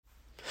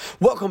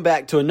Welcome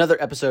back to another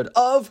episode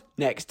of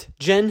Next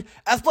Gen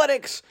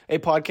Athletics, a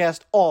podcast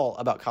all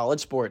about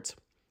college sports.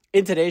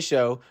 In today's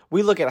show,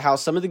 we look at how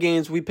some of the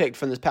games we picked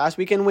from this past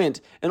weekend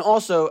went, and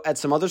also at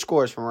some other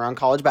scores from around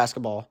college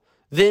basketball.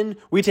 Then,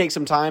 we take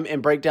some time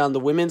and break down the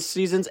women's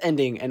season's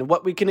ending and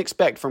what we can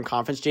expect from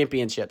conference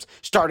championships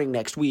starting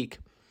next week.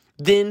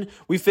 Then,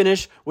 we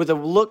finish with a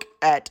look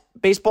at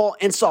baseball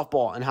and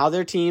softball and how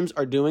their teams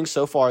are doing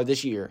so far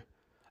this year.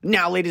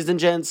 Now, ladies and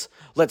gents,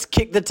 let's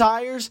kick the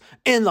tires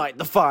and light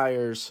the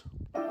fires.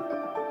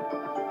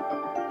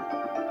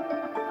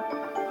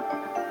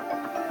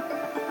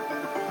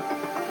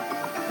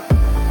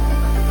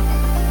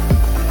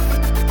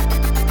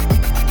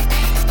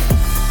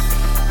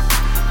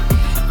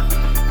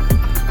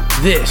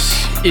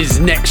 This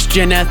is Next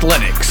Gen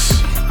Athletics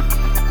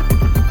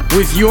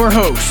with your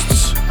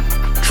hosts,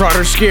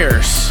 Trotter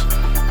Scarce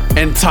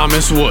and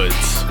Thomas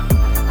Woods.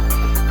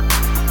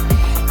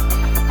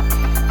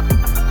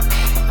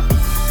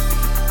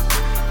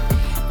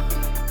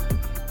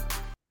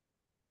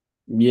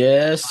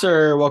 Yes,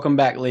 sir. Welcome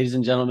back, ladies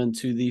and gentlemen,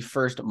 to the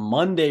first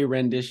Monday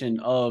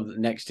rendition of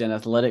Next Gen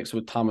Athletics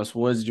with Thomas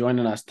Woods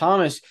joining us.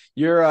 Thomas,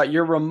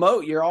 you're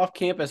remote. You're off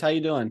campus. How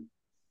you doing?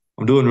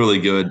 I'm doing really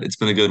good. It's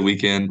been a good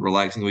weekend,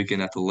 relaxing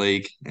weekend at the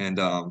lake, and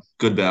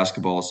good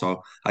basketball,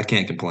 so I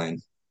can't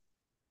complain.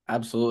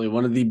 Absolutely.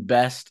 One of the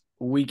best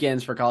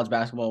weekends for college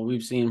basketball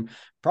we've seen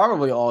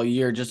probably all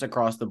year, just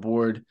across the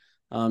board.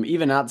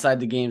 Even outside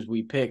the games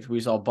we picked, we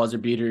saw buzzer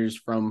beaters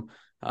from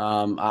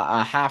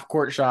a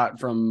half-court shot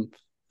from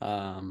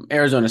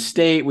Arizona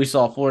State. We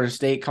saw Florida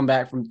State come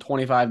back from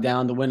 25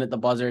 down to win at the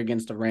buzzer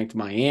against a ranked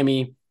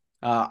Miami.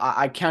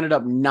 I counted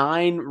up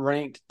 9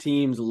 ranked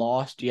teams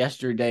lost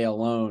yesterday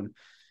alone.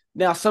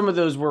 Now, some of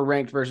those were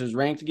ranked versus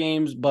ranked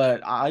games,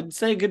 but I'd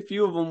say a good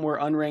few of them were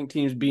unranked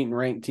teams beating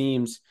ranked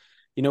teams.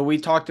 You know, we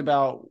talked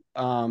about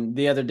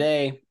the other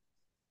day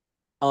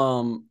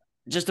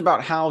just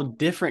about how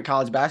different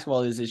college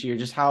basketball is this year,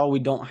 just how we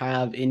don't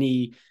have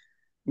any,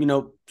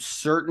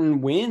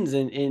 certain wins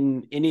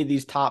in any of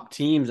these top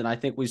teams. And I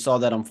think we saw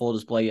that on full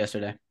display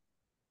yesterday.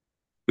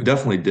 We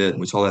definitely did.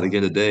 We saw that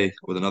again today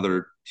with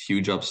another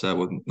huge upset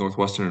with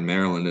Northwestern and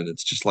Maryland, and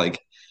it's just like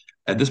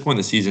at this point in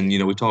the season,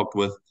 we talked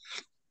with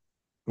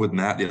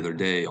Matt the other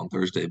day on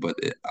Thursday, but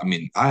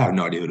I have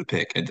no idea who to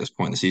pick at this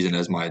point in the season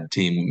as my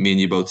team. Me and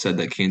you both said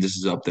that Kansas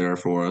is up there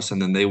for us, and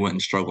then they went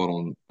and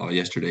struggled on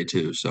yesterday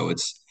too. So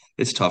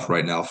it's tough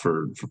right now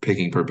for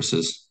picking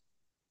purposes.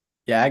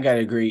 Yeah, I gotta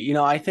agree.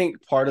 I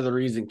think part of the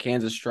reason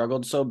Kansas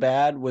struggled so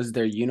bad was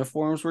their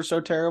uniforms were so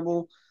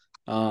terrible.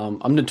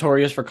 I'm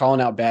notorious for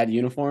calling out bad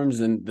uniforms,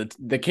 and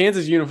the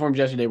Kansas uniforms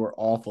yesterday were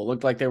awful.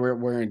 Looked like they were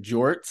wearing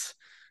jorts,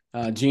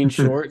 jean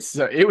shorts.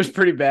 So it was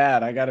pretty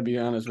bad. I got to be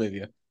honest with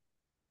you.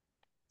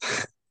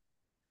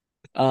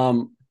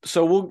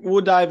 So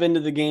we'll dive into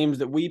the games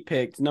that we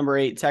picked. Number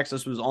 8,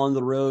 Texas was on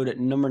the road at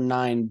number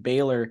 9,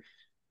 Baylor.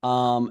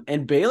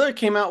 And Baylor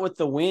came out with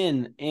the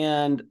win,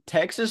 and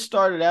Texas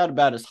started out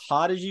about as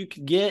hot as you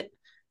could get.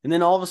 And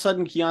then all of a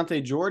sudden,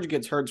 Keontae George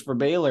gets hurt for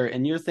Baylor,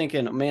 and you're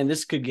thinking, man,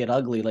 this could get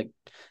ugly. Like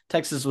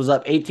Texas was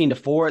up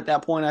 18-4 at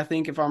that point, I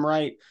think, if I'm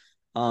right.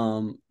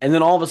 And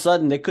then all of a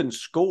sudden, they couldn't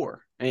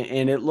score,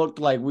 and it looked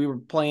like we were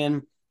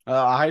playing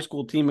a high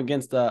school team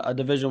against a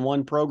Division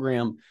I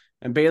program.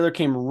 And Baylor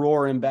came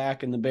roaring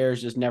back, and the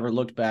Bears just never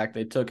looked back.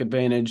 They took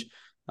advantage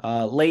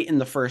late in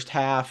the first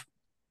half,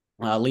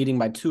 leading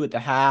by 2 at the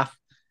half,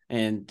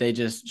 and they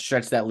just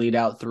stretched that lead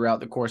out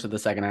throughout the course of the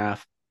second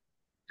half.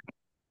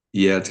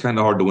 Yeah, it's kind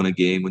of hard to win a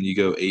game when you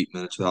go 8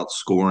 minutes without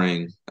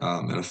scoring in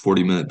a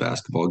 40-minute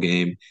basketball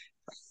game.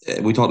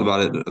 We talked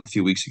about it a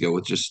few weeks ago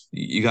with just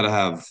you got to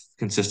have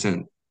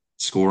consistent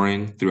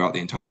scoring throughout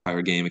the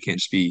entire game. It can't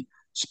just be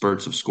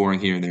spurts of scoring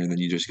here and there, and then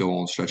you just go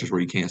on stretches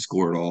where you can't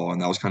score at all.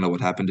 And that was kind of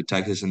what happened to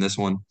Texas in this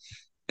one.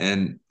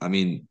 And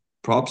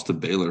props to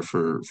Baylor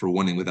for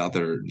winning without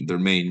their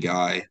main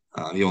guy.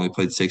 He only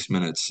played 6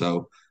 minutes,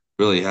 so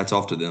really hats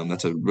off to them.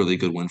 That's a really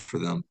good win for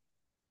them.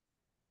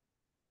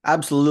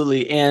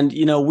 Absolutely. And,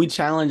 we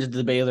challenged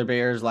the Baylor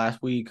Bears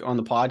last week on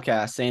the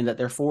podcast saying that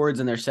their forwards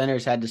and their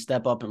centers had to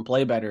step up and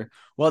play better.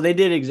 Well, they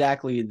did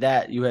exactly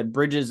that. You had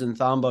Bridges and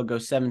Thamba go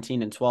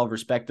 17 and 12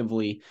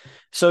 respectively.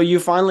 So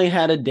you finally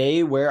had a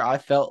day where I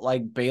felt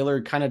like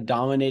Baylor kind of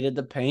dominated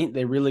the paint.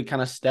 They really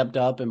kind of stepped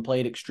up and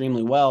played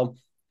extremely well.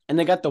 And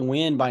they got the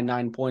win by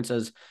 9 points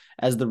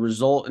as the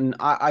result. And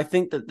I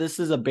think that this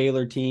is a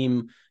Baylor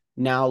team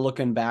now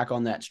looking back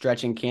on that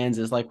stretch in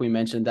Kansas, like we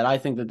mentioned, that I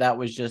think that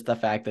was just the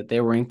fact that they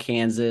were in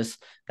Kansas.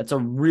 That's a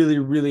really,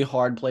 really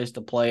hard place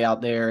to play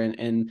out there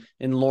in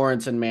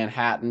Lawrence and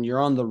Manhattan. You're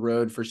on the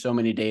road for so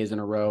many days in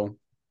a row.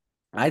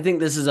 I think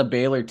this is a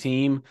Baylor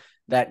team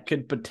that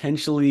could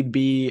potentially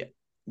be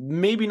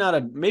maybe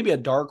a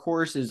dark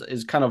horse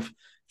is kind of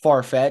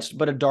far-fetched,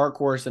 but a dark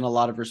horse in a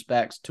lot of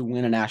respects to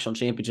win a national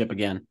championship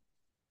again.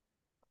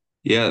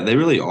 Yeah, they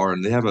really are,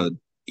 and they have a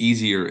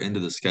easier end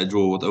of the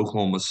schedule with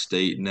Oklahoma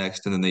State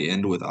next, and then they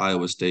end with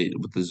Iowa State,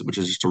 which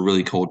is just a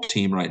really cold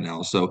team right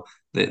now. So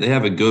they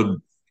have a good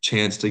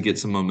chance to get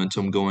some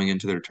momentum going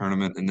into their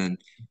tournament, and then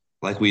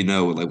like we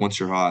know, like once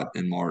you're hot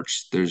in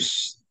March,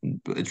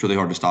 it's really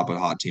hard to stop a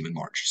hot team in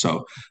March.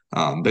 So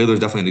Baylor's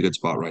definitely in a good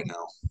spot right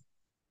now.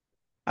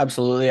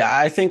 Absolutely.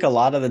 I think a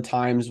lot of the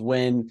times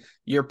when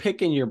you're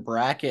picking your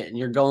bracket and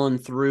you're going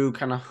through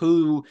kind of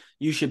who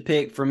you should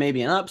pick for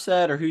maybe an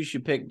upset or who you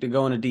should pick to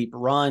go on a deep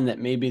run that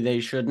maybe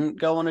they shouldn't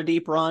go on a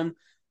deep run,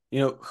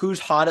 who's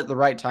hot at the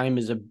right time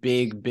is a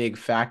big, big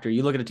factor.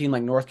 You look at a team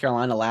like North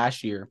Carolina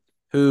last year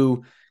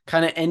who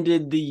kind of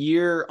ended the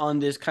year on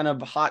this kind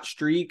of hot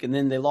streak, and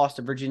then they lost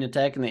to Virginia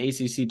Tech in the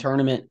ACC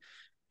tournament.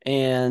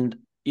 And,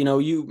 a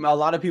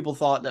lot of people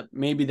thought that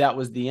maybe that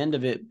was the end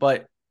of it,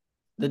 but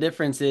the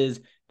difference is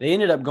they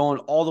ended up going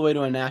all the way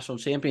to a national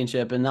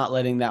championship and not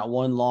letting that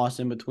one loss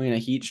in between a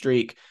heat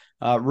streak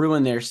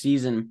ruin their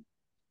season.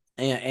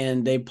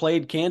 And they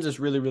played Kansas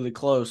really, really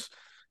close.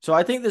 So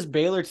I think this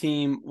Baylor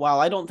team, while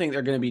I don't think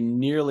they're going to be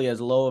nearly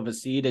as low of a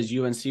seed as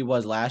UNC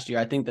was last year,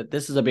 I think that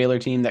this is a Baylor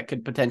team that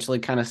could potentially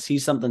kind of see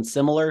something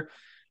similar.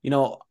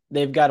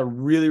 They've got a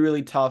really,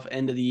 really tough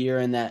end of the year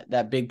in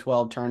that Big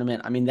 12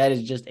 tournament. I mean, that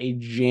is just a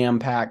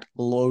jam-packed,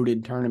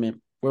 loaded tournament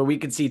where we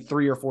could see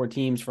 3 or 4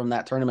 teams from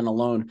that tournament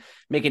alone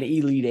make an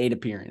Elite Eight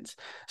appearance.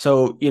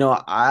 So,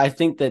 I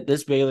think that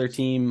this Baylor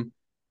team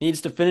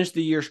needs to finish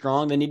the year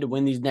strong. They need to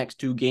win these next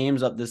 2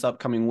 games up this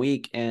upcoming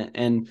week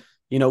and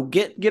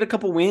get a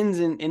couple wins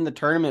in the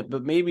tournament,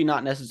 but maybe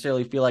not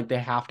necessarily feel like they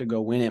have to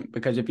go win it.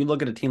 Because if you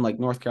look at a team like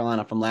North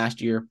Carolina from last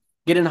year,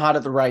 getting hot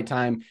at the right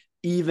time,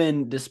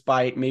 even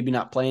despite maybe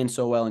not playing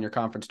so well in your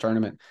conference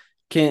tournament,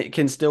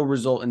 can still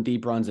result in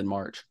deep runs in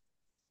March.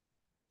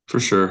 For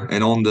sure.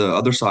 And on the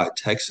other side,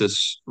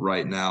 Texas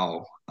right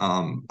now,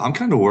 I'm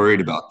kind of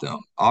worried about them.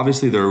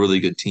 Obviously, they're a really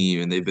good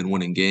team and they've been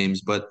winning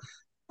games, but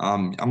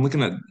I'm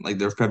looking at like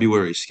their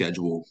February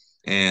schedule,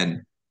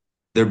 and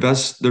their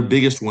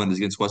biggest win is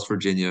against West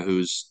Virginia,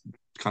 who's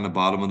kind of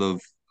bottom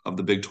of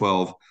the Big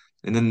 12.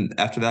 And then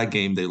after that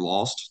game, they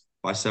lost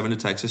by 7 to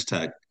Texas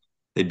Tech.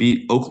 They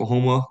beat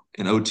Oklahoma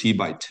in OT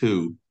by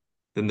 2.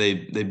 Then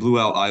they blew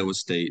out Iowa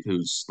State,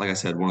 who's, like I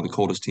said, one of the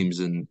coldest teams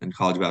in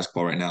college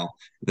basketball right now.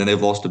 Then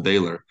they've lost to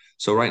Baylor.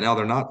 So right now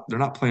they're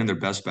not playing their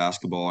best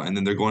basketball. And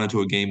then they're going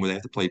into a game where they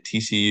have to play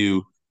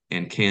TCU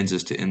and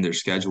Kansas to end their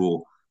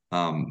schedule.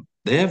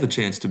 They have a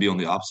chance to be on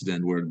the opposite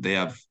end where they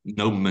have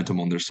no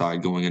momentum on their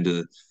side going into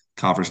the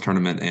conference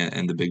tournament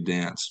and the big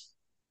dance.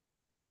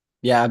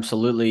 Yeah,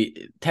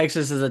 absolutely.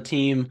 Texas is a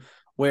team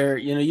where,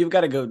 you've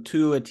got to go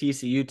to a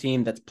TCU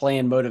team that's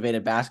playing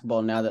motivated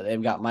basketball now that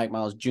they've got Mike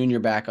Miles Jr.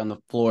 back on the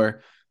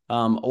floor.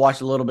 I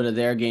watched a little bit of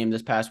their game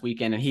this past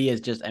weekend, and he is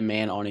just a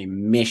man on a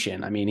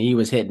mission. I mean, he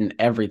was hitting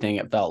everything,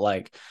 it felt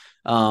like.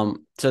 So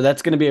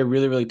that's going to be a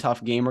really, really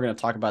tough game. We're going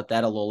to talk about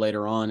that a little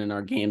later on in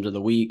our games of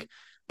the week.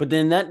 But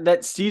then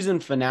that season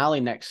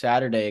finale next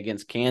Saturday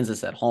against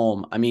Kansas at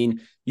home, I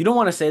mean, you don't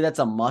want to say that's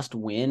a must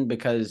win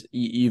because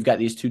you've got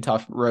these 2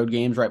 tough road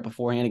games right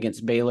beforehand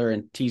against Baylor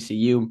and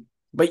TCU.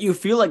 But you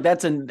feel like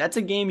that's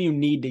a game you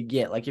need to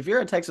get. Like if you're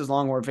a Texas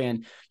Longhorn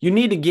fan, you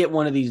need to get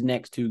one of these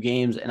next 2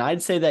 games. And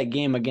I'd say that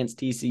game against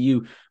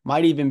TCU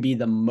might even be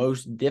the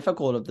most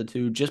difficult of the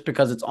 2 just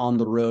because it's on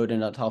the road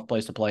and a tough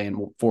place to play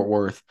in Fort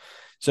Worth.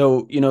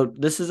 So,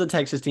 this is a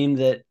Texas team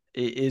that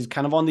is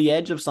kind of on the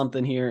edge of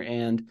something here.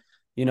 And,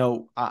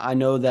 I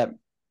know that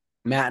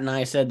Matt and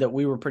I said that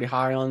we were pretty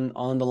high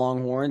on the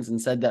Longhorns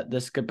and said that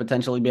this could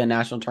potentially be a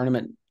national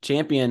tournament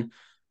champion,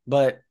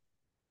 but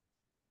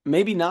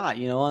maybe not.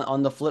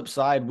 On the flip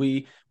side,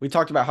 we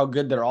talked about how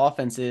good their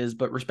offense is,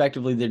 but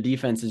respectively, their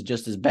defense is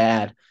just as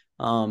bad.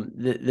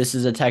 This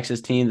is a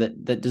Texas team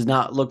that does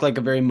not look like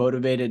a very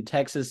motivated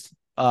Texas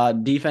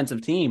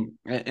defensive team,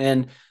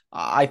 and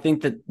I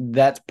think that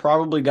that's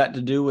probably got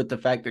to do with the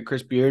fact that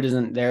Chris Beard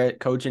isn't there at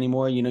coach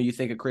anymore. You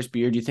think of Chris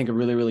Beard, you think of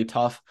really, really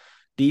tough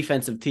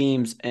defensive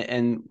teams,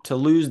 and to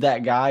lose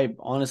that guy,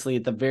 honestly,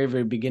 at the very,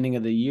 very beginning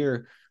of the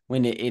year,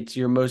 when it's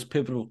your most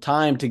pivotal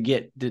time to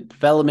get the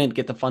development,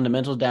 get the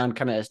fundamentals down,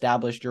 kind of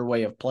establish your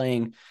way of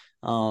playing.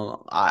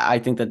 I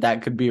think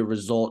that could be a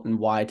result in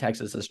why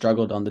Texas has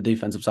struggled on the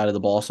defensive side of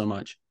the ball so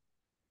much.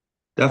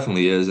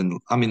 Definitely is. And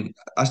I mean,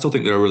 I still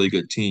think they're a really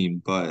good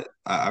team, but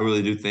I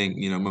really do think,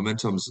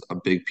 momentum's a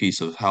big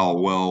piece of how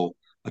well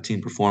a team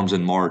performs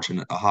in March.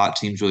 And a hot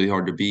team's really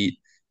hard to beat.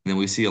 And then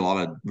we see a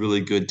lot of really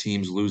good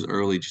teams lose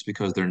early just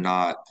because they're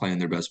not playing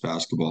their best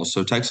basketball.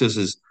 So Texas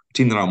is a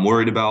team that I'm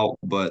worried about,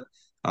 but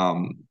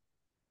um,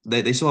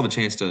 they still have a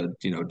chance to,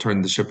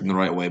 turn the ship in the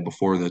right way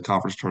before the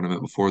conference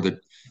tournament, before the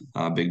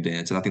big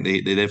dance. And I think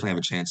they definitely have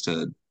a chance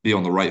to be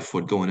on the right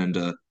foot going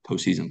into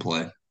postseason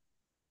play.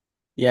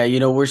 Yeah,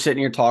 we're sitting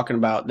here talking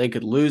about they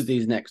could lose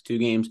these next 2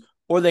 games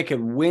or they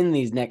could win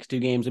these next 2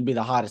 games and be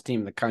the hottest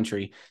team in the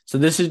country. So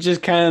this is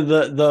just kind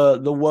of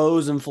the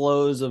woes and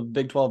flows of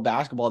Big 12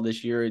 basketball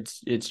this year.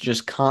 It's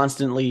just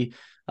constantly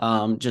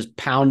just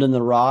pounding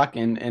the rock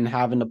and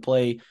having to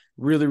play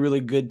really, really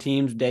good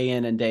teams day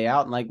in and day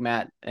out. And like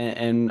Matt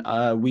and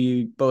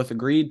we both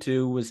agreed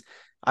to was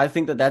I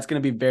think that's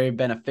going to be very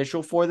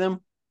beneficial for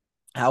them.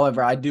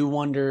 However, I do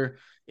wonder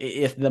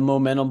if the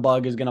momentum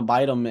bug is going to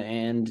bite them.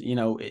 And,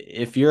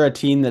 if you're a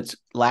team that's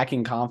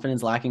lacking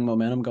confidence, lacking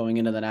momentum going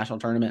into the national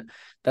tournament,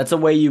 that's a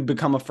way you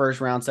become a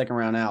first round, second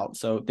round out.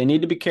 So they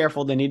need to be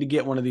careful. They need to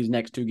get one of these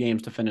next two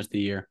games to finish the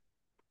year.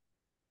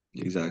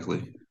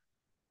 Exactly.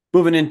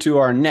 Moving into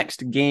our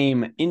next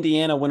game,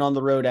 Indiana went on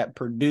the road at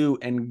Purdue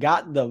and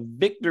got the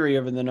victory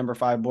over the number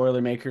 5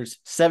 Boilermakers,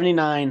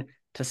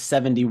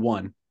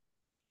 79-71.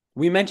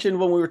 We mentioned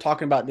when we were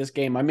talking about this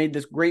game, I made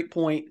this great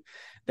point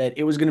that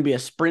it was going to be a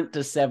sprint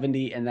to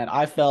 70, and that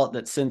I felt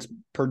that since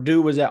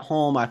Purdue was at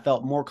home, I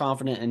felt more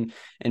confident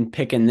in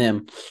picking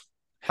them.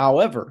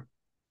 However,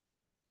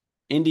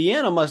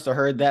 Indiana must have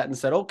heard that and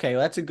said, okay,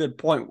 that's a good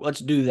point. Let's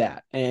do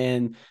that.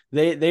 And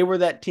they were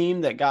that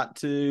team that got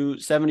to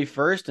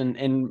 71st,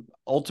 and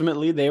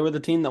ultimately they were the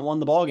team that won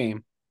the ball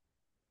game.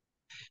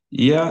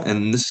 Yeah,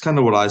 and this is kind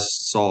of what I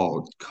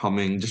saw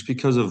coming just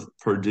because of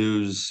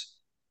Purdue's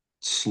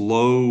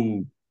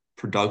slow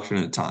production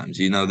at times.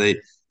 They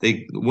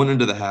went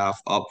into the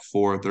half up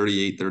for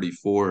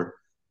 38-34,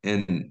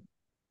 and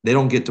they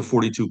don't get to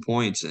 42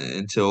 points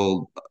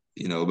until,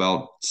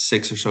 about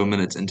 6 or so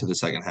minutes into the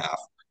second half.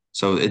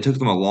 So it took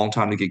them a long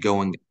time to get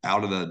going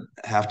out of the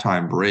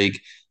halftime break,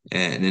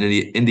 and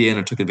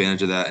Indiana took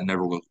advantage of that and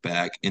never looked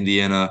back.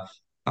 Indiana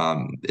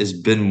has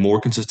been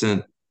more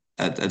consistent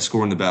at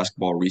scoring the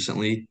basketball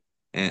recently,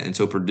 and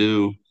so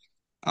Purdue,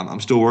 I'm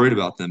still worried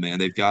about them, man.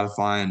 They've got to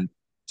find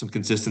some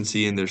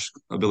consistency in their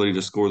ability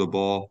to score the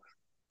ball,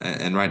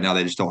 and right now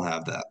they just don't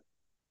have that.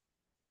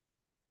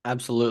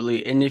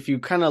 Absolutely. And if you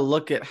kind of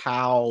look at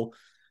how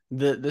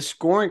the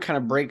scoring kind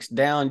of breaks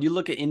down, you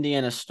look at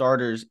Indiana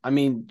starters. I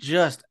mean,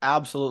 just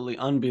absolutely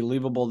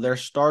unbelievable. Their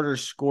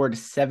starters scored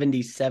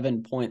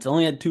 77 points,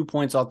 only had 2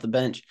 points off the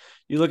bench.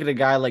 You look at a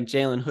guy like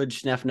Jalen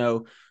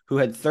Hood-Schifino, who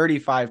had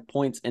 35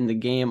 points in the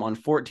game on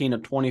 14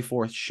 of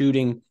 24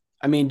 shooting.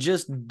 I mean,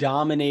 just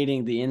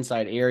dominating the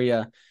inside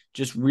area,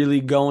 just really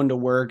going to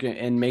work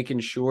and making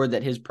sure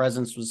that his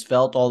presence was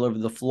felt all over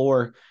the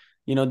floor.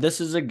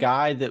 This is a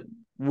guy that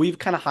we've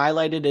kind of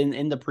highlighted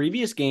in the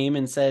previous game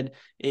and said,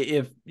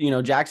 if,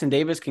 Jackson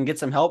Davis can get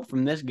some help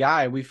from this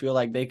guy, we feel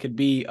like they could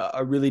be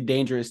a really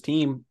dangerous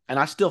team. And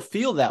I still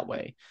feel that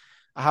way.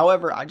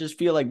 However, I just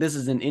feel like this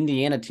is an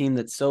Indiana team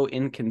that's so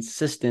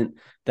inconsistent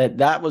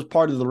that was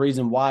part of the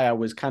reason why I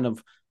was kind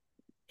of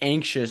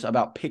anxious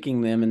about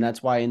picking them. And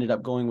that's why I ended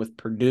up going with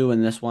Purdue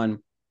in this one.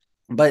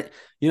 But,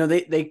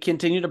 they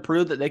continue to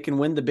prove that they can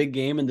win the big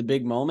game in the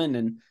big moment.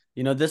 And,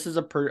 this is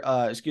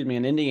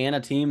an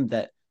Indiana team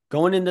that,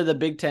 going into the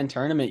Big Ten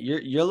tournament,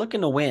 you're looking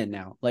to win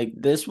now. Like,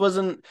 this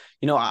wasn't,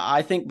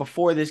 I think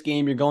before this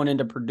game, you're going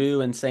into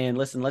Purdue and saying,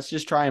 listen, let's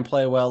just try and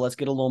play well. Let's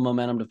get a little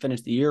momentum to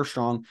finish the year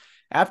strong.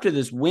 After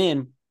this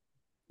win,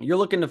 you're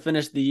looking to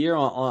finish the year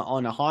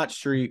on a hot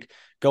streak,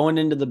 going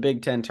into the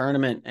Big Ten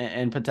tournament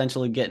and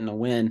potentially getting a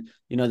win.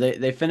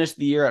 They finished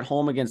the year at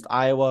home against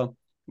Iowa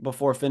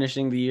before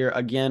finishing the year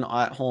again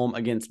at home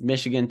against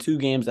Michigan. 2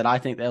 games that I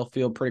think they'll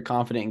feel pretty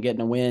confident in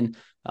getting a win,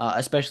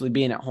 especially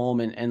being at home.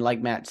 And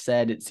like Matt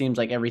said, it seems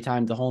like every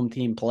time the home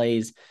team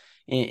plays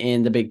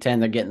in the Big Ten,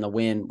 they're getting the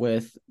win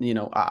with,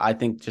 I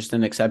think just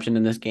an exception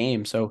in this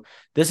game. So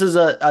this is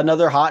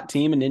another hot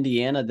team in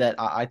Indiana that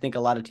I think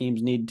a lot of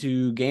teams need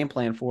to game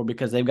plan for,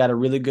 because they've got a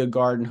really good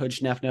guard in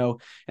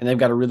Hood-Schifino, and they've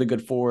got a really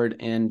good forward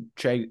in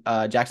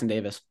Jackson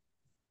Davis.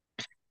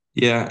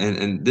 Yeah,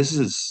 and this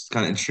is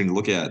kind of interesting to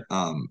look at.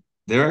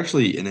 They're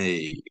actually in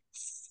a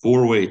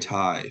four-way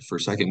tie for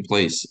second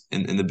place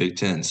in the Big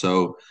Ten.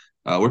 So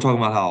we're talking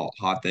about how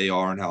hot they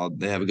are and how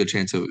they have a good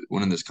chance of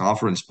winning this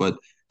conference, but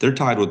they're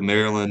tied with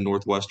Maryland,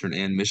 Northwestern,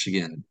 and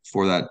Michigan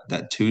for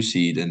that 2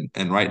 seed.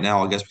 And right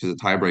now, I guess because of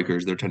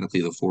tiebreakers, they're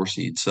technically the 4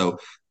 seed. So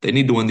they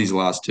need to win these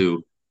last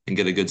two and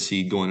get a good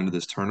seed going into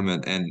this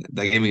tournament. And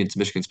that game against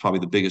Michigan is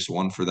probably the biggest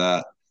one for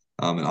that.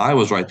 And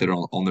Iowa's right there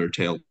on their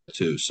tail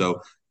too.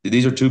 So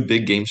these are 2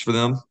 big games for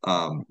them.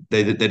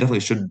 They definitely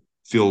should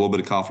feel a little bit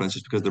of confidence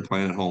just because they're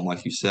playing at home,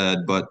 like you said.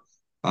 But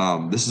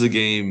this is a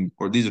game,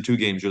 or these are 2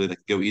 games really that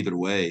could go either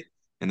way,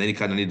 and they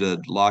kind of need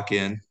to lock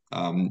in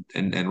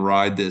and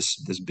ride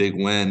this big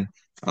win.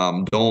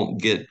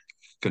 Don't get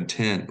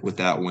content with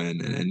that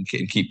win, and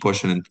keep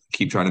pushing and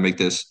keep trying to make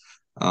this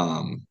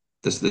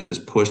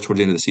push towards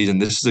the end of the season.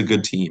 This is a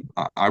good team.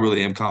 I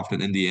really am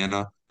confident in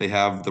Indiana. They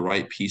have the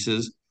right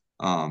pieces.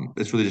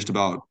 It's really just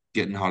about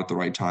getting hot at the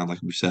right time,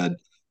 like we said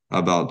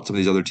about some of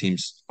these other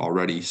teams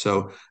already.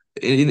 So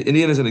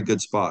Indiana's in a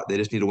good spot. They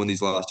just need to win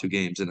these last 2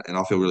 games, and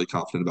I'll feel really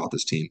confident about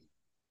this team.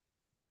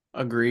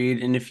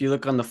 Agreed. And if you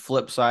look on the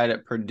flip side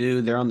at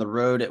Purdue, they're on the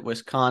road at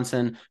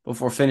Wisconsin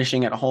before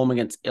finishing at home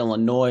against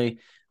Illinois.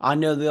 I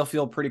know they'll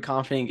feel pretty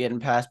confident getting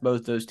past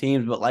both those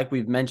teams, but like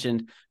we've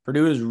mentioned,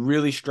 Purdue has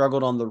really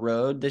struggled on the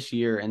road this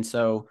year. And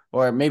so,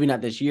 or maybe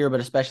not this year,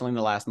 but especially in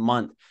the last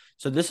month.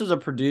 So this is a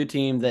Purdue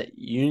team that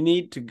you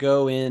need to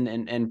go in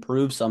and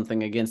prove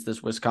something against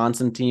this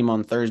Wisconsin team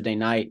on Thursday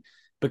night.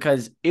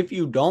 Because if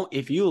you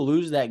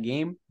lose that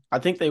game, I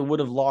think they would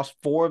have lost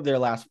 4 of their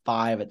last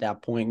 5 at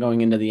that point going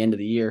into the end of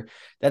the year.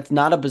 That's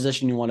not a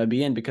position you want to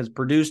be in, because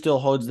Purdue still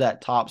holds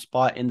that top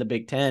spot in the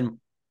Big Ten.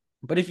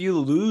 But if you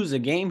lose a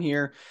game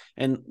here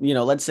and,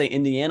 let's say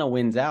Indiana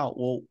wins out,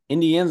 well,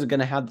 Indiana's going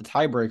to have the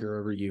tiebreaker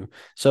over you.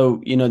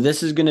 So,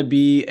 this is going to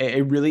be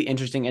a really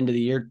interesting end of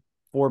the year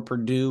for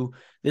Purdue.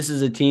 This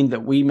is a team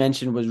that we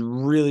mentioned was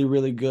really,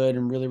 really good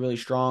and really, really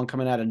strong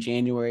coming out of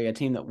January, a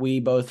team that we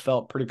both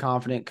felt pretty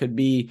confident could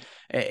be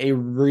a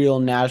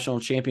real national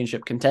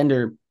championship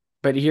contender.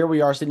 But here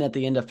we are sitting at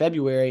the end of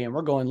February and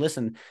we're going,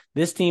 listen,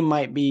 this team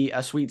might be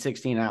a Sweet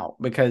 16 out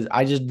because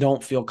I just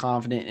don't feel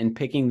confident in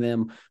picking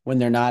them when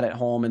they're not at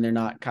home and they're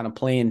not kind of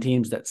playing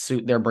teams that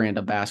suit their brand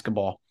of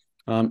basketball.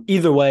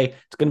 Either way,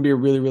 it's going to be a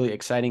really, really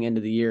exciting end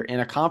of the year in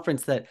a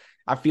conference that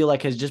I feel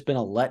like has just been a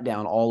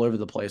letdown all over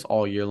the place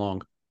all year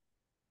long.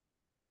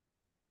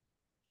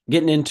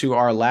 Getting into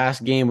our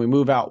last game, we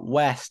move out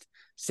west.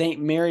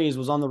 St. Mary's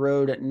was on the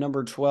road at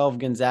number 12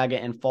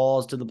 Gonzaga and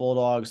falls to the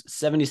Bulldogs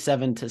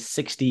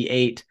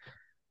 77-68.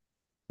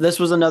 This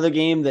was another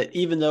game that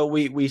even though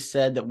we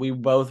said that we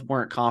both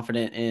weren't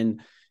confident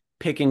in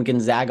picking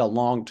Gonzaga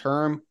long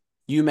term,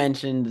 you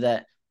mentioned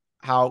that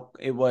how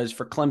it was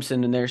for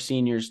Clemson and their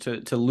seniors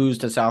to lose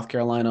to South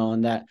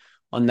Carolina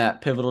on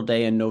that pivotal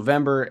day in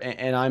November.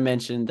 And I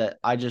mentioned that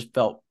I just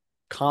felt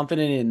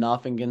confident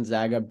enough in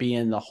Gonzaga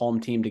being the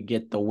home team to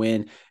get the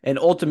win. And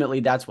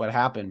ultimately that's what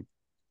happened.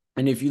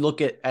 And if you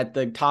look at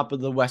the top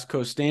of the West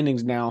Coast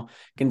standings now,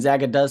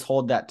 Gonzaga does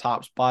hold that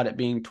top spot at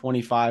being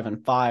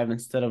 25-5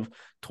 instead of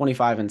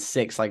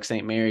 25-6 like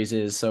St. Mary's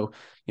is. So,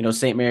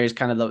 St. Mary's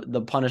kind of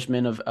the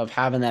punishment of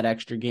having that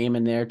extra game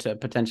in there to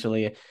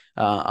potentially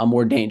a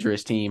more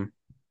dangerous team.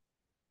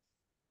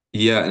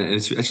 Yeah, and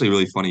it's actually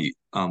really funny.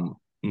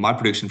 My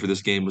prediction for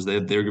this game was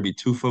that they're going to be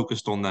too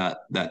focused on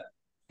that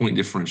point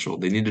differential.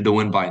 They needed to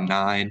win by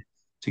 9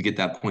 to get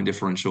that point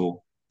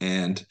differential,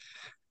 and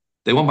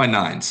they won by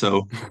 9.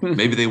 So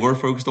maybe they were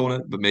focused on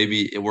it, but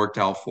maybe it worked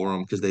out for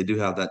them because they do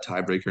have that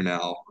tiebreaker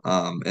now.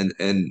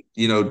 And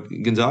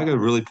Gonzaga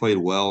really played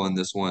well in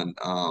this one.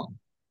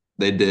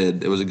 They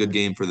did. It was a good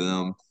game for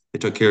them. They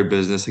took care of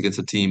business against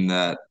a team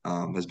that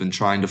has been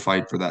trying to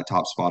fight for that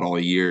top spot all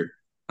year.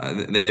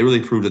 They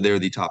really proved that they're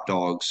the top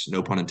dogs,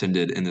 no pun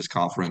intended, in this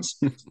conference.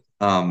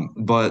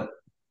 But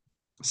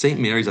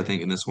St. Mary's, I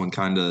think, in this one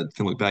kind of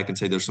can look back and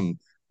say there's some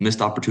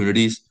missed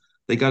opportunities.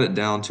 They got it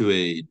down to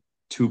a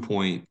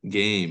 2-point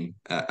game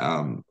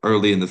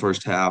early in the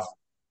first half,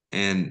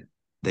 and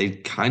they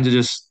kind of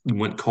just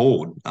went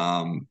cold.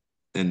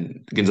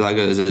 And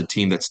Gonzaga is a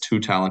team that's too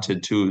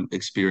talented, too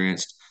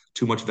experienced,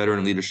 too much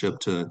veteran leadership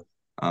to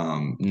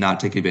not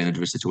take advantage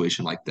of a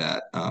situation like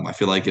that. I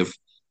feel like if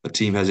a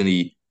team has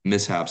any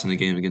mishaps in a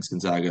game against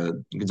Gonzaga,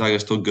 Gonzaga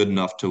is still good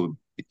enough to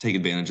take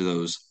advantage of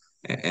those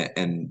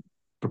and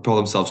propel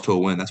themselves to a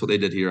win. That's what they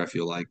did here, I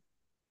feel like.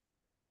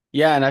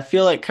 Yeah, and I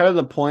feel like kind of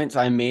the points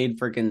I made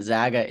for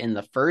Gonzaga in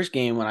the first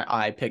game when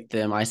I picked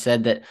them, I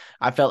said that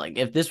I felt like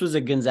if this was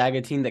a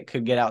Gonzaga team that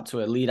could get out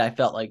to a lead, I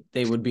felt like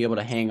they would be able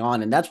to hang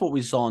on. And that's what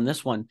we saw in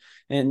this one.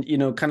 And,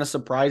 kind of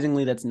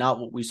surprisingly, that's not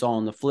what we saw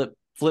in the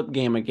flip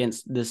game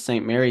against this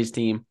St. Mary's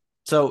team.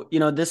 So,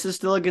 this is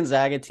still a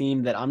Gonzaga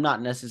team that I'm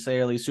not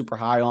necessarily super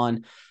high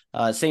on.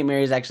 St.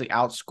 Mary's actually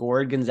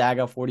outscored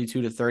Gonzaga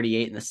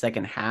 42-38 in the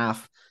second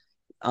half.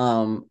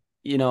 Um,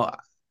 you know,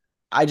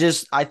 I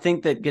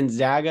think that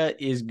Gonzaga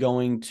is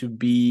going to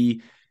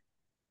be,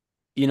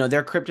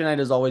 their kryptonite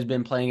has always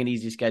been playing an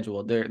easy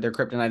schedule. Their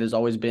kryptonite has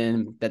always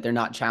been that they're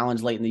not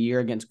challenged late in the year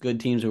against good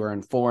teams who are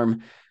in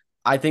form.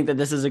 I think that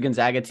this is a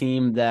Gonzaga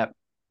team that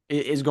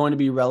is going to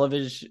be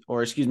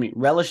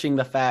relishing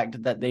the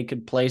fact that they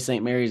could play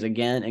St. Mary's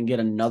again and get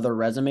another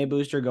resume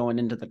booster going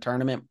into the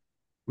tournament,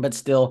 but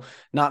still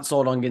not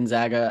sold on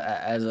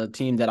Gonzaga as a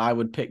team that I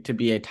would pick to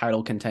be a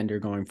title contender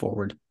going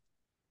forward.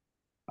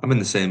 I'm in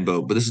the same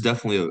boat, but this is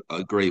definitely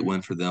a great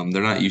win for them.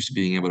 They're not used to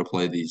being able to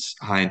play these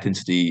high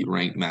intensity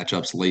ranked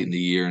matchups late in the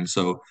year. And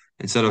so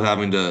instead of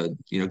having to,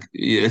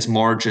 it's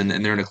March and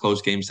they're in a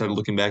close game, instead of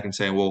looking back and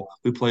saying, well,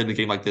 we played in a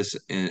game like this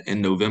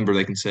in November,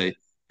 they can say,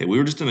 hey, we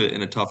were just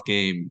in a tough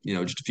game,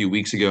 just a few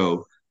weeks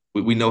ago.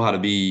 We know how to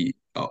be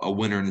a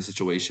winner in the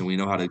situation. We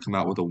know how to come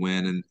out with a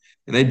win. And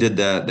they did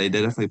that. They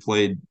definitely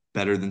played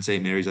better than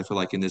St. Mary's, I feel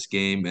like, in this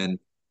game. And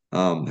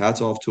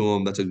hats off to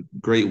them. That's a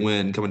great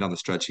win coming down the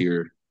stretch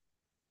here.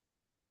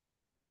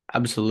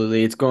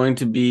 Absolutely. It's going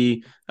to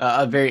be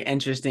a very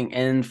interesting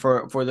end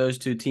for those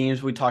two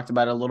teams. We talked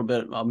about it a little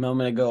bit a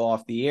moment ago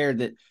off the air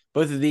that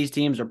both of these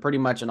teams are pretty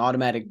much an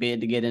automatic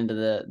bid to get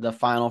into the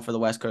final for the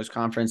West Coast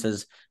Conference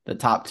as the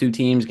top two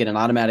teams get an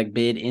automatic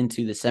bid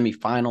into the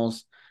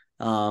semifinals.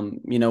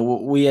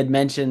 We had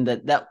mentioned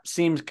that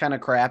seems kind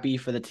of crappy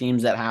for the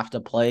teams that have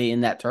to play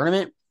in that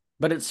tournament,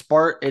 but it's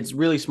smart. It's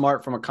really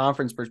smart from a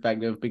conference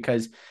perspective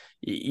because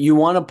you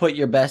want to put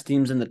your best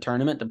teams in the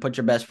tournament to put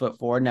your best foot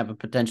forward and have a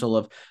potential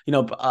of,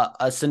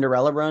 a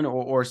Cinderella run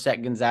or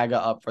set Gonzaga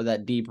up for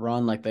that deep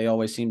run like they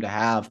always seem to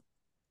have.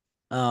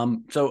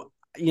 So,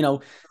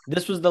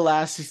 this was the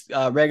last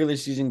regular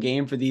season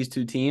game for these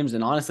two teams.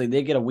 And honestly,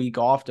 they get a week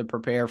off to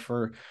prepare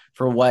for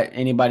what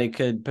anybody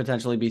could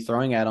potentially be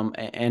throwing at them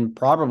and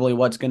probably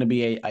what's going to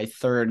be a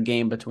third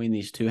game between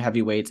these two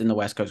heavyweights in the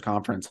West Coast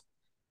Conference.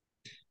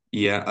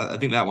 Yeah, I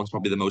think that one's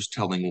probably the most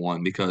telling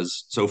one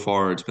because so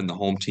far it's been the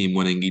home team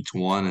winning each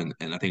one,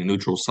 and I think a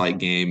neutral site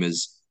game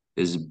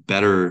is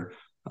better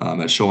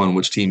at showing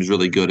which team's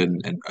really good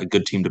and a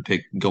good team to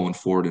pick going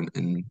forward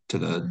into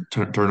the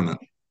tournament.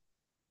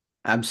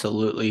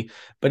 Absolutely.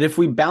 But if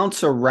we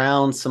bounce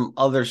around some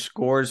other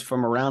scores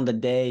from around the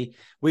day,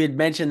 we had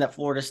mentioned that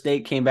Florida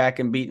State came back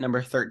and beat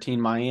number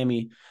 13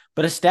 Miami.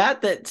 But a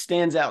stat that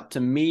stands out to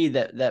me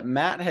that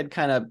Matt had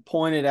kind of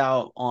pointed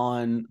out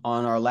on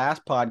our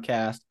last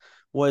podcast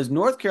was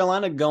North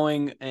Carolina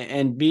going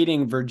and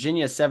beating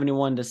Virginia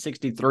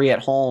 71-63 at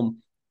home.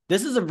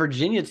 This is a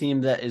Virginia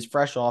team that is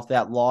fresh off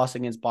that loss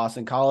against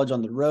Boston College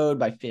on the road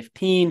by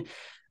 15.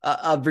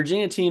 A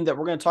Virginia team that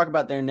we're going to talk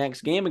about their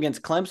next game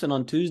against Clemson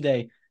on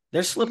Tuesday.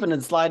 They're slipping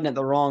and sliding at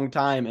the wrong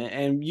time.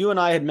 And you and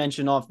I had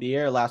mentioned off the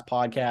air last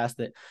podcast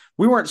that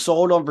we weren't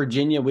sold on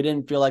Virginia. We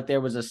didn't feel like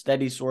there was a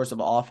steady source of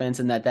offense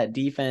and that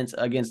defense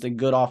against a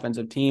good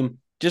offensive team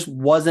just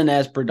wasn't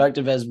as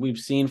productive as we've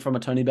seen from a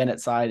Tony Bennett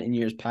side in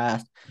years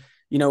past.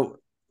 You know,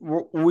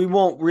 we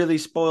won't really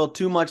spoil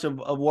too much of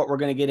what we're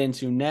going to get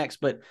into next.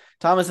 But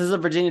Thomas, this is a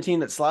Virginia team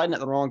that's sliding at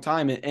the wrong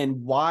time.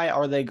 And why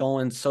are they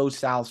going so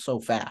south so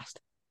fast?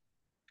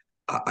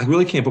 I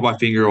really can't put my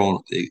finger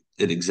on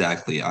it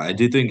exactly. I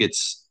do think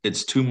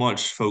it's too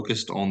much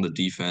focused on the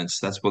defense.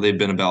 That's what they've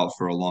been about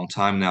for a long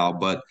time now,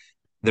 but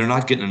they're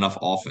not getting enough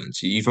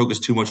offense. You focus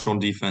too much on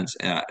defense,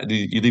 and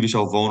you leave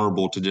yourself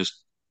vulnerable to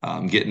just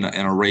get in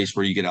a race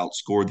where you get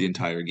outscored the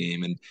entire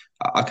game. And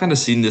I've kind of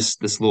seen this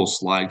little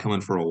slide coming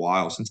for a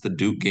while since the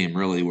Duke game,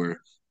 really, where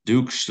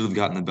Duke should have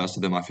gotten the best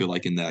of them. I feel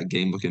like in that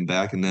game, looking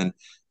back, and then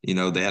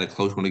they had a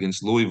close one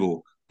against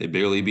Louisville. They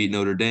barely beat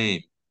Notre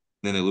Dame.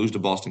 Then they lose to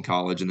Boston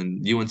College, and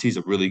then UNC is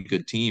a really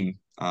good team.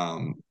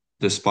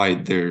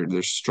 Despite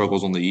their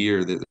struggles on the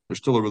year, they're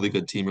still a really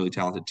good team, really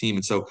talented team.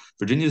 And so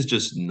Virginia's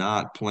just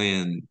not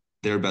playing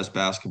their best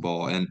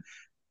basketball, and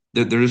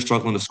they're just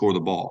struggling to score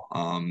the ball.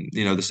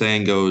 The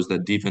saying goes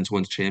that defense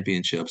wins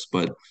championships,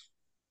 but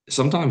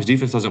sometimes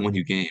defense doesn't win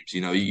you games.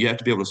 You have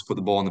to be able to put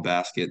the ball in the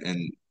basket,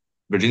 and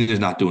Virginia's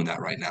not doing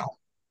that right now.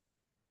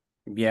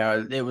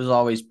 Yeah, it was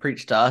always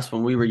preached to us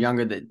when we were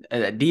younger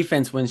that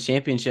defense wins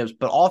championships,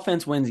 but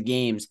offense wins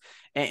games.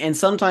 And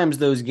sometimes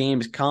those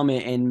games come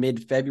in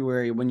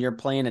mid-February when you're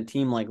playing a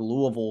team like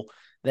Louisville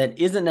that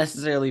isn't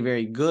necessarily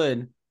very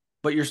good,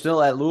 but you're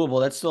still at Louisville.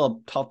 That's still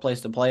a tough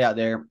place to play out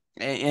there.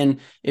 And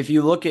if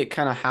you look at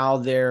kind of how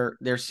their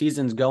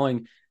season's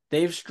going,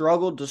 they've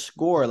struggled to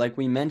score, like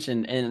we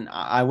mentioned. And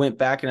I went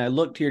back and I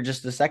looked here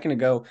just a second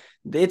ago.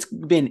 It's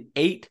been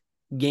 8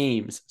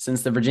 games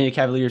since the Virginia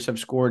Cavaliers have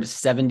scored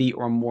 70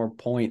 or more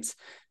points.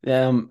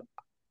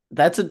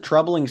 That's a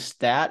troubling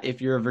stat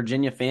if you're a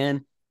Virginia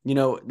fan.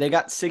 They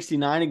got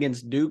 69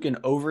 against Duke in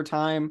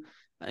overtime.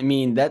 I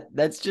mean,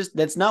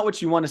 that's not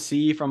what you want to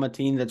see from a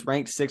team that's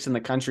ranked 6th in the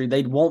country.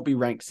 They won't be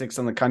ranked 6th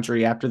in the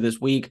country after this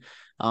week.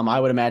 I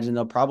would imagine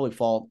they'll probably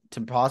fall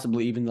to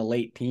possibly even the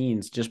late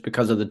teens just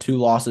because of the 2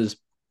 losses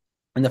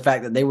and the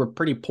fact that they were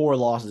pretty poor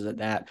losses at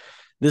that.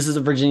 This is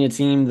a Virginia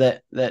team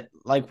that,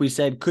 like we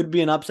said, could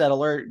be an upset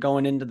alert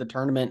going into the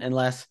tournament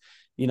unless,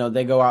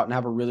 they go out and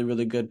have a really,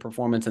 really good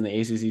performance in the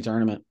ACC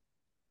tournament.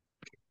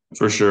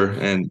 For sure.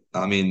 And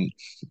I mean,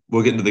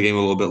 we'll get into the game a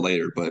little bit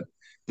later, but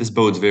this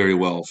bodes very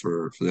well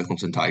for the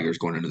Clemson Tigers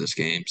going into this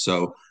game.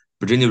 So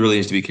Virginia really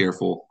needs to be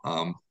careful.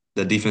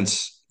 The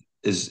defense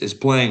is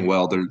playing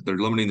well. They're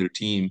limiting their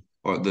team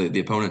or the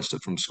opponents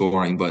from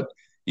scoring, but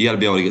you got to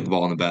be able to get the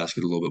ball in the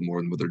basket a little bit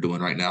more than what they're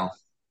doing right now.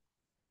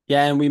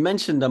 Yeah, and we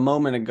mentioned a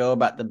moment ago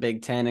about the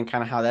Big Ten and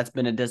kind of how that's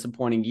been a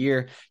disappointing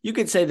year. You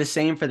could say the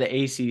same for the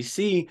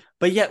ACC,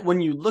 but yet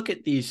when you look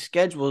at these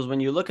schedules, when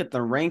you look at the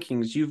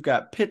rankings, you've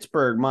got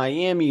Pittsburgh,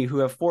 Miami, who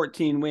have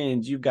 14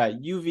 wins. You've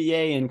got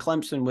UVA and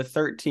Clemson with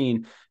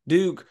 13,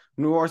 Duke,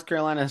 North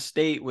Carolina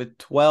State with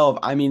 12.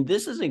 I mean,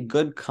 this is a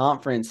good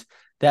conference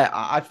that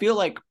I feel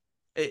like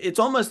it's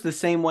almost the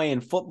same way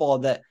in football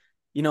that,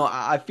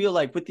 I feel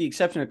like with the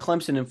exception of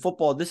Clemson in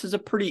football, this is a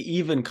pretty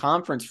even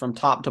conference from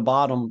top to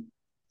bottom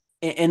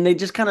and they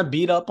just kind of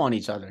beat up on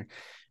each other.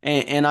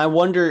 And I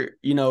wonder,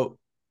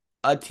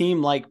 a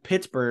team like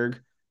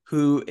Pittsburgh,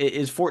 who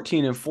is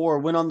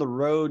 14-4, went on the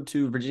road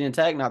to Virginia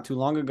Tech not too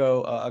long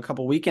ago, a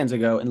couple weekends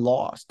ago, and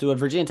lost to a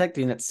Virginia Tech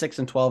team that's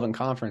 6-12 in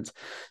conference.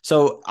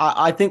 So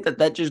I think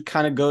that just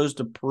kind of goes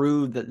to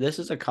prove that this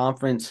is a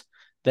conference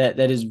that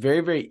is very,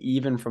 very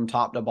even from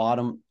top to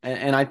bottom.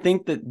 And I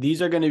think that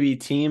these are going to be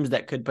teams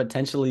that could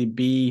potentially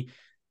be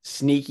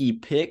sneaky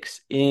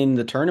picks in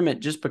the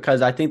tournament just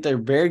because I think they're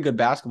very good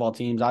basketball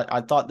teams.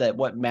 I thought that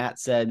what Matt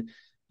said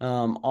in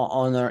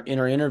our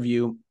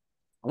interview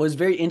was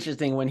very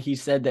interesting when he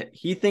said that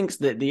he thinks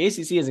that the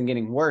ACC isn't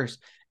getting worse.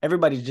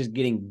 Everybody's just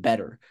getting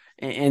better.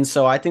 And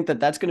so I think that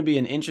that's going to be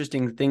an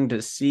interesting thing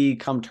to see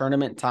come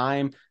tournament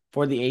time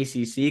for the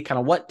ACC, kind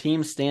of what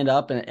teams stand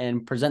up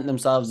and present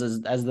themselves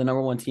as the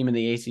number 1 team in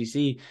the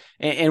ACC.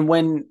 And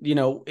when,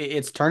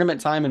 it's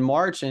tournament time in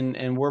March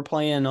and we're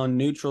playing on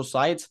neutral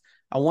sites,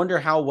 I wonder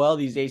how well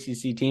these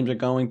ACC teams are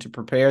going to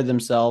prepare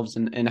themselves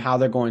and how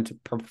they're going to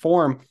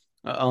perform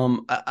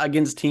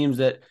against teams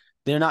that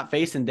they're not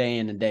facing day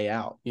in and day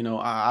out.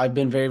 I've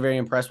been very, very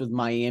impressed with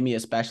Miami,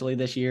 especially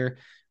this year.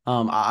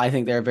 I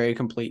think they're a very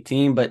complete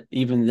team, but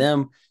even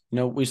them,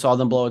 we saw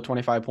them blow a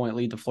 25-point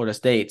lead to Florida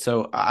State.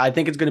 So I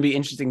think it's going to be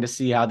interesting to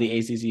see how the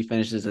ACC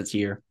finishes this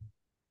year.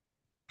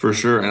 For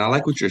sure. And I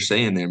like what you're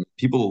saying there.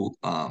 People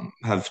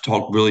have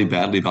talked really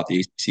badly about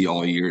the ACC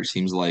all year. It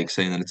seems like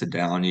saying that it's a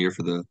down year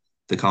for the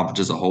conference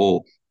as a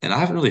whole. And I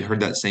haven't really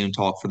heard that same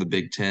talk for the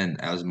Big Ten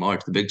as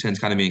much. The Big Ten's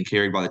kind of being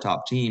carried by the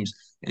top teams,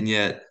 and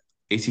yet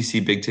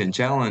ACC Big Ten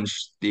Challenge,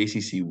 the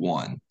ACC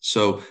won.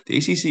 So the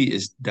ACC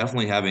is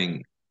definitely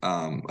having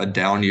a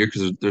down year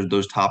because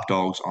those top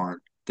dogs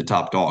aren't the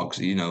top dogs.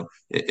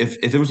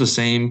 If it was the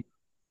same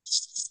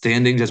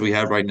standings as we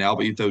have right now,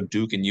 but you throw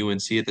Duke and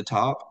UNC at the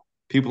top,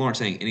 people aren't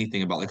saying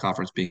anything about the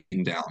conference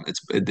being down.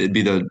 It'd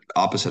be the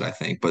opposite, I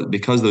think. But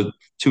because the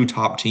two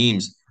top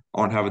teams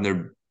aren't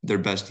having their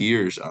best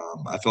years,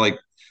 I feel like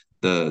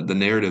the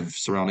narrative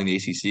surrounding the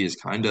ACC is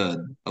kind of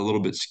a little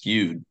bit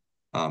skewed.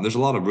 There's a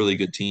lot of really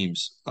good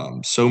teams,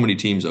 so many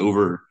teams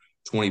over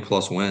 20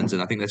 plus wins,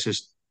 and I think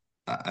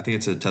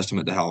it's a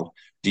testament to how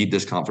deep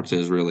this conference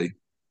is, really.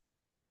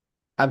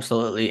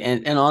 Absolutely.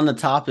 And on the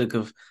topic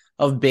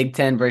of Big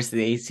Ten versus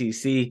the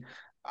ACC,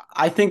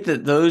 I think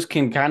that those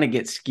can kind of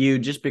get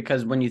skewed just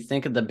because when you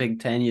think of the Big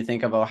Ten, you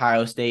think of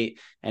Ohio State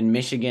and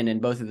Michigan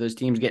and both of those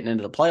teams getting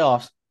into the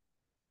playoffs.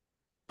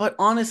 But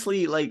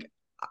honestly, like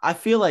I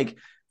feel like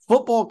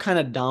football kind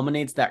of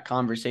dominates that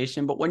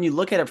conversation. But when you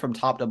look at it from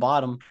top to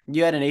bottom,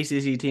 you had an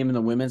ACC team in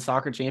the women's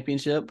soccer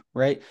championship,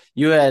 right?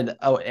 You had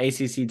an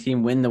ACC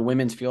team win the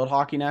women's field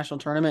hockey national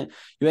tournament.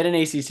 You had an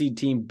ACC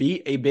team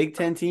beat a Big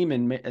Ten team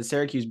in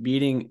Syracuse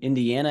beating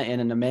Indiana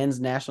and in the men's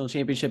national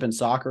championship in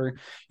soccer.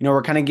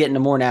 We're kind of getting to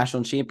more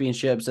national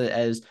championships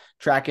as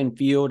track and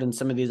field and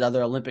some of these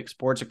other Olympic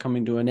sports are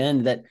coming to an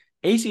end that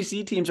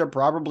ACC teams are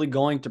probably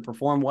going to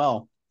perform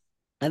well.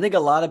 I think a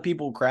lot of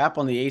people crap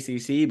on the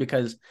ACC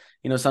because,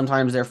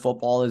 sometimes their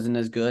football isn't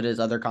as good as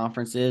other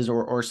conferences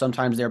or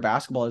sometimes their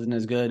basketball isn't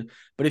as good.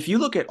 But if you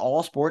look at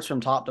all sports from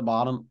top to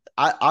bottom,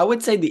 I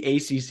would say the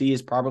ACC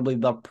is probably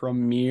the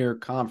premier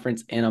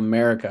conference in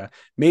America.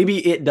 Maybe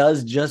it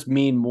does just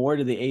mean more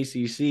to the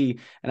ACC.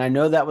 And I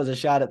know that was a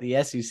shot at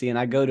the SEC, and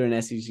I go to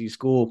an SEC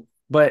school,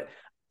 but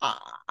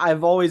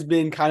I've always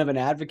been kind of an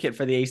advocate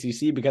for the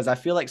ACC because I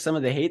feel like some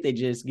of the hate they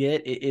just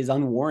get is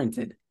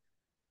unwarranted.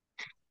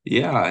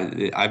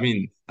 Yeah, I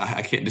mean,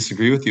 I can't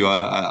disagree with you.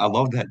 I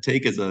love that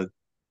take as a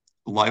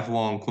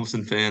lifelong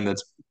Clemson fan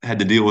that's had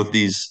to deal with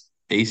these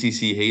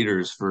ACC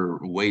haters for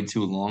way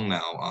too long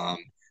now.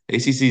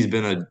 ACC has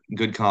been a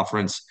good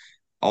conference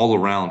all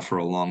around for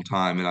a long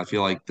time, and I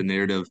feel like the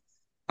narrative,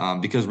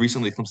 because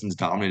recently Clemson's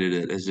dominated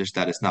it, is just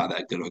that it's not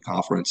that good of a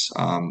conference.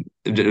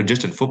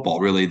 Just in football,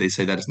 really, they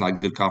say that it's not a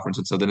good conference,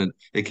 and so then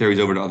it carries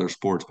over to other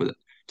sports. But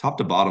top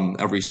to bottom,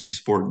 every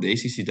sport, the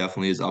ACC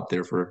definitely is up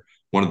there for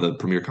one of the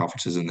premier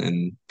conferences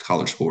in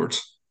college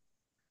sports.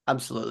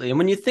 Absolutely. And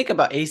when you think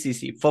about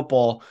ACC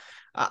football,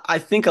 I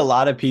think a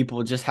lot of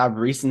people just have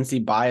recency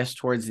bias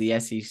towards the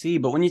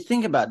SEC. But when you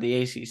think about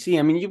the ACC,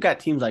 I mean, you've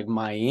got teams like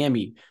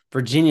Miami,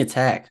 Virginia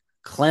Tech,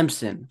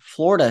 Clemson,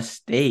 Florida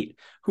State,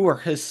 who are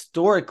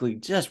historically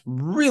just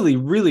really,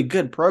 really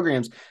good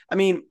programs. I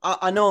mean,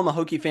 I know I'm a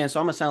Hokie fan,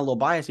 so I'm going to sound a little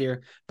biased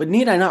here, but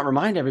need I not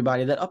remind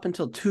everybody that up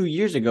until 2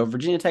 years ago,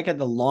 Virginia Tech had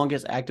the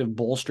longest active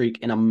bowl streak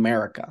in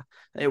America.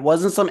 It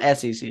wasn't some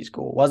SEC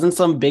school, it wasn't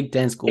some Big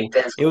Ten school.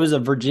 It was a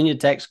Virginia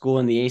Tech school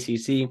in the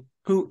ACC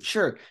who,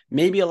 sure,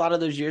 maybe a lot of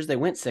those years they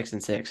went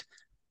 6-6.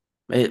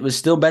 It was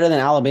still better than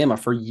Alabama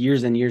for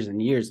years and years and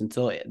years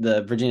until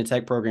the Virginia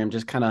Tech program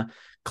just kind of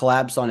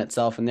collapsed on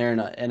itself and they're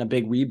in a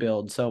big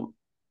rebuild. So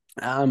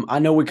I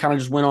know we kind of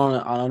just went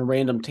on a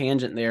random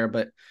tangent there,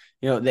 but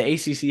the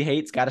ACC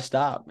hate's got to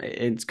stop.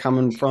 It's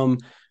coming from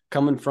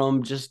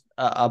just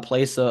a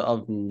place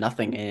of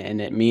nothing, and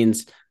it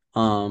means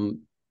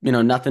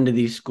nothing to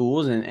these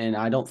schools, and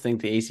I don't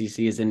think the ACC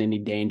is in any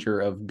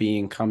danger of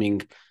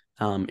becoming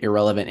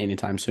irrelevant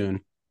anytime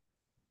soon.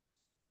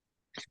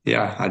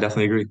 Yeah, I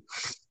definitely agree.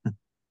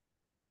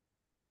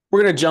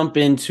 We're going to jump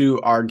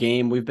into our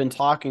game. We've been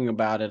talking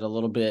about it a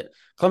little bit.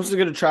 Clemson's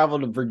going to travel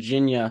to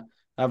Virginia.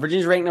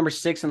 Virginia's ranked number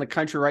 6 in the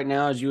country right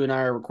now, as you and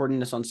I are recording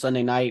this on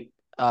Sunday night.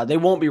 They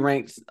won't be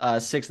ranked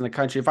 6 in the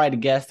country. If I had to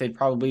guess, they'd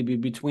probably be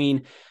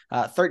between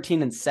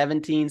 13 and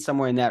 17,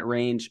 somewhere in that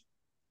range.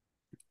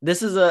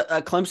 This is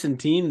a Clemson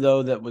team,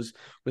 though, that was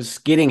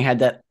skidding, had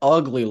that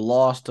ugly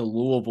loss to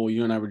Louisville.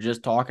 You and I were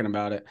just talking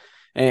about it.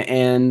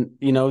 And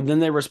then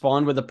they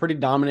respond with a pretty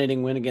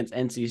dominating win against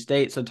NC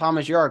State. So,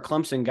 Thomas, you're our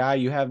Clemson guy.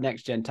 You have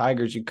Next Gen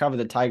Tigers. You cover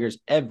the Tigers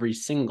every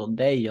single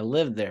day you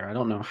live there. I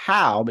don't know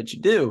how, but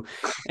you do.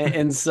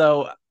 And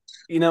so,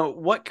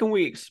 what can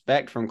we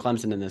expect from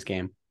Clemson in this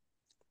game?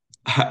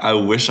 I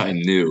wish I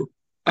knew.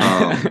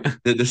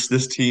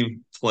 This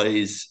team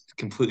plays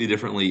completely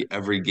differently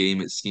every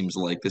game. It seems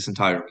like this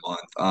entire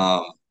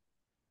month.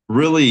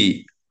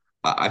 Really,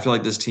 I feel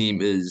like this team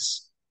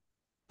is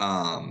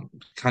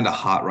kind of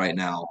hot right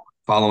now,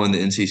 following the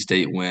NC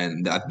State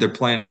win. They're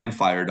playing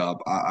fired up.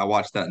 I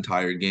watched that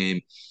entire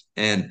game.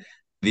 And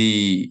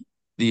the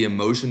the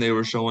emotion they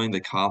were showing, the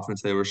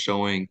confidence they were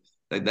showing,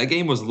 that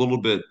game was a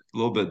little bit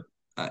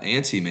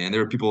antsy, man.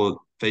 There were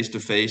people face to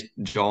face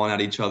jawing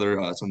at each other,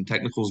 some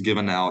technicals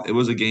given out. It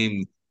was a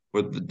game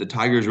where the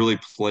Tigers really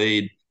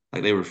played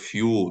like they were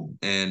fueled,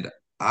 and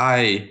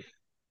I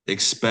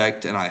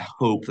expect and I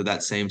hope that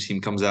that same team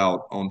comes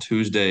out on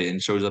Tuesday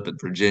and shows up at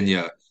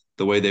Virginia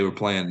the way they were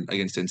playing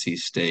against NC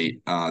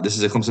State. This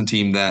is a Clemson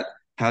team that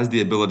has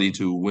the ability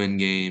to win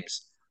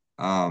games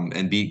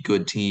and beat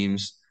good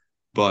teams,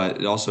 but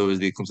it also is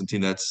the Clemson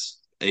team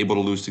that's able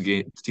to lose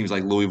to teams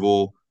like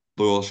Louisville,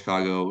 Loyola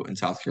Chicago, and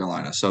South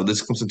Carolina. So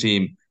this Clemson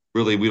team,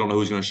 really, we don't know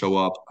who's going to show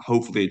up.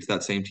 Hopefully, it's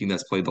that same team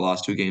that's played the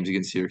last two games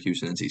against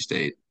Syracuse and NC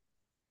State.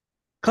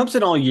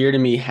 Clemson all year to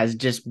me has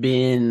just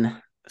been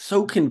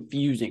so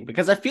confusing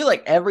because I feel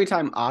like every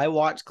time I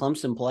watch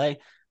Clemson play,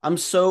 I'm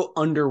so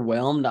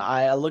underwhelmed.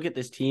 I look at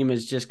this team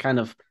as just kind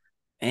of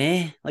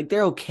like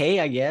they're okay,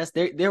 I guess.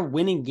 They're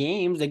winning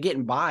games, they're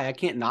getting by. I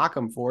can't knock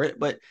them for it,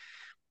 but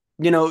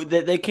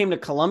they came to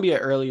Columbia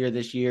earlier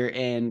this year,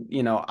 and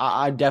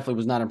I definitely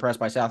was not impressed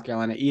by South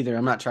Carolina either.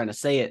 I'm not trying to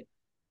say it,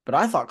 but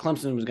I thought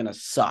Clemson was going to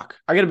suck.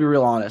 I got to be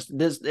real honest.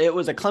 It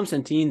was a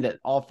Clemson team that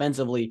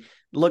offensively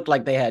looked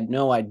like they had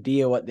no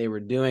idea what they were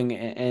doing,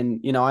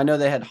 and I know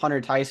they had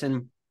Hunter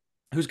Tyson,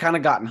 who's kind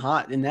of gotten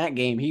hot in that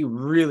game. He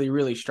really,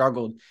 really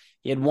struggled.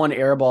 He had one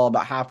air ball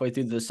about halfway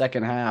through the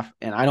second half,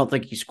 and I don't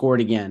think he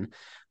scored again.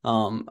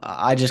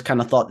 I just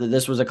kind of thought that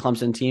this was a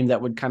Clemson team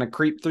that would kind of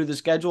creep through the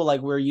schedule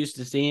like we're used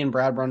to seeing.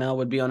 Brad Brownell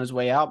would be on his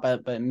way out,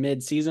 but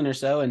mid-season or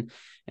so,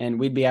 and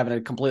we'd be having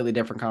a completely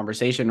different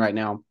conversation right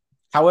now.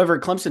 However,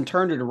 Clemson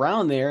turned it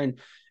around there,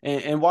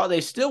 and while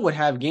they still would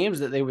have games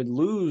that they would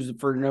lose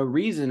for no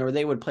reason or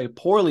they would play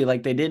poorly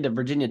like they did to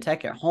Virginia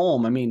Tech at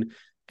home, I mean,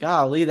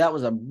 golly, that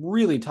was a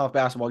really tough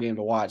basketball game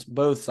to watch.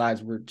 Both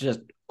sides were just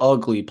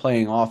ugly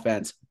playing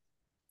offense.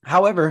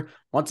 However,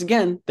 once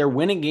again, they're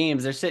winning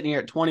games. They're sitting here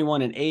at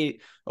 21-8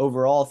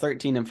 overall,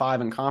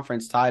 13-5 in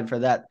conference, tied for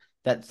that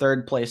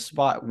third place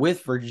spot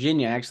with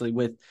Virginia, actually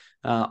with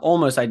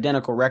almost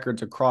identical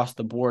records across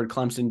the board.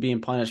 Clemson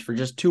being punished for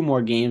just two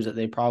more games that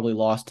they probably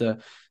lost to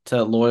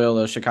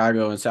Loyola,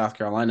 Chicago, and South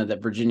Carolina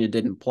that Virginia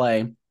didn't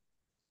play.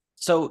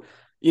 So,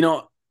 you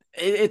know,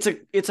 it's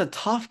a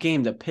tough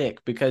game to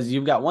pick because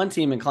you've got one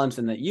team in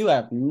Clemson that you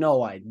have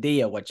no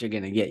idea what you're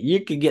going to get.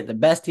 You could get the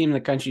best team in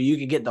the country. You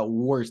could get the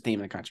worst team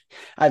in the country.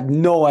 I have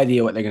no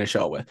idea what they're going to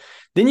show up with.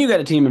 Then you got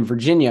a team in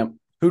Virginia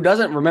who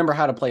doesn't remember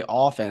how to play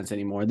offense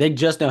anymore. They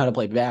just know how to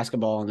play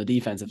basketball on the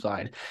defensive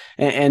side.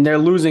 And they're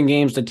losing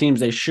games to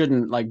teams they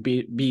shouldn't, like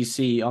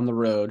BC on the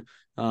road,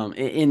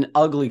 in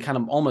ugly, kind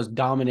of almost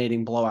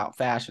dominating blowout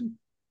fashion.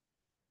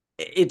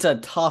 It's a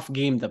tough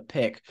game to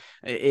pick.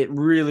 It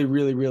really,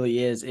 really,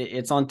 really is.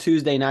 It's on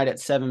Tuesday night at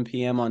 7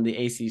 p.m. on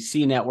the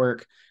ACC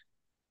network.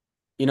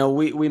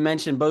 We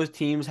mentioned both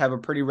teams have a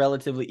pretty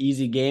relatively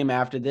easy game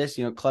after this.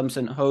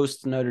 Clemson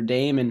hosts Notre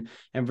Dame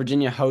and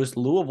Virginia hosts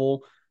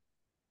Louisville.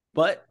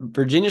 But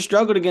Virginia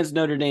struggled against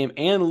Notre Dame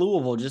and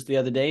Louisville just the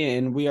other day,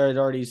 and we had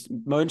already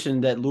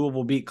mentioned that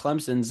Louisville beat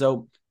Clemson,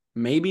 so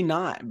maybe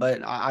not.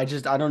 But I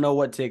don't know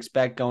what to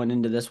expect going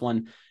into this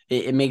one.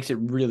 It makes it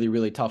really,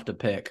 really tough to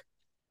pick.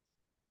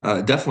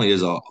 It definitely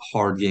is a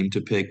hard game to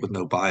pick with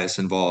no bias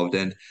involved.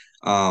 And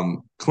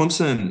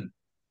Clemson,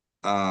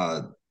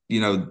 uh,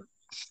 you know,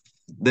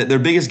 their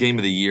biggest game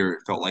of the year, it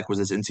felt like, was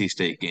this NC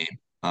State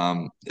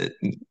game.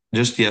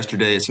 Just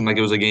yesterday, it seemed like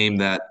it was a game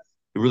that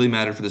it really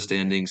mattered for the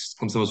standings.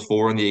 Clemson was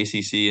 4 in the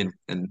ACC,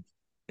 and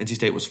NC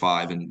State was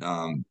 5. And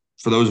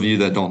for those of you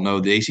that don't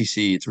know, the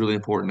ACC, it's really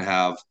important to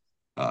have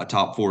a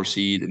top 4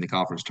 seed in the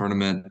conference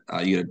tournament.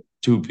 You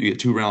get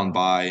 2 round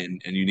bye,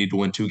 and you need to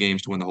win 2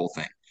 games to win the whole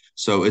thing.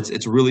 So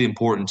it's really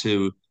important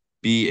to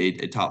be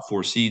a top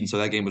 4 seed. And so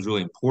that game was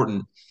really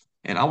important.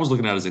 And I was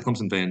looking at it as a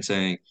Clemson fan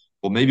saying,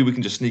 well, maybe we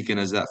can just sneak in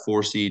as that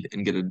 4 seed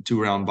and get a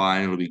 2 round bye,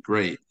 and it'll be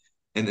great.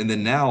 And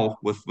then now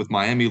with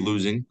Miami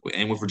losing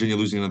and with Virginia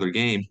losing another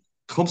game,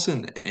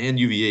 Clemson and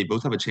UVA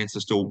both have a chance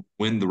to still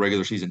win the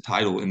regular season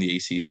title in the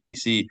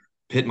ACC.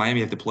 Pitt and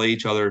Miami have to play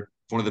each other.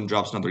 If one of them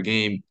drops another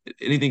game,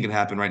 anything can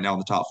happen right now in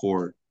the top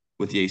 4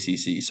 with the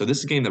ACC. So this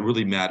is a game that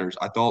really matters.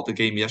 I thought the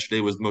game yesterday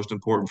was the most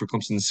important for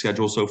Clemson's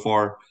schedule so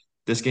far.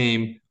 This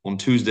game on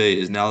Tuesday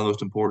is now the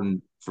most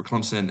important for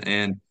Clemson,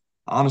 and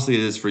honestly,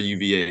 it is for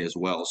UVA as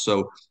well.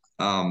 So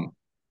um,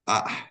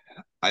 I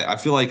I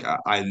feel like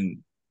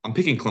I'm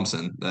picking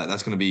Clemson.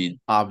 That's going to be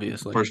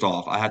Obviously. first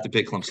off. I have to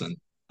pick Clemson,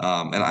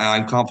 and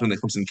I'm confident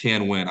that Clemson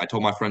can win. I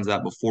told my friends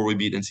that before we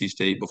beat NC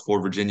State,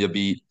 before Virginia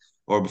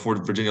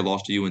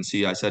lost to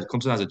UNC. I said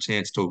Clemson has a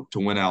chance to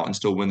win out and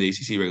still win the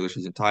ACC regular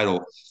season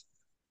title.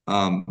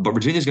 But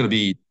Virginia is going to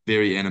be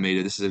very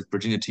animated. This is a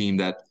Virginia team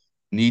that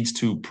needs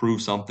to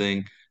prove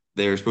something.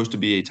 They're supposed to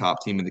be a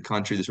top team in the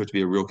country. They're supposed to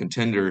be a real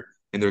contender,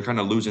 and they're kind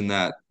of losing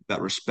that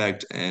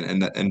respect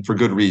and for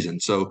good reason.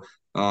 So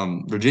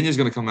Virginia is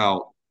going to come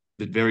out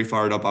very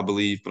fired up, I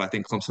believe, but I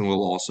think Clemson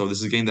will also. This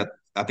is a game that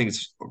I think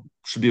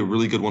should be a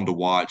really good one to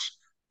watch.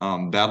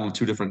 Battle of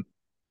two different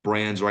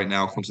brands right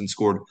now. Clemson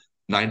scored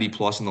 90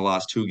 plus in the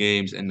last two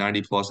games and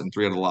 90 plus in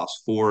three out of the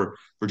last four.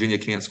 Virginia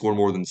can't score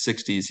more than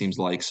 60, it seems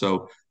like.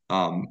 So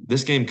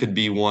this game could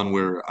be one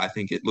where I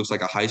think it looks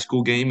like a high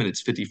school game and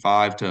it's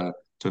 55 to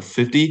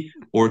 50,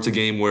 or it's a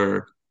game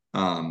where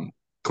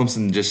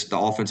Clemson just the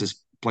offense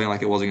is playing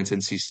like it was against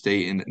NC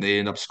State and they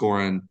end up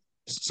scoring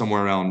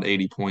somewhere around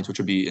 80 points, which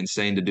would be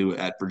insane to do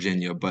at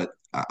Virginia. But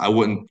I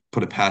wouldn't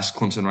put it past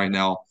Clemson right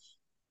now.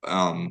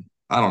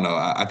 I don't know.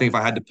 I think if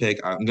I had to pick,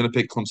 I'm going to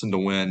pick Clemson to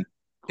win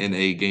in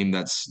a game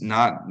that's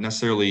not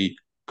necessarily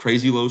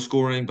crazy low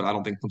scoring, but I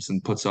don't think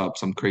Clemson puts up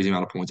some crazy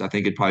amount of points. I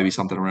think it'd probably be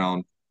something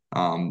around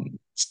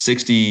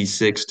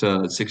 66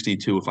 to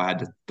 62 if I had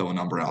to throw a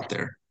number out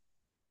there.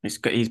 He's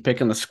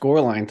picking the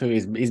score line too.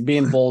 He's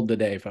being bold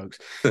today, folks.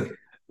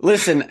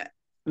 Listen,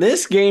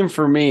 this game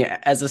for me,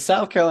 as a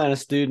South Carolina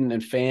student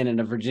and fan and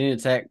a Virginia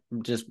Tech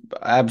just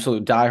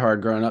absolute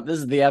diehard growing up, this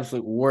is the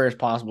absolute worst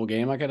possible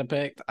game I could have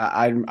picked.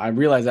 I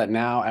realize that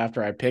now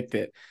after I picked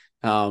it.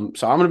 So I'm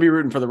going to be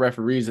rooting for the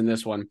referees in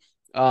this one.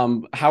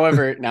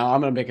 However, now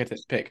I'm going to make a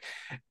pick.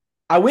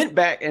 I went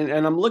back and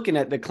I'm looking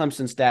at the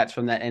Clemson stats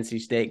from that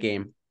NC State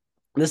game.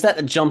 The stat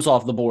that jumps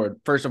off the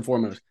board, first and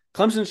foremost,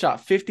 Clemson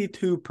shot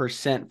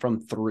 52% from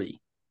three.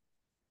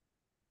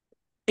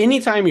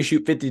 Anytime you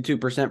shoot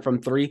 52%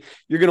 from three,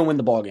 you're going to win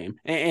the ball game.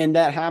 And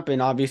that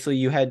happened. Obviously,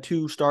 you had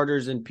two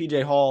starters in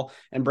PJ Hall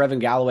and Brevin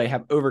Galloway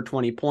have over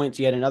 20 points.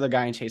 You had another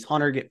guy in Chase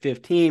Hunter get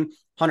 15.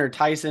 Hunter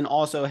Tyson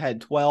also had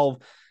 12.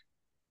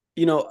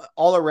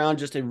 All around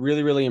just a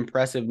really, really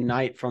impressive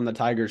night from the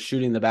Tigers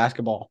shooting the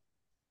basketball.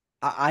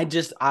 I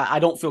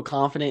don't feel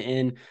confident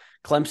in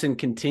Clemson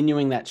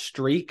continuing that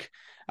streak.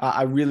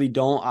 I really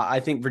don't. I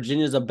think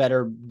Virginia's a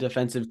better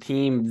defensive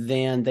team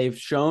than they've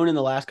shown in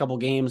the last couple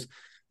games.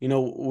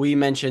 We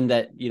mentioned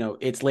that,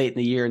 it's late in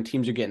the year and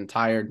teams are getting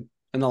tired.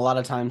 And a lot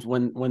of times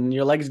when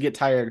your legs get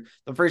tired,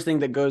 the first thing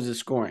that goes is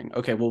scoring.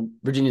 Okay, well,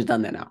 Virginia's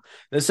done that now.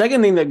 The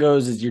second thing that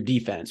goes is your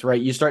defense,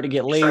 right? You start to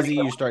get lazy,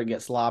 you start to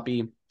get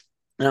sloppy.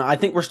 And I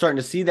think we're starting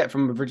to see that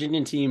from a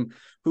Virginia team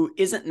who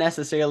isn't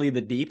necessarily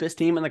the deepest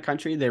team in the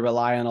country. They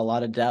rely on a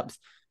lot of depth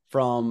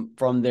from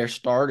their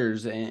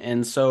starters.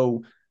 And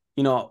so,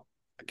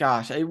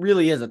 gosh, it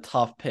really is a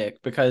tough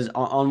pick because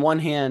on one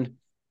hand,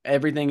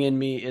 everything in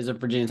me is a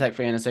Virginia Tech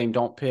fan is saying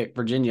don't pick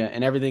Virginia,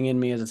 and everything in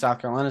me as a South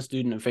Carolina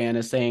student and fan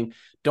is saying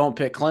don't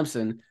pick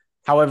Clemson.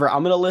 However,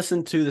 I'm going to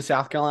listen to the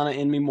South Carolina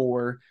in me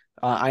more.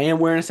 I am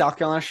wearing a South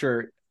Carolina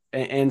shirt,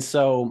 and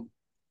so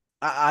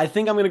I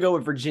think I'm going to go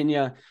with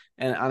Virginia.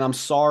 And I'm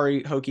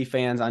sorry, Hokie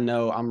fans. I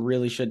know I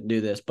really shouldn't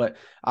do this, but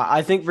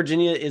I think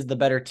Virginia is the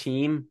better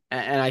team,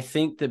 and I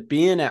think that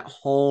being at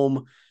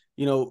home,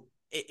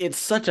 it's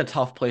such a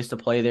tough place to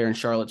play there in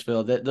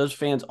Charlottesville that those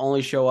fans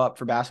only show up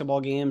for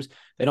basketball games.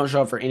 They don't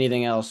show up for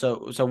anything else.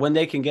 So when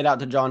they can get out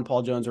to John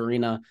Paul Jones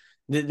Arena,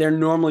 they're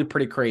normally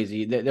pretty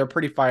crazy. They're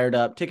pretty fired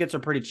up. Tickets are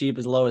pretty cheap,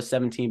 as low as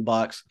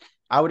 $17.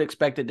 I would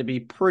expect it to be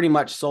pretty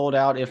much sold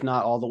out, if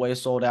not all the way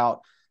sold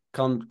out,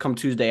 come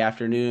Tuesday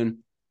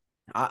afternoon.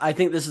 I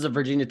think this is a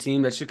Virginia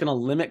team that's just going to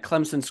limit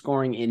Clemson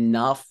scoring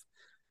enough.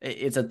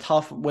 It's a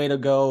tough way to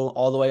go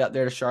all the way up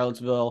there to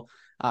Charlottesville.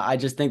 I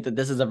just think that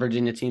this is a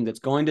Virginia team that's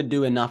going to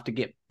do enough to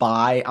get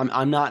by.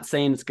 I'm not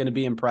saying it's going to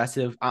be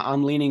impressive.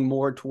 I'm leaning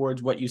more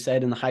towards what you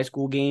said in the high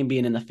school game,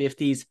 being in the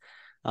 50s.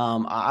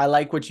 I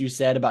like what you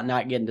said about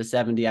not getting to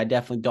 70. I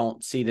definitely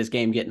don't see this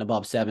game getting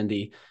above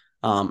 70.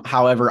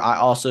 However, I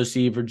also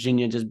see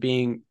Virginia just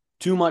being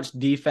too much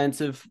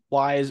defensive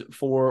wise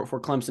for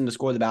Clemson to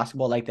score the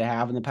basketball like they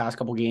have in the past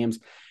couple games.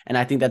 And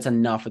I think that's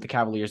enough for the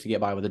Cavaliers to get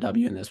by with a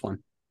W in this one.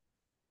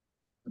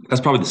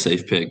 That's probably the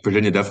safe pick.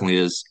 Virginia definitely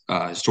is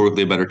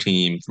historically a better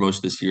team. For most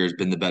of this year has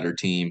been the better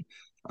team.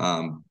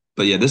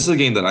 But yeah, this is a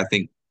game that I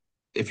think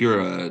if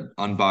you're an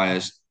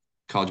unbiased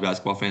college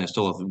basketball fan, it's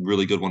still a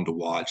really good one to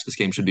watch. This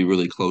game should be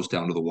really close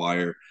down to the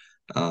wire.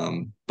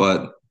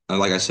 But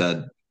like I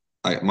said,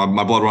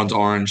 my blood runs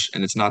orange,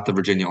 and it's not the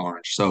Virginia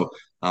orange. So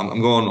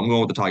I'm going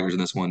with the Tigers in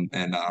this one,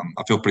 and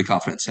I feel pretty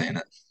confident saying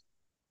it.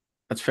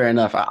 That's fair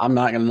enough. I'm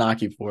not going to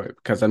knock you for it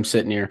because I'm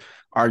sitting here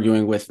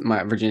arguing with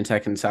my Virginia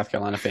Tech and South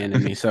Carolina fan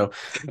in me. So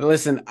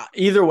listen,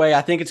 either way,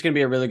 I think it's going to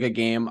be a really good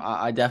game.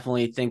 I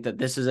definitely think that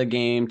this is a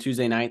game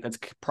Tuesday night that's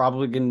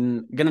probably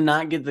going to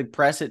not get the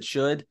press it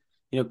should.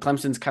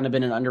 Clemson's kind of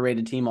been an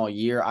underrated team all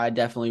year. I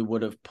definitely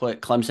would have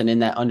put Clemson in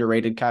that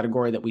underrated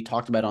category that we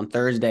talked about on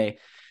Thursday.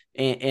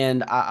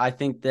 And I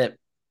think that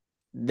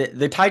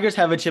the Tigers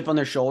have a chip on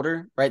their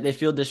shoulder, right? They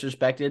feel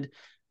disrespected.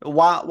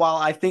 While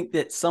I think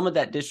that some of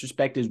that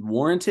disrespect is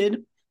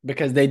warranted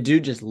because they do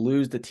just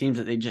lose the teams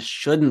that they just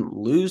shouldn't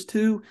lose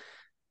to,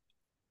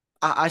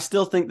 I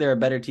still think they're a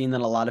better team than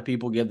a lot of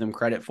people give them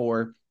credit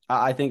for.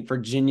 I think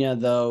Virginia,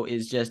 though,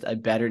 is just a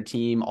better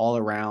team all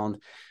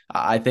around.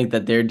 I think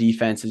that their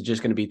defense is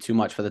just going to be too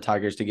much for the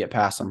Tigers to get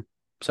past them.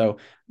 So,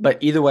 but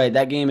either way,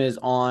 that game is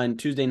on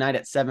Tuesday night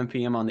at 7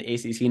 p.m. on the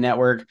ACC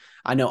network.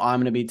 I know I'm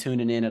going to be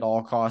tuning in at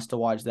all costs to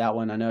watch that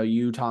one. I know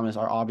you, Thomas,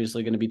 are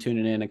obviously going to be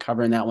tuning in and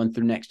covering that one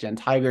through Next Gen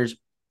Tigers.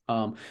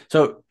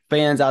 So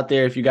fans out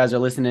there, if you guys are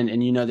listening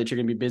and you know that you're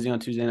going to be busy on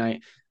Tuesday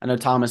night, I know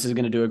Thomas is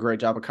going to do a great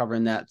job of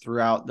covering that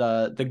throughout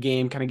the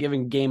game, kind of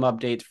giving game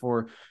updates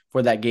for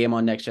that game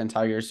on Next Gen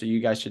Tigers. So you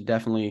guys should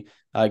definitely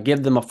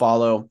give them a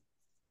follow,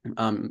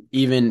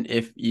 even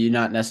if you're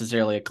not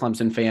necessarily a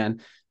Clemson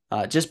fan,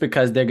 just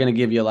because they're going to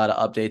give you a lot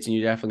of updates, and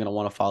you're definitely going to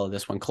want to follow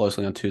this one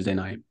closely on Tuesday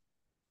night.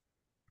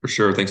 For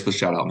sure. Thanks for the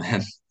shout out,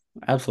 man.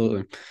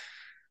 Absolutely.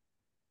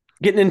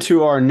 Getting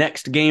into our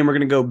next game, we're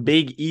going to go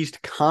Big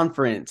East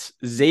Conference.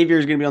 Xavier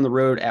is going to be on the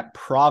road at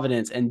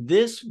Providence, and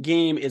this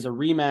game is a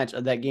rematch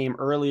of that game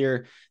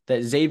earlier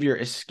that Xavier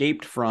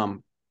escaped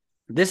from.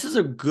 This is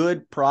a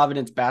good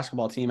Providence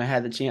basketball team. I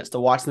had the chance to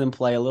watch them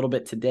play a little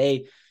bit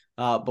today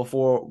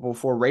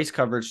before race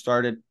coverage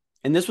started,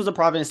 and this was a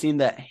Providence team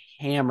that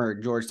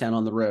hammered Georgetown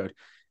on the road.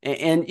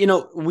 And you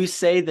know, we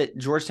say that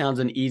Georgetown's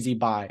an easy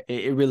buy.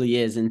 It really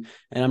is, and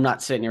I'm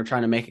not sitting here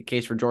trying to make a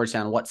case for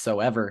Georgetown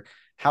whatsoever.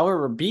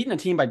 However, beating a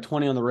team by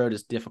 20 on the road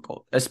is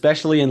difficult,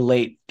 especially in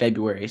late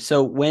February.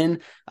 So when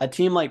a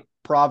team like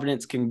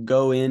Providence can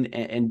go in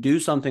and do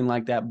something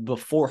like that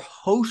before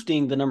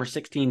hosting the number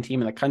 16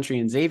 team in the country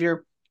in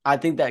Xavier, I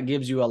think that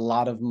gives you a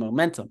lot of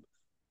momentum.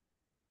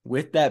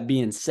 With that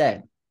being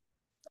said,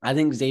 I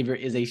think Xavier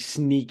is a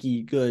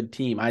sneaky good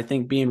team. I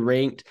think being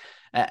ranked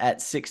at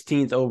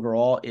 16th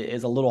overall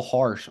is a little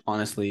harsh,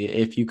 honestly.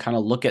 If you kind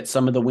of look at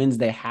some of the wins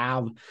they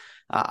have,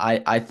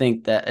 I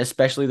think that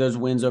especially those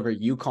wins over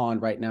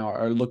UConn right now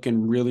are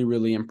looking really,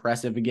 really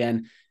impressive.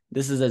 Again,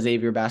 this is a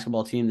Xavier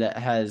basketball team that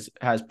has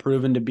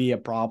proven to be a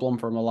problem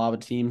for a lot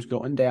of teams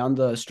going down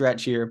the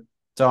stretch here.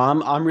 So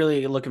I'm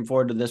really looking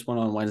forward to this one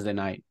on Wednesday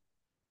night.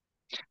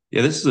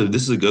 Yeah, this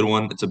is a good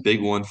one. It's a big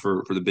one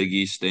for the Big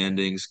East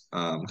standings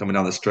coming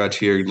down the stretch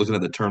here. You're looking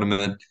at the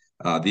tournament.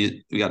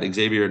 We got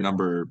Xavier at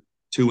number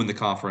 2 in the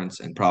conference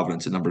and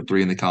Providence at number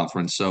 3 in the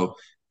conference. So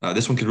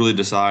this one could really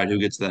decide who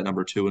gets that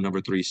number 2 and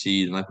number 3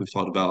 seed. And like we've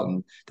talked about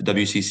in the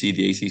WCC,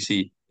 the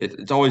ACC,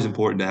 it's always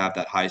important to have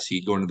that high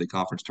seed going to the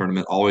conference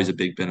tournament. Always a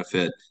big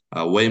benefit,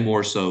 way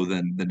more so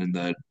than in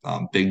the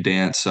Big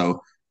Dance.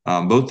 So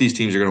both these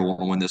teams are going to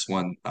want to win this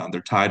one.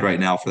 They're tied right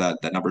now for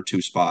that number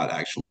 2 spot,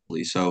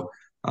 actually. So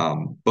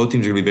both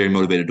teams are going to be very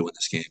motivated to win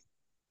this game.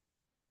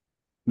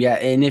 Yeah,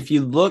 and if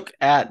you look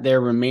at their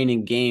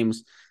remaining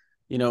games,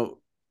 you know,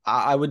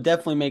 I would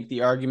definitely make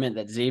the argument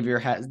that Xavier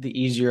has the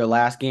easier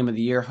last game of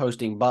the year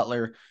hosting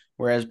Butler,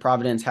 whereas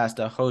Providence has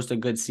to host a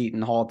good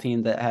Seton Hall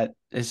team that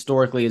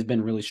historically has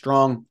been really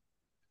strong.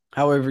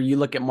 However, you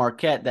look at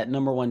Marquette, that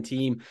number 1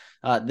 team,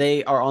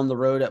 they are on the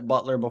road at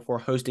Butler before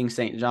hosting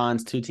St.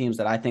 John's, 2 teams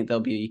that I think they'll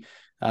be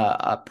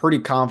pretty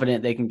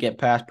confident they can get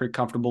past, pretty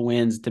comfortable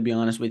wins, to be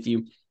honest with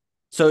you.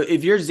 So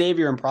if you're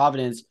Xavier and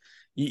Providence,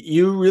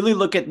 you really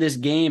look at this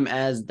game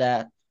as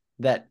that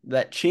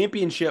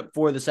championship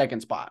for the second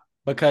spot,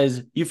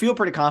 because you feel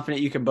pretty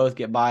confident you can both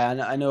get by.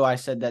 I know I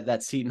said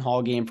that Seton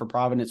Hall game for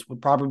Providence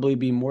would probably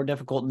be more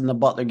difficult than the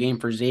Butler game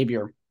for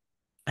Xavier.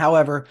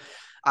 However,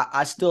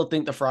 I still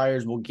think the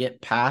Friars will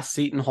get past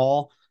Seton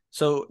Hall.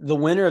 So the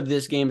winner of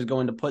this game is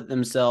going to put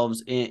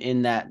themselves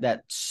in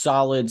that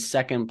solid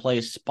second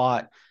place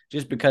spot,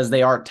 just because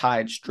they are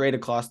tied straight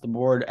across the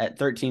board at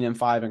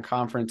 13-5 in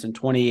conference and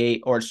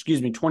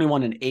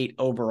 21-8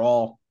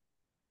 overall.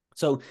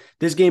 So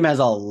this game has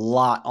a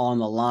lot on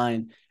the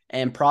line,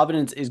 and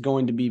Providence is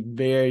going to be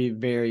very,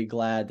 very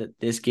glad that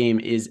this game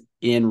is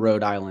in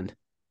Rhode Island.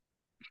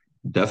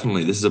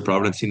 Definitely. This is a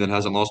Providence team that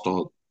hasn't lost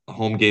a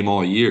home game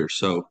all year.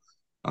 So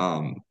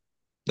um,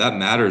 that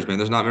matters, man.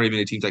 There's not very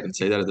many teams that can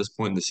say that at this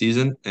point in the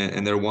season,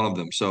 and they're one of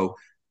them. So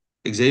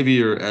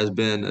Xavier has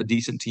been a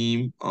decent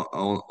team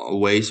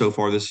away so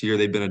far this year.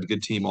 They've been a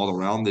good team all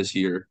around this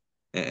year,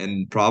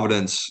 and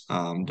Providence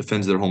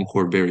defends their home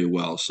court very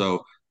well.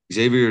 So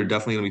Xavier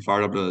definitely going to be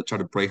fired up to try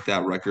to break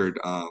that record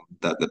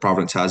that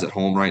Providence has at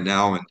home right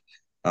now.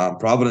 And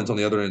Providence, on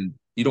the other end,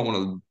 you don't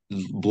want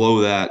to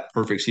blow that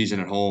perfect season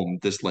at home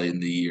this late in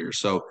the year.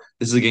 So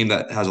this is a game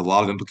that has a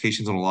lot of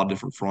implications on a lot of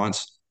different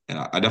fronts, and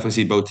I definitely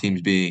see both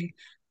teams being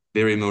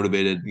very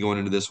motivated going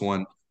into this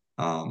one.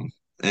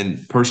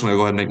 And personally, I'll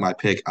go ahead and make my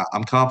pick.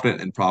 I'm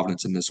confident in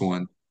Providence in this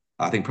one.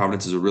 I think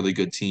Providence is a really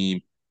good team.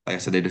 Like I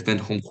said, they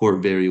defend home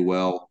court very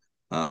well.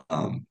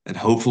 And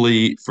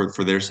hopefully,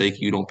 for their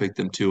sake, you don't pick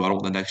them too. I don't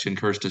want the next gen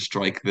curse to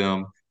strike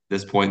them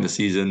this point in the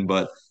season.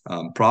 But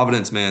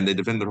Providence, man, they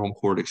defend their home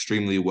court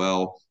extremely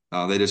well.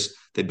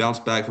 They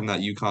bounced back from that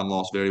UConn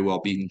loss very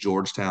well, beating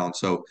Georgetown.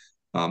 So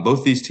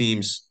both these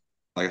teams,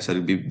 like I said,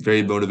 would be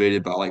very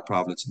motivated. But I like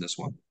Providence in this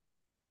one.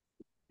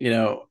 You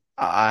know,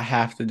 I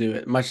have to do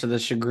it, much to the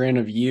chagrin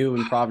of you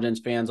and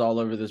Providence fans all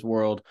over this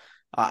world.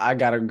 I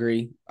got to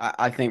agree.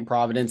 I think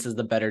Providence is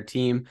the better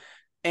team.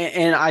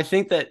 And I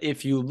think that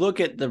if you look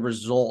at the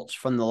results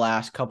from the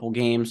last couple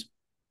games,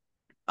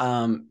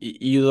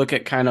 you look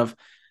at kind of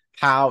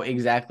how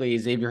exactly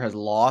Xavier has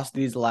lost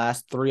these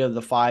last 3 of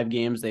the 5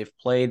 games they've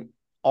played,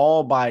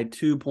 all by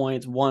 2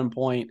 points, 1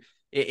 point.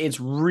 It's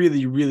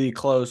really, really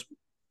close.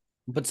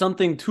 But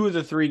something 2 of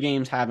the 3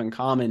 games have in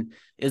common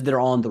is they're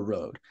on the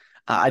road.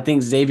 I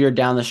think Xavier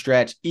down the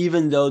stretch,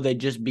 even though they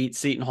just beat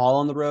Seton Hall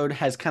on the road,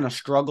 has kind of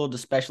struggled,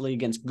 especially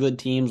against good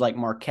teams like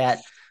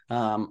Marquette,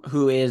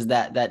 who is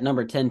that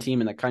number 10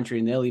 team in the country,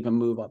 and they'll even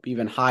move up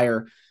even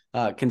higher,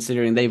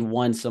 considering they've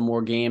won some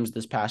more games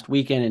this past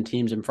weekend and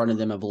teams in front of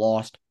them have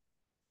lost.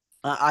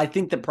 I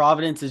think that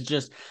Providence is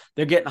just,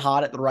 they're getting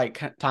hot at the right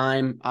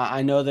time.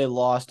 I know they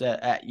lost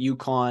at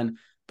UConn,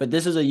 but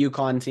this is a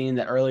UConn team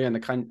that earlier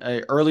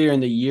in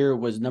the year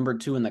was number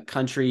 2 in the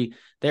country.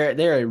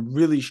 They're a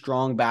really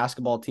strong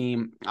basketball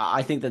team.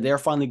 I think that they're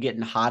finally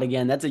getting hot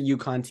again. That's a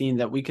UConn team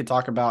that we could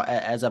talk about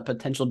as a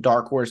potential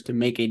dark horse to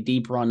make a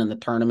deep run in the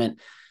tournament.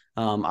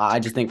 I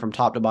just think from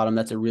top to bottom,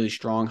 that's a really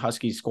strong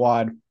Husky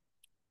squad.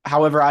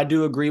 However, I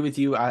do agree with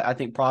you. I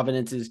think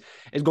Providence is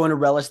going to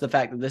relish the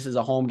fact that this is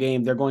a home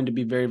game. They're going to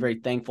be very, very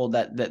thankful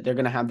that they're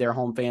going to have their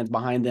home fans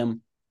behind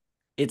them.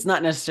 It's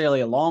not necessarily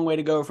a long way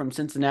to go from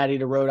Cincinnati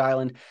to Rhode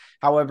Island.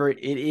 However, it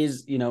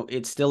is,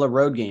 it's still a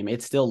road game.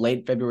 It's still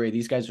late February.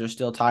 These guys are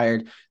still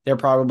tired. They're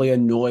probably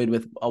annoyed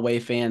with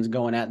away fans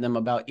going at them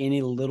about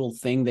any little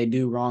thing they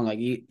do wrong. Like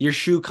your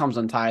shoe comes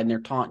untied and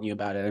they're taunting you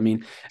about it. I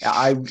mean,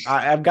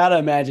 I've got to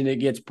imagine it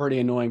gets pretty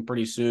annoying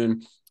pretty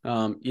soon.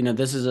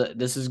 This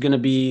is going to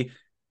be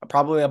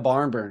probably a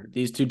barn burner.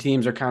 These two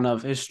teams are kind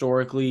of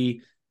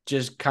historically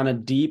just kind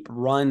of deep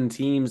run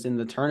teams in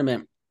the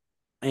tournament.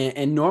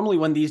 And normally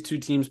when these two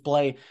teams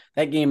play,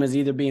 that game is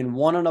either being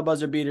won on a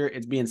buzzer beater,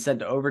 it's being sent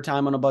to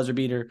overtime on a buzzer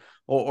beater,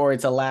 or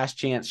it's a last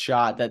chance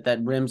shot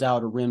that rims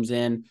out or rims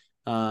in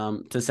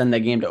to send that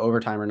game to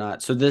overtime or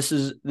not. So this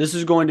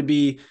is going to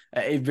be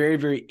a very,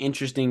 very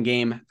interesting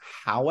game.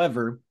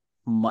 However,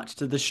 much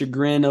to the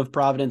chagrin of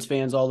Providence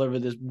fans all over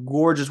this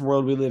gorgeous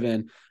world we live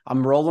in,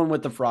 I'm rolling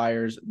with the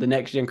Friars. The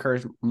next gen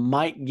curse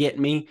might get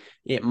me.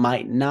 It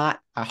might not.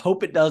 I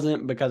hope it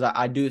doesn't, because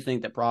I do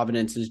think that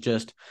Providence is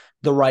just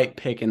the right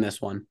pick in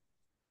this one.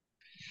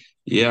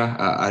 Yeah,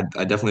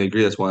 I definitely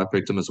agree. That's why I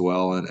picked them as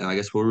well. And I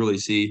guess we'll really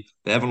see.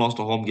 They haven't lost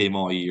a home game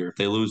all year. If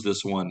they lose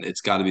this one,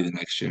 it's got to be the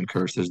next gen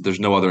curse. There's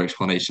no other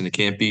explanation. It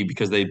can't be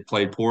because they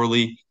played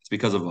poorly. It's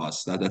because of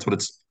us. That's what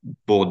it's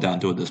boiled down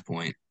to at this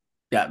point.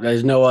 Yeah,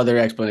 there's no other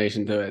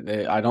explanation to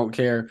it. I don't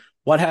care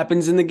what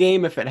happens in the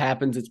game. If it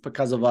happens, it's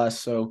because of us.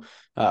 So,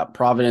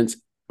 Providence,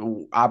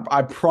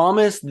 I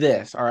promise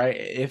this. All right,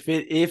 if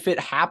it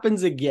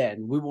happens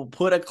again, we will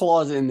put a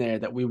clause in there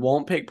that we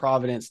won't pick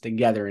Providence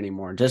together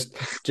anymore. Just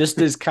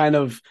as kind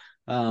of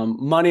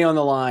money on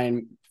the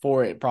line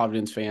for it,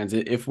 Providence fans.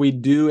 If we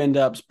do end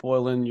up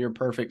spoiling your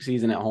perfect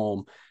season at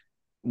home,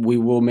 we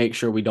will make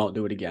sure we don't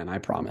do it again. I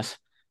promise.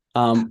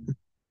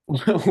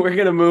 We're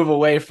gonna move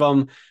away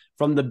from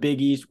the Big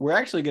East. We're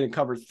actually going to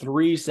cover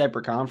 3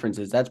 separate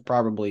conferences. That's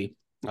probably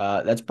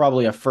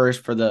a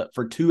first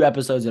for 2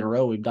 episodes in a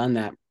row. We've done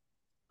that.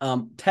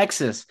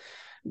 Texas.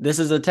 This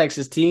is a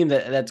Texas team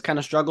that's kind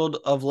of struggled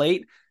of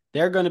late.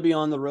 They're going to be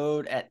on the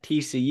road at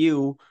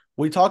TCU.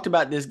 We talked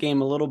about this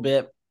game a little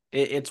bit.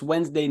 It's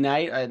Wednesday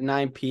night at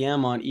 9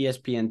 p.m. on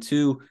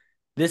ESPN2.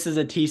 This is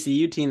a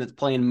TCU team that's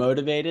playing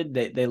motivated.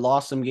 They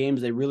lost some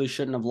games they really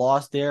shouldn't have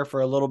lost there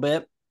for a little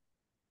bit,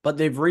 but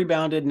they've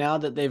rebounded now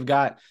that they've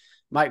got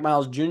Mike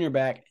Miles Jr.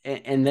 back,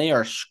 and they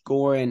are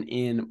scoring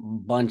in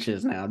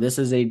bunches now. This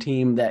is a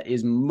team that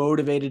is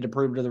motivated to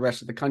prove to the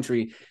rest of the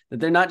country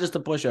that they're not just a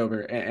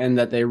pushover, and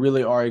that they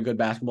really are a good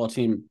basketball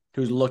team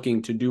who's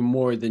looking to do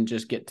more than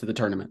just get to the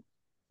tournament.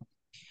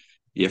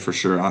 Yeah, for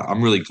sure.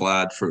 I'm really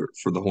glad for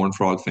the Horned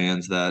Frog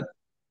fans that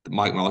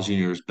Mike Miles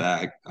Jr. is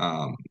back.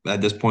 At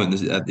this point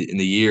in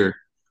the year,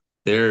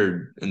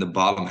 they're in the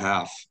bottom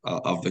half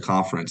of the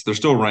conference. They're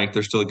still ranked.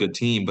 They're still a good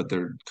team, but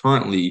they're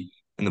currently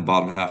in the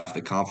bottom half of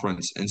the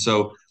conference. And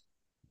so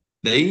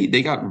they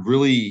got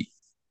really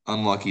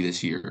unlucky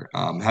this year.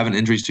 Having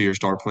injuries to your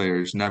star player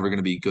is never going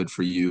to be good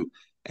for you.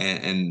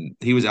 And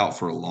he was out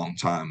for a long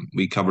time.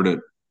 We covered it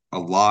a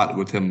lot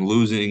with him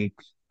losing,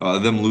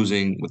 them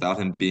losing without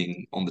him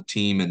being on the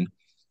team. And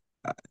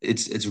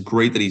it's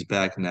great that he's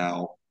back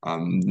now.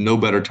 No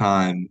better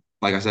time.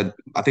 Like I said,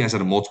 I think I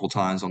said it multiple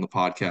times on the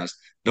podcast.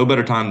 No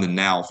better time than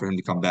now for him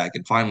to come back.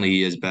 And finally,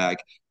 he is back.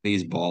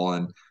 He's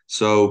balling.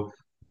 So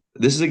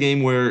this is a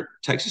game where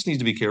Texas needs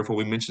to be careful.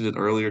 We mentioned it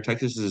earlier.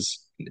 Texas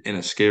is in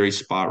a scary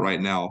spot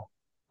right now.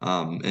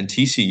 And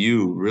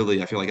TCU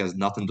really, I feel like, has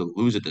nothing to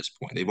lose at this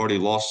point. They've already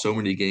lost so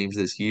many games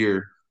this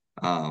year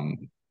that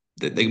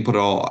they can put it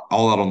all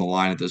out on the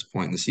line at this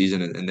point in the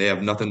season, and they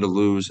have nothing to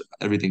lose,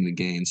 everything to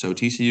gain. So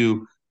TCU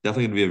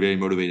definitely going to be a very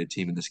motivated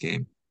team in this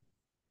game.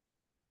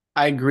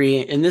 I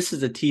agree. And this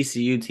is a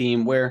TCU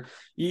team where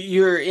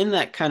you're in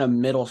that kind of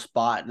middle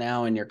spot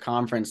now in your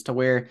conference to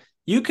where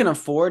you can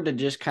afford to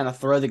just kind of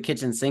throw the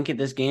kitchen sink at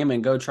this game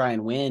and go try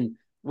and win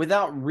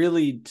without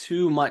really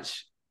too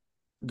much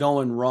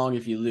going wrong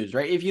if you lose,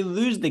 right? If you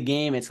lose the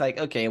game, it's like,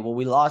 okay, well,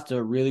 we lost to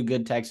a really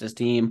good Texas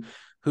team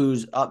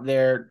who's up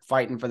there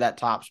fighting for that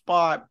top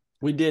spot.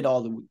 We did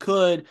all that we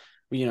could.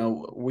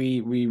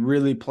 We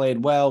really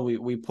played well.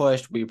 We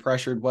pushed, we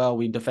pressured well,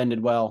 we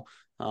defended well.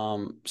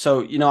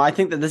 So I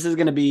think that this is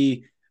going to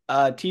be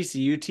a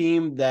TCU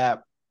team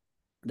that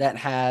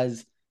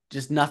has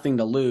just nothing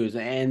to lose.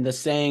 And the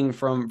saying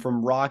from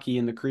Rocky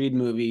in the Creed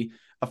movie,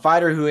 a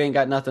fighter who ain't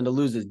got nothing to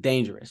lose is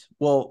dangerous.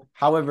 Well,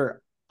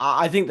 however,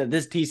 I think that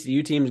this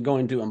TCU team is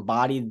going to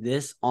embody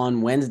this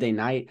on Wednesday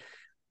night.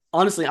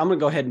 Honestly, I'm going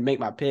to go ahead and make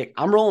my pick.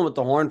 I'm rolling with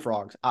the Horned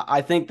Frogs.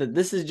 I think that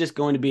this is just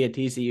going to be a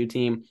TCU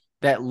team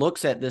that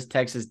looks at this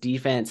Texas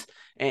defense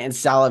and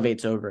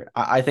salivates over it.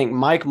 I think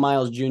Mike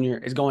Miles Jr.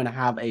 is going to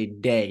have a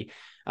day.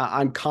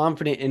 I'm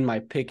confident in my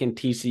pick in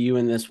TCU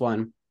in this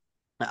one.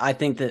 I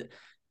think that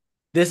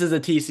this is a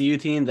TCU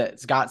team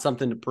that's got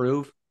something to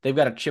prove. They've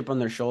got a chip on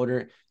their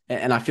shoulder,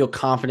 and I feel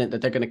confident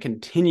that they're going to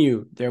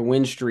continue their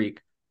win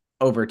streak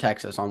over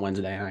Texas on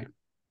Wednesday night.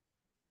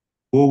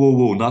 Whoa, whoa,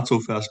 whoa! Not so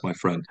fast, my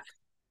friend.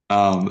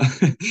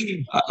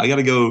 I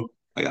gotta go.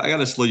 I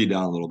gotta slow you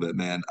down a little bit,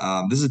 man.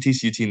 This is a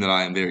TCU team that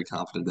I am very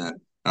confident in.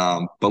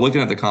 But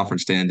looking at the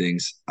conference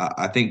standings,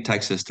 I think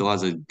Texas still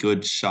has a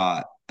good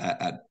shot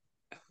at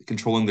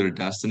controlling their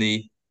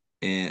destiny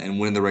and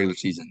winning the regular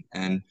season.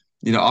 And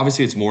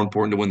obviously, it's more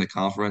important to win the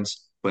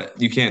conference, but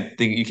you can't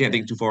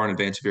think too far in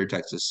advance if you're a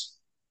Texas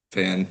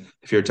fan.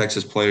 If you're a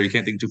Texas player, you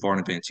can't think too far in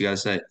advance. You gotta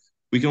say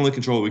we can only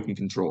control what we can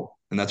control,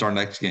 and that's our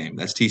next game.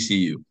 That's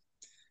TCU.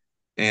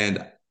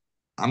 And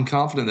I'm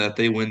confident that if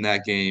they win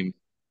that game,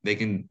 they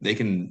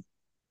can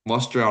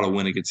muster out a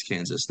win against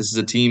Kansas. This is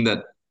a team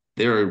that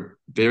they're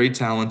very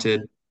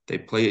talented. They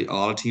play a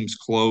lot of teams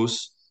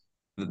close.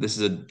 This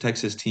is a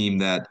Texas team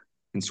that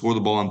can score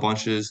the ball in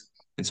bunches.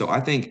 And so I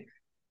think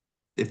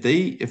if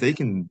they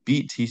can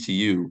beat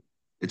TCU,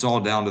 it's all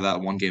down to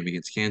that one game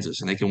against Kansas,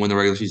 and they can win the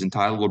regular season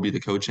title or be the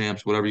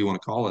co-champs, whatever you want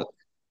to call it.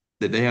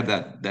 That they have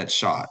that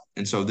shot.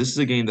 And so this is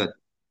a game that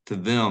to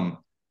them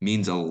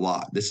means a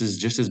lot. This is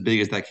just as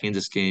big as that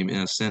Kansas game in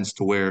a sense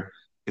to where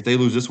if they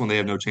lose this one, they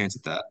have no chance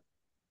at that.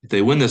 If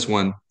they win this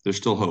one, there's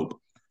still hope.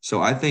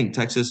 So I think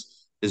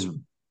Texas is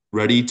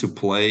ready to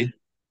play.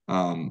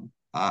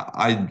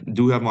 I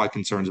do have my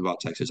concerns about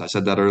Texas. I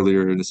said that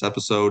earlier in this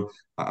episode.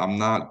 I'm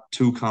not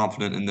too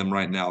confident in them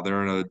right now.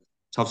 They're in a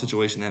tough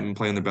situation. They haven't been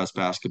playing their best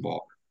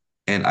basketball.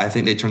 And I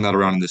think they turn that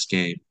around in this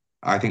game.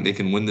 I think they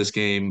can win this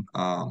game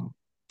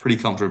pretty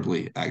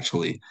comfortably,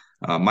 actually.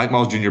 Mike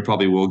Miles Jr.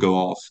 probably will go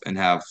off and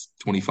have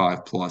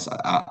 25 plus.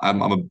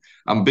 I'm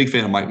a big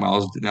fan of Mike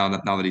Miles now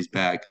that he's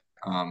back.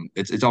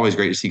 It's always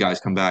great to see guys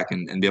come back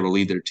and be able to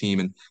lead their team.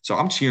 And so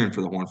I'm cheering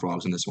for the Horned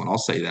Frogs in this one. I'll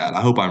say that.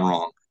 I hope I'm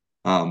wrong.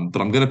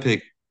 But I'm going to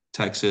pick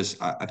Texas.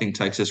 I think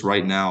Texas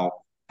right now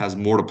has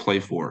more to play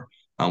for.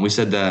 We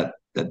said that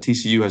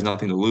TCU has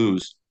nothing to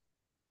lose,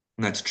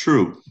 and that's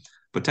true.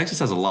 But Texas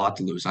has a lot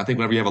to lose. I think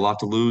whenever you have a lot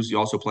to lose, you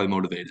also play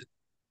motivated.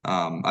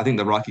 I think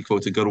the Rocky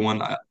quote's a good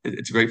one.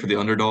 It's great for the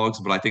underdogs,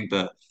 but I think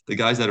the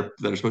guys that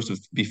are supposed to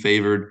be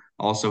favored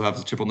also have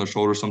a chip on their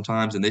shoulder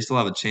sometimes, and they still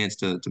have a chance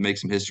to make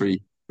some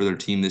history for their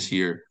team this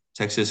year.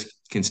 Texas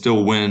can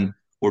still win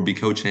or be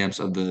co-champs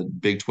of the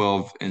Big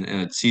 12 in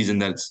a season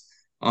that's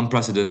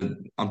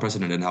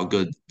unprecedented in how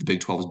good the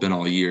Big 12 has been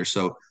all year.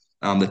 So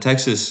the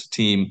Texas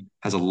team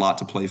has a lot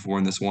to play for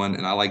in this one,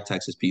 and I like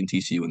Texas beating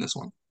TCU in this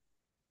one.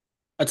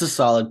 That's a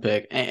solid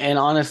pick. And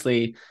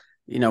honestly,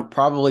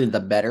 probably the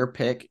better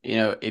pick,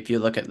 if you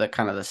look at the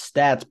kind of the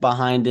stats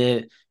behind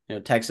it,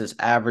 Texas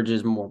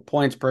averages more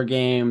points per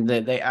game.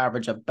 They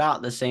average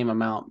about the same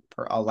amount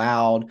per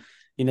allowed.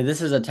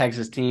 This is a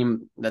Texas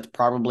team that's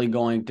probably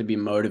going to be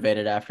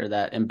motivated after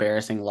that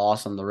embarrassing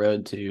loss on the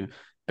road to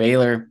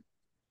Baylor.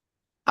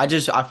 I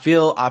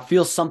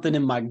feel something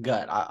in my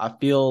gut. I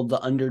feel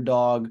the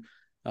underdog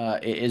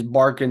is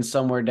barking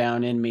somewhere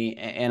down in me,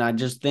 and I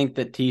just think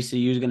that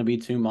TCU is going to be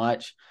too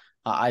much.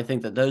 I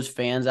think that those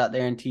fans out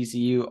there in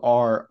TCU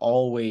are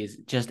always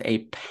just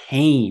a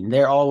pain.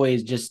 They're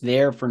always just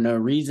there for no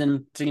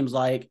reason. Seems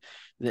like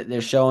that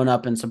they're showing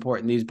up and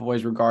supporting these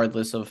boys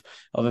regardless of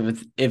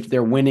if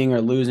they're winning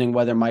or losing,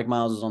 whether Mike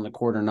Miles is on the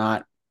court or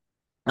not.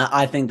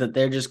 I think that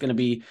they're going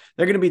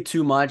to be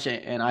too much,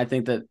 and I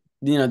think that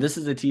this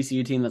is a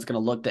TCU team that's going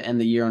to look to end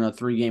the year on a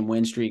 3-game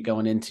win streak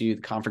going into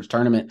the conference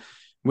tournament,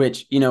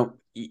 which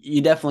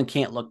you definitely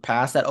can't look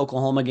past that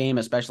Oklahoma game,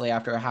 especially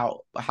after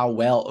how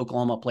well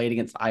Oklahoma played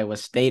against Iowa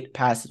State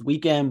past this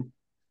weekend.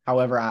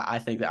 However, I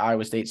think that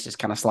Iowa State's just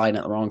kind of sliding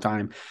at the wrong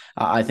time.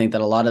 I think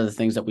that a lot of the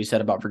things that we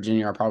said about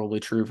Virginia are probably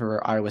true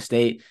for Iowa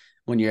State.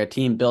 When you're a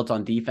team built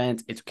on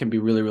defense, it can be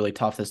really, really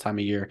tough this time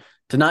of year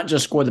to not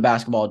just score the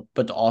basketball,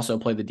 but to also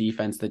play the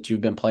defense that you've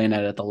been playing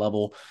at the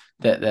level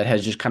that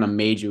has just kind of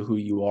made you who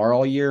you are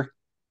all year.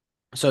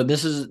 So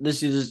this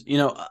is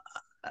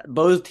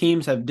both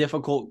teams have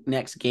difficult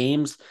next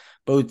games.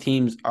 Both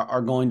teams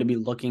are going to be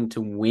looking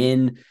to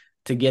win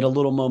to get a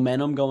little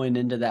momentum going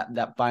into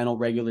that final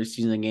regular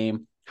season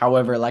game.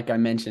 However, like I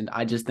mentioned,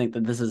 I just think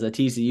that this is a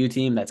TCU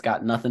team that's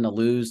got nothing to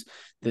lose.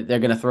 That they're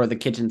going to throw the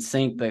kitchen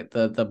sink,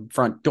 the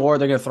front door.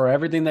 They're going to throw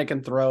everything they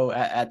can throw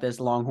at this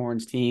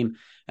Longhorns team.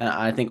 And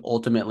I think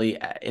ultimately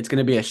it's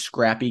going to be a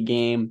scrappy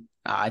game.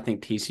 I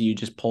think TCU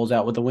just pulls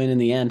out with a win in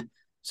the end.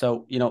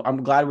 So,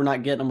 I'm glad we're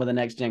not getting them with a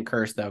next gen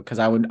curse though, because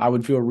I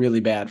would feel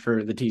really bad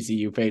for the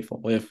TCU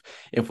faithful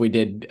if we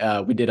did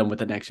them with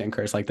the next gen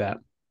curse like that.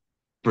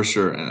 For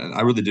sure, and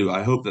I really do.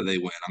 I hope that they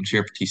win. I'm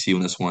cheering for TCU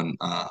in this one.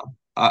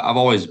 I've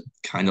always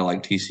kind of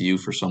liked TCU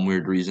for some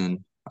weird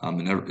reason,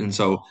 and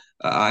so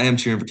I am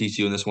cheering for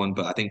TCU in this one.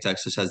 But I think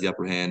Texas has the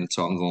upper hand,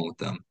 so I'm going with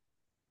them.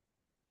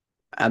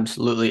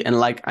 Absolutely. And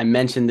like I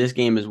mentioned, this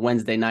game is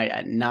Wednesday night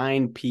at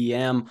 9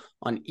 p.m.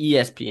 on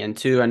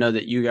ESPN2. I know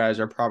that you guys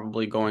are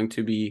probably going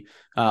to be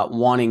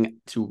wanting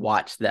to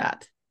watch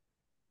that.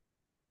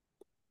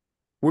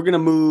 We're going to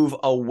move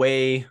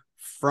away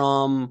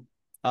from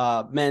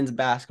men's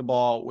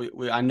basketball.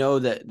 I know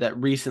that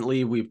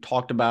recently we've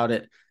talked about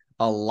it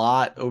a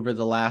lot over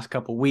the last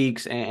couple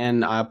weeks,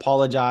 and I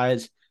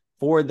apologize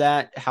for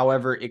that.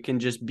 However, it can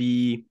just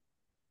be,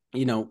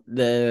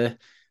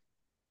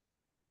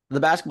 the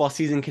basketball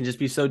season can just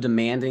be so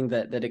demanding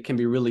that it can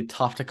be really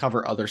tough to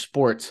cover other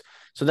sports.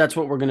 So that's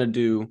what we're going to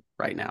do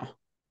right now.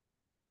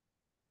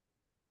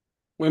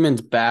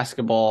 Women's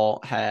basketball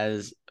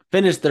has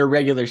finished their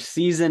regular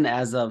season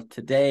as of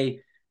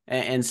today.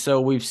 And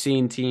so we've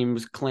seen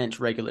teams clinch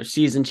regular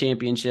season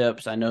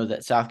championships. I know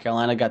that South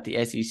Carolina got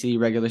the SEC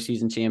regular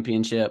season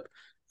championship.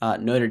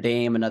 Notre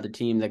Dame, another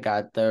team that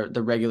got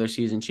the regular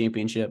season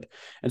championship.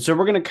 And so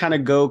we're going to kind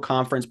of go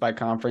conference by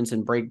conference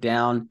and break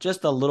down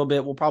just a little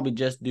bit. We'll probably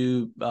just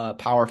do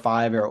Power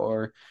Five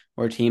or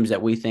teams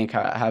that we think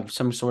have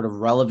some sort of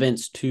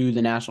relevance to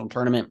the national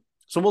tournament.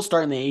 So we'll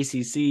start in the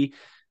ACC.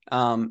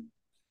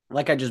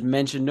 Like I just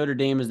mentioned, Notre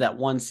Dame is that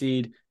 1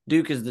 seed.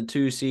 Duke is the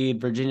 2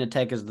 seed. Virginia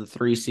Tech is the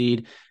 3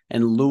 seed.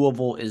 And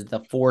Louisville is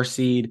the 4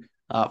 seed.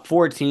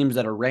 4 teams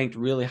that are ranked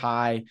really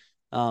high.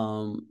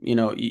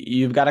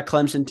 You've got a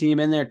Clemson team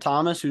in there,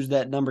 Thomas, who's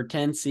that number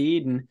 10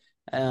 seed.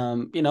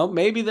 And,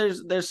 maybe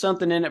there's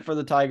something in it for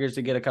the Tigers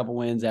to get a couple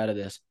wins out of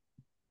this.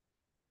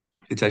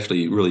 It's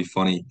actually really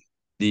funny.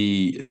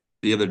 The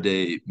other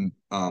day,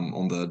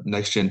 on the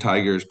Next Gen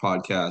Tigers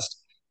podcast,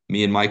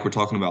 me and Mike were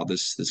talking about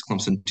this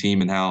Clemson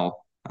team and how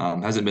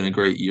hasn't been a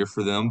great year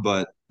for them,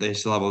 but they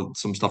still have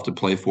some stuff to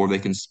play for. They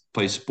can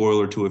play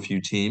spoiler to a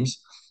few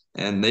teams,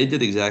 and they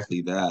did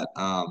exactly that.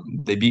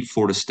 They beat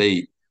Florida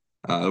State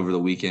over the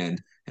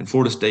weekend, and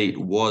Florida State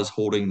was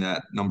holding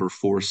that number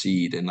 4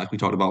 seed. And like we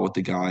talked about with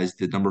the guys,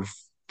 the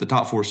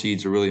top 4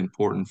 seeds are really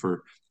important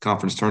for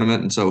conference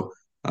tournament, and so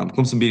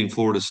Clemson beating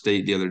Florida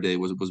State the other day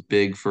was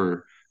big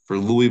for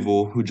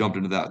Louisville, who jumped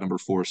into that number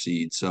 4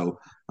 seed. So,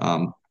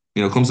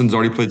 Clemson's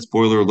already played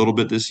spoiler a little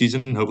bit this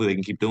season. Hopefully, they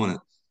can keep doing it.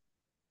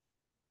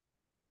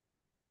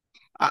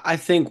 I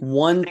think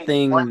one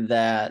thing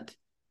that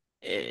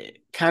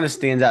kind of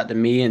stands out to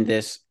me in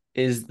this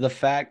is the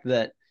fact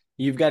that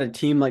you've got a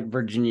team like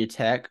Virginia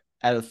Tech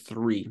at a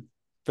 3.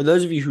 For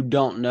those of you who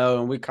don't know,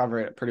 and we cover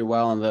it pretty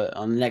well on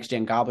the Next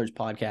Gen Gobblers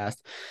podcast,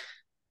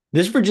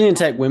 this Virginia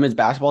Tech women's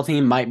basketball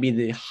team might be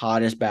the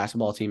hottest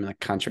basketball team in the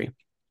country.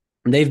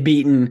 They've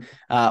beaten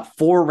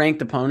 4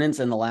 ranked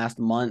opponents in the last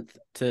month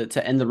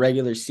to end the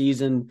regular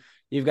season.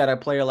 You've got a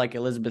player like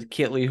Elizabeth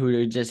Kitley,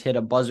 who just hit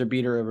a buzzer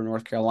beater over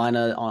North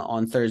Carolina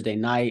on Thursday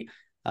night.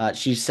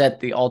 She set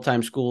the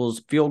all-time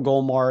school's field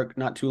goal mark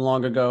not too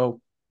long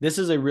ago. This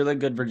is a really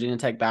good Virginia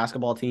Tech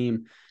basketball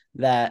team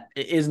that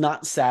is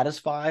not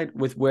satisfied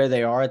with where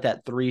they are at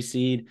that 3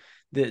 seed.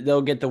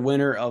 They'll get the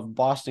winner of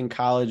Boston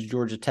College,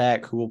 Georgia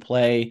Tech, who will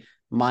play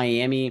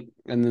Miami,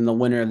 and then the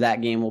winner of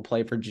that game will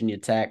play Virginia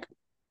Tech.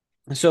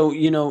 So,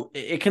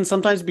 it can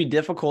sometimes be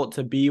difficult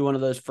to be one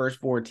of those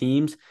first 4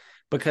 teams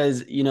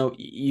because,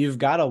 you've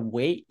got to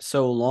wait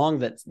so long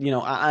that,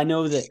 I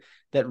know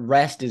that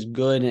rest is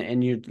good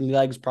and your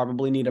legs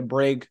probably need a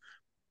break.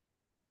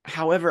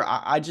 However,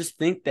 I just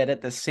think that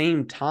at the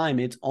same time,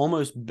 it's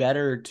almost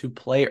better to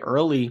play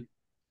early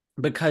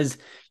because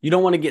you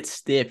don't want to get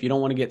stiff. You don't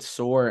want to get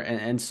sore.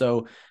 And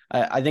so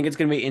I think it's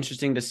going to be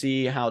interesting to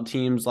see how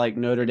teams like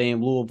Notre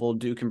Dame, Louisville,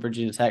 Duke, and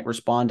Virginia Tech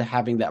respond to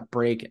having that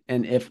break.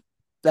 And if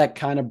that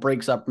kind of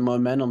breaks up the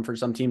momentum for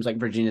some teams like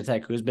Virginia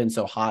Tech, who's been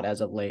so hot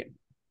as of late.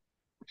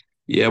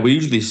 Yeah, we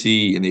usually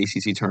see in the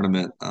ACC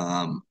tournament,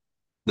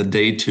 the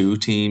day 2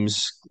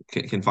 teams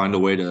can find a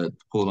way to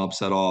pull an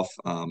upset off.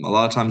 A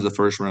lot of times, the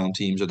first round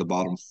teams are the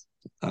bottom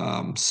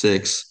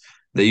 6.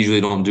 They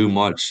usually don't do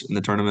much in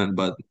the tournament,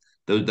 but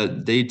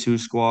the day 2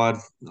 squad,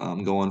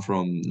 going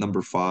from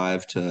number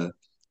 5 to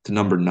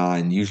number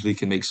 9, usually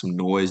can make some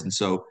noise, and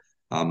so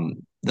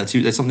that's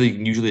something you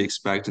can usually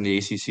expect in the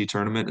ACC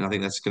tournament, and I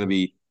think that's going to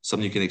be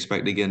something you can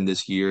expect again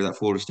this year. That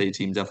Florida State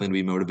team definitely going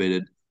to be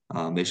motivated.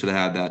 They should have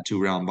had that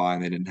 2-round bye,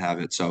 and they didn't have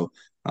it. So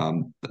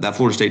that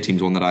Florida State team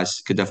is one that I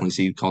could definitely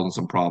see causing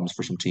some problems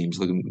for some teams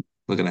looking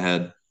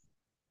ahead.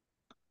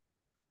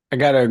 I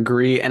gotta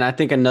agree, and I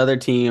think another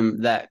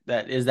team that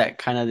is that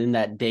kind of in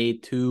that day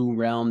 2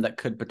 realm that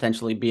could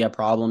potentially be a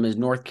problem is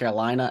North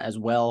Carolina as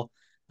well.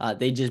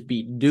 They just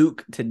beat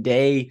Duke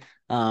today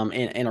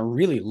in a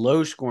really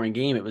low scoring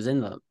game. It was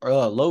in the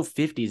low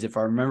 50s, if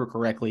I remember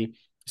correctly.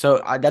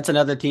 So that's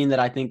another team that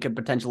I think could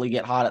potentially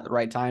get hot at the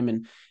right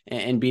time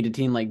and beat a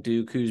team like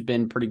Duke, who's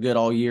been pretty good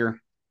all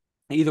year.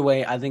 Either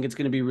way, I think it's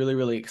going to be really,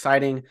 really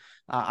exciting.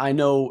 I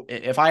know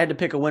if I had to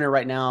pick a winner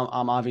right now,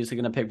 I'm obviously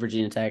going to pick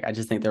Virginia Tech. I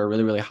just think they're a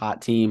really, really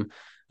hot team.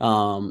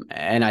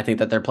 And I think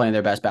that they're playing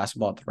their best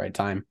basketball at the right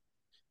time.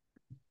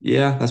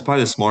 Yeah, that's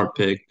probably a smart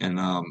pick. And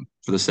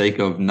for the sake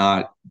of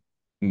not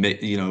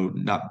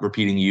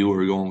repeating you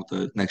or going with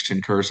the next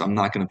gen curse, I'm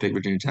not going to pick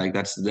Virginia Tech.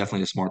 That's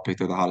definitely a smart pick.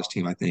 They're the hottest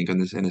team, I think, in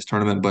this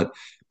tournament. But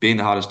being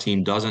the hottest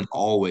team doesn't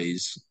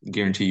always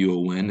guarantee you a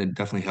win. It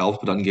definitely helps,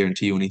 but doesn't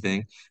guarantee you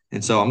anything.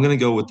 And so I'm going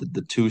to go with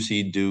the two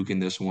seed Duke in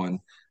this one.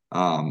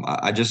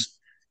 I just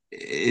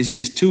it's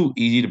too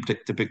easy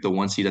to pick the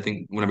one seed. I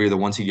think whenever you're the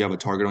one seed, you have a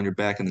target on your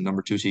back, and the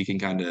number two seed can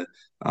kind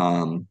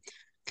of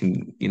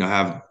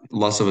have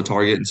less of a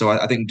target. And so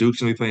I think Duke's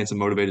gonna be playing some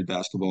motivated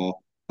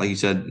basketball. Like you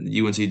said,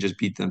 UNC just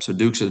beat them, so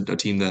Duke's a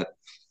team that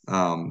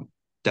um,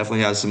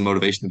 definitely has some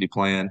motivation to be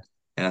playing.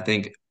 And I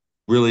think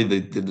really the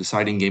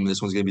deciding game of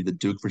this one's gonna be the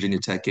Duke Virginia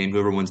Tech game.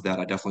 Whoever wins that,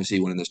 I definitely see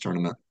winning this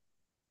tournament.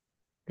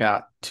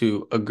 Got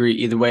to agree.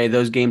 Either way,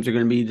 those games are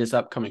going to be this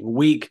upcoming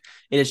week.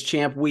 It is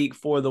champ week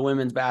for the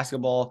women's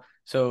basketball.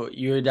 So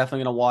you're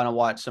definitely going to want to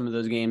watch some of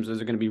those games.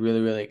 Those are going to be really,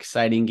 really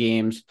exciting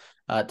games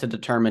to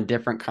determine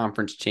different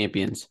conference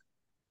champions.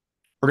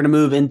 We're going to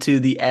move into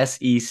the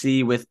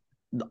SEC with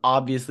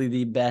obviously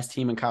the best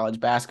team in college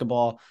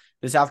basketball.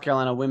 The South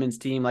Carolina women's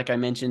team, like I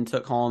mentioned,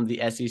 took home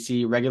the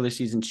SEC regular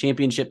season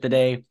championship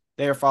today.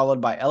 They are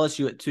followed by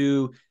LSU at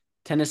 2,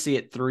 Tennessee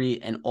at 3,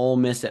 and Ole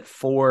Miss at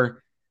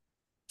 4.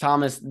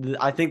 Thomas,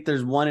 I think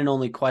there's one and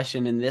only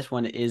question in this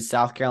one: is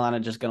South Carolina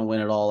just going to win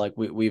it all? Like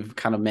we've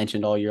kind of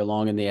mentioned all year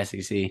long in the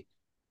SEC.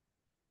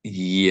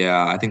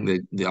 Yeah, I think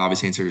the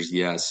obvious answer is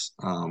yes.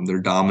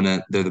 They're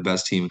dominant. They're the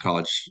best team in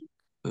college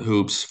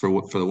hoops for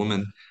the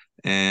women,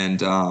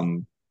 and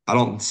I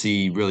don't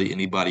see really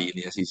anybody in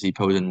the SEC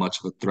posing much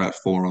of a threat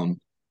for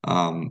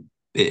them.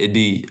 It'd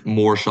be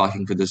more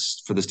shocking for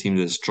this team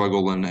to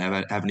struggle and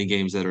have any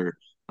games that are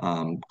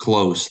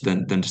close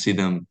than to see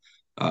them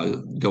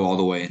go all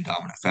the way in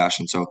dominant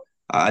fashion. So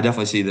I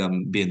definitely see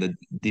them being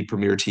the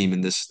premier team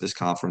in this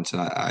conference,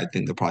 and I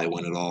think they'll probably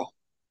win it all.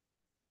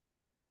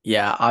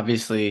 Yeah,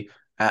 obviously,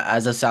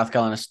 as a South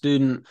Carolina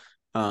student,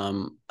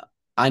 um,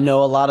 I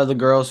know a lot of the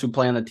girls who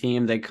play on the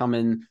team. They come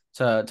in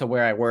to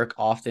where I work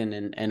often,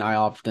 and I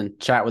often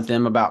chat with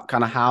them about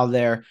kind of how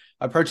they're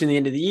approaching the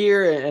end of the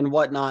year and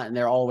whatnot. And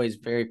they're always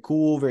very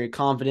cool, very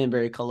confident,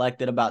 very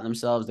collected about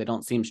themselves. They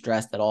don't seem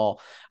stressed at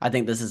all. I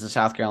think this is a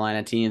South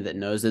Carolina team that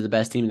knows they're the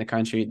best team in the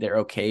country. They're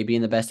okay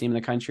being the best team in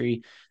the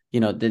country.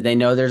 They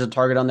know there's a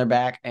target on their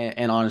back,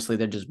 and honestly,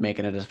 they're just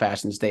making it a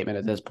fashion statement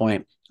at this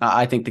point.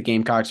 I think the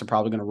Gamecocks are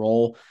probably going to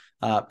roll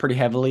pretty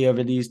heavily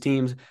over these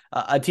teams.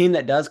 A team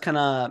that does kind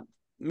of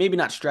maybe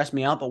not stress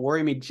me out, but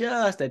worry me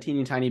just a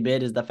teeny tiny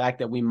bit is the fact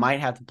that we might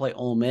have to play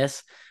Ole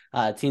Miss,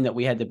 a team that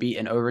we had to beat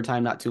in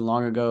overtime not too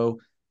long ago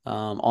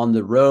on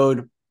the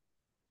road.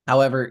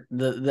 However,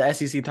 the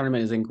SEC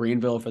tournament is in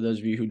Greenville. For those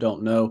of you who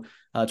don't know,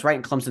 it's right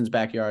in Clemson's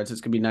backyard. So it's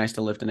gonna be nice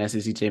to lift an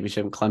SEC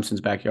championship in Clemson's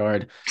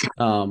backyard.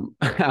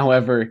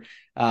 However,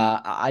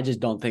 I just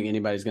don't think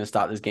anybody's gonna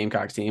stop this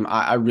Gamecocks team.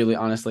 I really,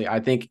 honestly, I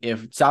think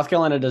if South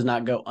Carolina does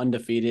not go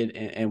undefeated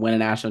and win a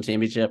national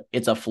championship,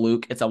 it's a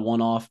fluke. It's a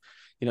one off.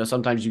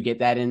 Sometimes you get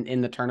that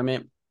in the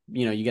tournament.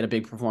 You get a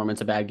big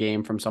performance, a bad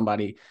game from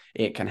somebody,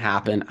 it can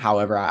happen.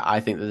 However, I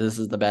think that this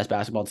is the best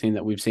basketball team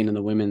that we've seen in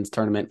the women's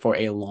tournament for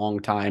a long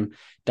time.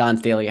 Don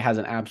Staley has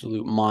an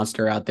absolute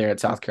monster out there at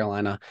South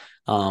Carolina.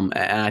 And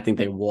I think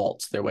they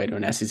waltz their way to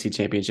an SEC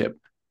championship.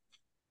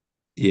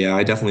 Yeah,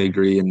 I definitely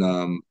agree.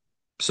 And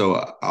so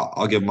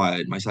I'll give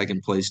my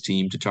second place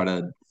team to try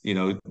to,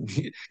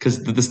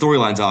 because the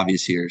storyline's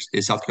obvious here.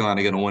 Is South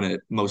Carolina going to win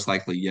it? Most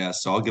likely,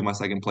 yes. So I'll give my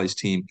second place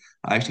team.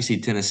 I actually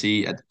see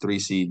Tennessee at the 3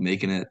 seed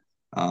making it,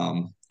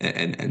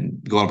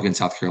 and going up against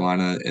South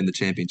Carolina in the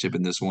championship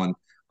in this one.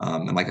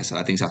 And like I said,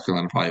 I think South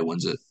Carolina probably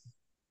wins it.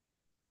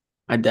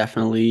 I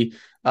definitely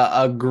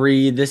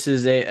agree. This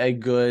is a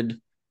good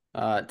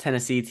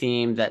Tennessee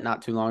team that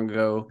not too long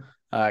ago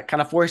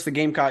kind of forced the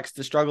Gamecocks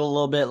to struggle a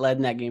little bit, led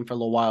in that game for a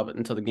little while, but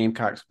until the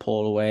Gamecocks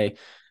pulled away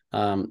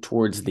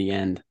towards the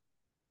end.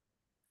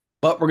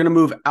 But we're going to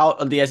move out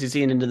of the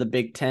SEC and into the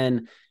Big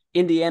Ten.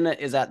 Indiana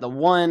is at the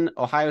 1,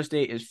 Ohio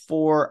State is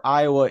 4,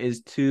 Iowa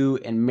is 2,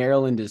 and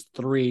Maryland is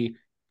 3.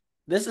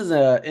 This is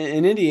an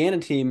Indiana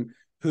team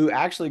who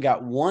actually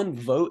got one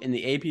vote in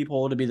the AP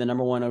poll to be the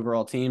number one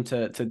overall team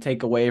to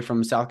take away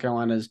from South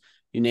Carolina's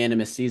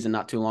unanimous season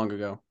not too long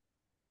ago.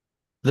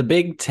 The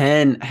Big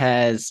Ten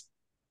has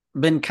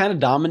been kind of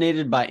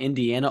dominated by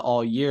Indiana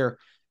all year.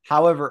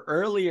 However,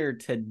 earlier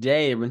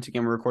today, once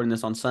again, we're recording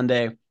this on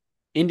Sunday,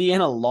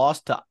 Indiana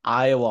lost to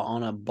Iowa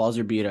on a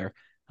buzzer beater.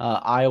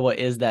 Iowa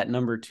is that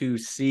number 2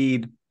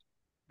 seed.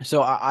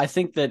 So I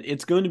think that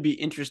it's going to be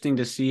interesting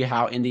to see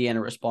how Indiana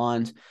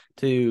responds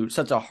to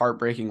such a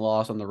heartbreaking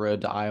loss on the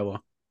road to Iowa.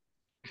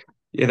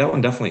 Yeah, that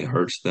one definitely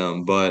hurts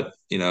them. But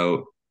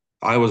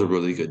Iowa's a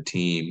really good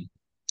team.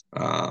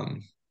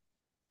 Um,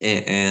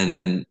 and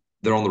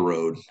they're on the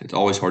road. It's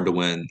always hard to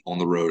win on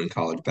the road in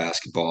college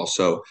basketball.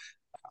 So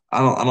I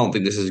don't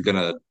think this is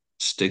gonna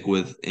stick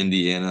with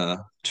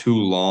Indiana too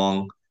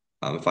long.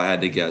 If I had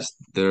to guess,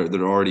 they're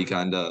already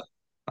kind of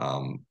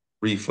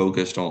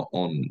refocused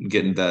on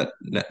getting that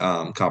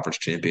conference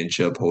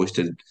championship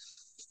hoisted.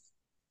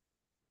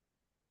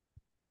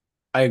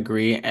 I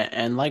agree.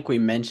 And like we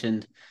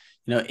mentioned,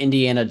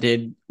 Indiana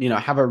did,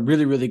 have a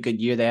really, really good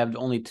year. They have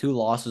only 2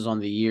 losses on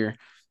the year.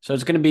 So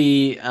it's going to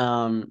be,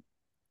 the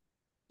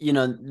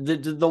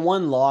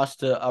one loss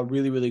to a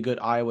really, really good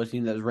Iowa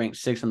team that's ranked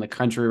sixth in the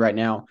country right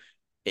now,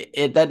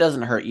 that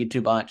doesn't hurt you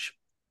too much.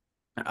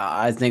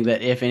 I think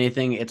that if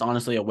anything, it's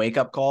honestly a wake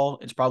up call.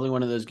 It's probably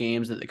one of those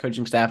games that the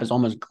coaching staff is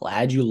almost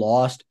glad you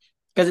lost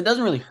because it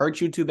doesn't really hurt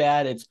you too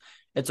bad.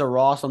 It's a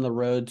loss on the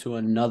road to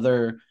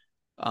another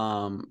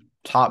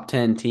top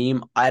 10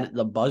 team at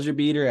the buzzer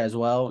beater as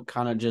well.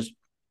 Kind of just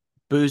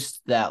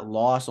boosts that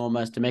loss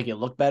almost to make it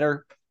look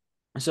better.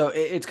 So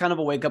it's kind of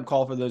a wake up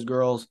call for those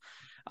girls.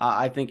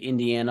 I think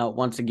Indiana,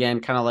 once again,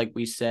 kind of like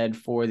we said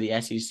for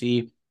the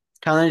SEC,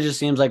 kind of just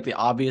seems like the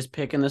obvious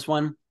pick in this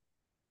one.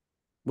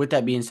 With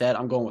that being said,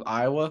 I'm going with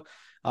Iowa.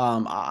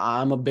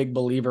 I'm a big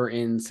believer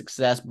in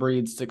success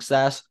breeds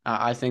success.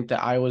 I think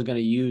that Iowa's going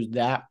to use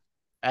that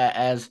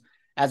as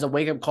as a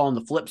wake up call on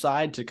the flip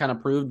side to kind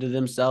of prove to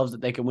themselves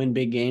that they can win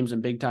big games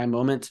and big time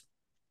moments.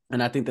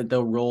 And I think that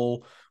they'll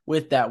roll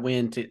with that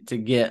win to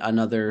get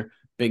another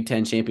Big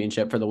Ten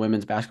championship for the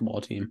women's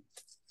basketball team.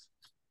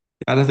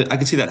 I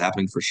can see that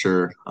happening for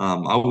sure.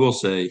 I will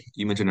say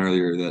you mentioned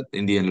earlier that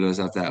Indiana does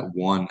have that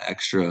one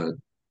extra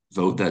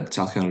vote that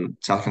South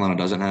Carolina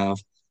doesn't have.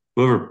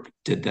 Whoever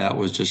did that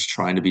was just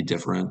trying to be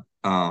different.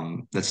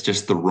 That's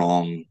just the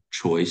wrong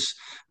choice.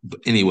 But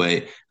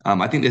anyway,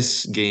 I think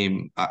this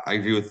game, I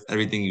agree with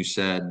everything you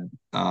said.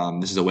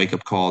 This is a wake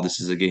up call. This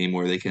is a game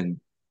where they can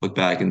look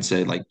back and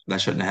say, like,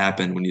 that shouldn't have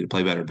happened. We need to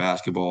play better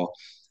basketball.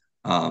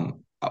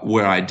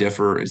 Where I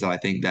differ is that I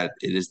think that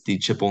it is the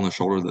chip on the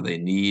shoulder that they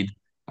need.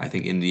 I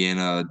think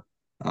Indiana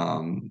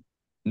um,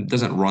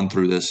 doesn't run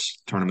through this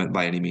tournament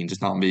by any means.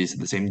 It's not maybe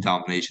the same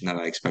domination that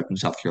I expect from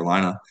South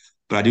Carolina,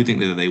 but I do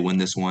think that they win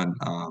this one.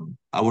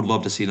 I would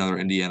love to see another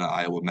Indiana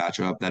Iowa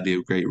matchup. That'd be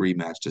a great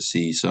rematch to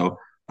see. So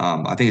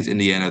I think it's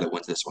Indiana that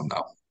wins this one,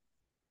 though.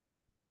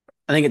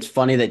 I think it's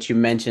funny that you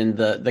mentioned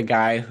the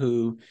guy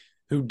who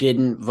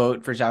didn't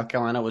vote for South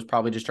Carolina was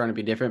probably just trying to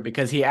be different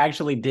because he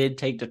actually did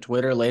take to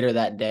Twitter later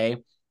that day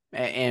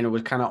and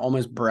was kind of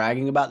almost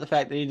bragging about the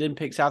fact that he didn't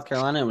pick South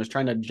Carolina and was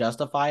trying to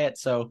justify it.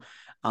 So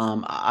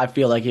I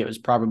feel like it was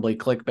probably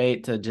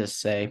clickbait to just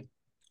say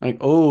like,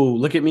 "Oh,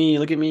 look at me,"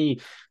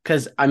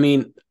 because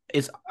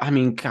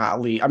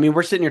golly,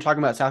 we're sitting here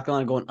talking about South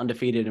Carolina going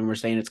undefeated, and we're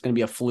saying it's going to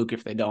be a fluke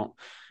if they don't.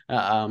 Uh,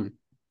 um,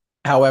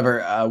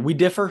 However, we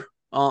differ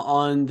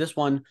on this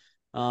one.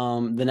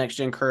 The next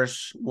gen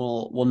curse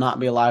will not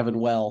be alive and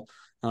well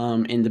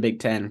in the Big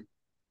Ten.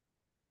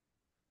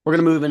 We're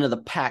going to move into the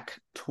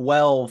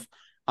Pac-12.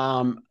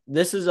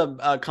 This is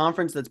a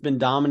conference that's been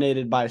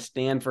dominated by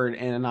Stanford,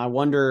 and I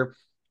wonder,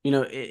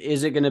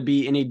 is it going to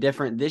be any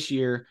different this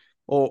year,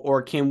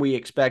 or can we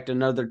expect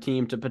another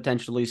team to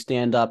potentially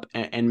stand up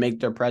and make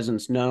their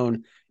presence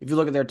known? If you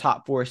look at their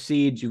top 4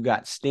 seeds, you've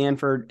got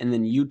Stanford, and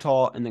then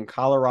Utah, and then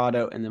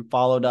Colorado, and then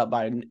followed up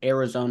by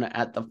Arizona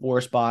at the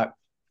 4 spot.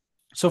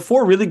 So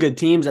 4 really good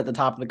teams at the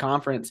top of the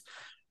conference.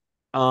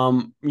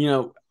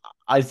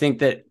 I think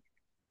that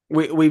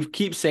we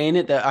keep saying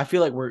it that I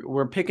feel like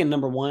we're picking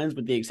number ones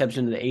with the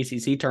exception of the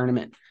ACC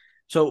tournament.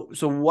 So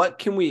what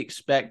can we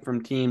expect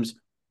from teams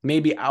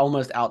maybe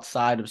almost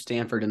outside of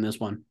Stanford in this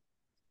one?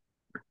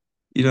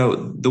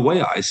 The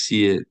way I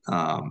see it,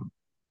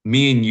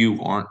 me and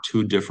you aren't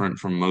too different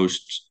from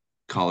most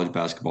college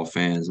basketball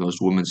fans, most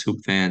women's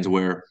hoop fans,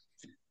 where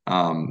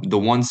the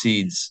one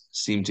seeds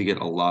seem to get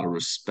a lot of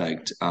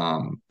respect.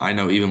 I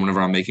know even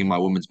whenever I'm making my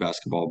women's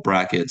basketball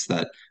brackets,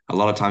 that a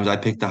lot of times I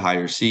pick the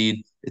higher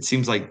seed. It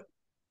seems like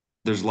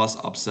there's less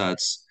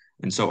upsets,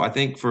 and so I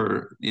think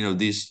for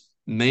these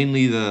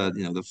mainly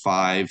the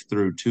 5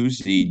 through 2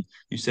 seed,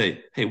 you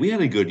say, hey, we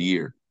had a good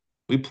year,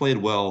 we played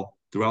well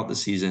throughout the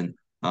season.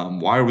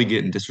 Why are we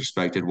getting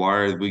disrespected? Why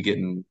are we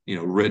getting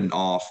written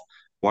off?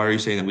 Why are you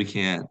saying that we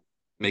can't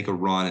make a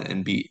run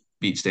and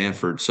beat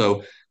Stanford?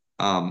 So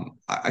I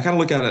kind of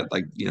look at it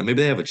like maybe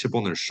they have a chip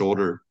on their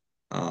shoulder.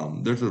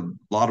 There's a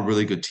lot of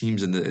really good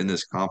teams in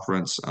this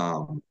conference.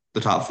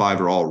 The top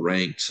 5 are all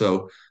ranked,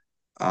 so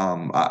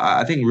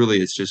I think really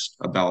it's just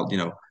about,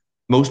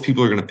 most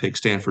people are going to pick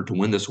Stanford to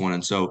win this one.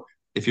 And so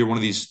if you're one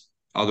of these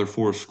other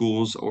 4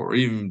 schools or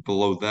even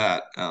below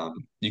that,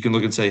 you can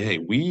look and say, hey,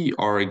 we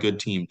are a good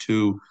team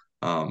too.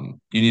 You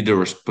need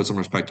to put some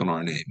respect on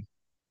our name.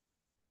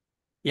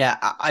 Yeah,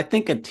 I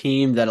think a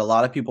team that a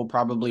lot of people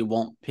probably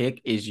won't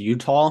pick is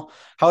Utah.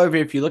 However,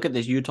 if you look at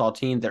this Utah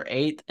team, they're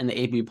eighth in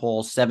the AP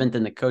poll, seventh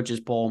in the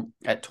coaches poll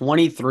at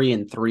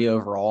 23-3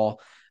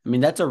 overall.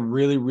 That's a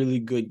really, really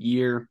good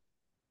year.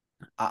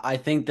 I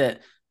think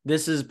that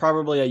this is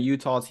probably a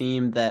Utah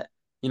team that,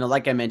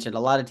 like I mentioned, a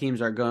lot of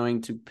teams are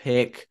going to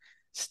pick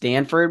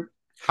Stanford.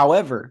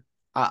 However,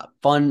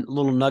 fun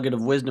little nugget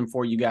of wisdom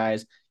for you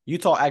guys.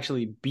 Utah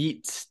actually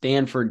beat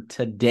Stanford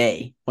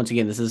today. Once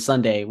again, this is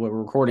Sunday when we're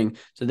recording.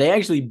 So they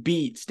actually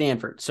beat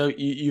Stanford. So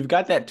you've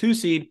got that 2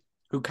 seed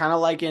who kind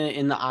of like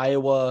in the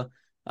Iowa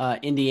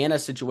Indiana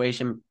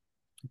situation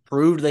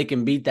proved they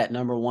can beat that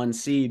number one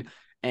seed,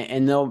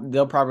 and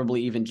they'll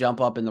probably even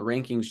jump up in the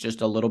rankings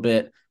just a little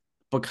bit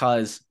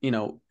because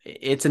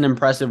it's an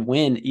impressive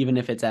win even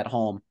if it's at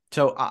home.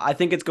 So I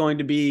think it's going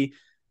to be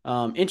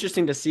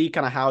interesting to see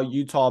kind of how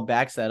Utah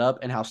backs that up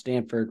and how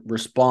Stanford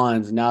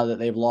responds now that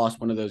they've lost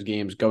one of those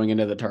games going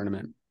into the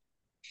tournament.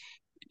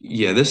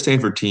 Yeah, this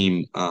Stanford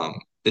team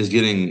is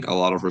getting a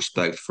lot of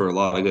respect for a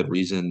lot of good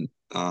reason.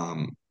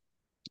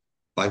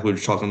 Like we were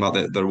talking about,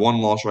 that their one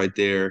loss right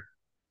there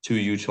to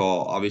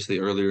Utah, obviously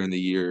earlier in the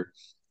year,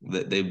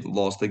 that they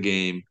lost the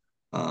game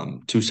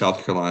to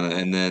South Carolina,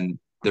 and then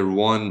their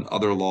one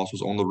other loss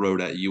was on the road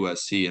at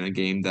USC in a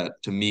game that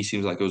to me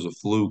seems like it was a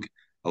fluke.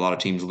 A lot of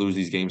teams lose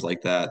these games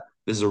like that.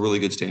 This is a really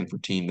good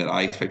Stanford team that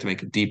I expect to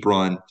make a deep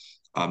run,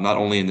 not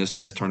only in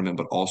this tournament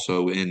but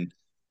also in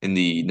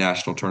the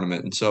national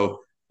tournament. And so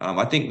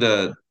I think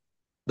the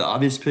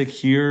obvious pick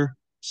here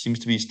seems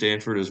to be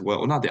Stanford as well.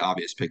 Well, not the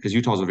obvious pick because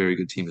Utah's a very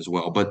good team as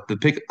well. But the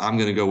pick I'm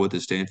going to go with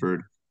is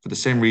Stanford for the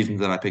same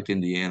reasons that I picked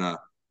Indiana.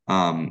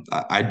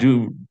 I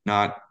do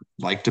not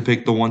like to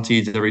pick the one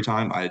seeds every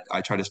time.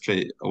 I try to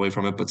stray away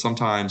from it, but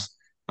sometimes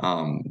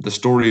the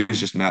story is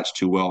just matched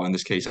too well. In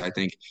this case, I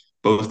think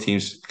both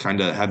teams kind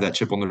of have that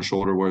chip on their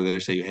shoulder where they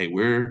say, "Hey,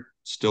 we're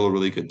still a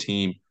really good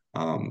team.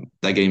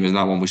 That game is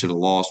not one we should have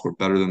lost. We're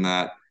better than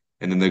that."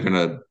 And then they're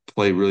going to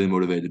play really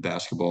motivated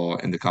basketball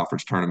in the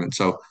conference tournament.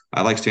 So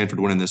I like Stanford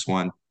winning this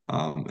one.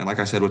 And like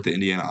I said with the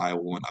Indiana Iowa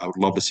one, I would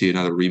love to see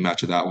another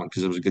rematch of that one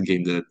because it was a good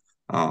game that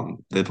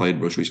they played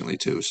most recently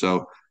too.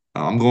 So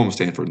I'm going with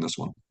Stanford in this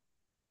one.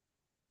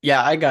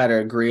 Yeah, I gotta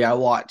agree. I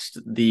watched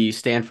the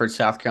Stanford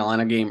South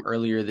Carolina game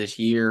earlier this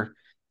year,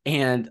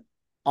 and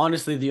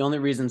honestly, the only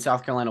reason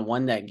South Carolina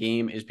won that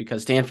game is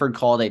because Stanford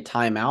called a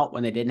timeout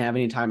when they didn't have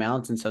any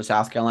timeouts, and so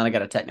South Carolina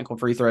got a technical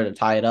free throw to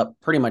tie it up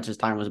pretty much as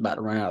time was about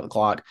to run out of the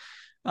clock.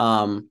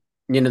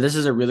 This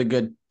is a really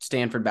good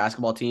Stanford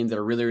basketball team that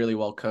are really, really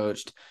well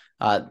coached.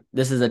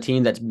 This is a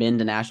team that's been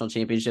to national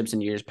championships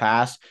in years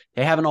past.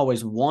 They haven't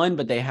always won,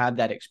 but they have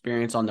that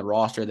experience on the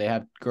roster. They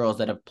have girls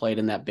that have played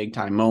in that big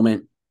time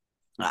moment.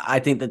 I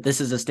think that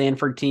this is a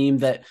Stanford team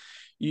that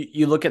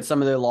you look at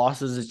some of their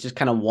losses, it's just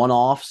kind of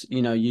one-offs.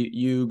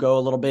 You go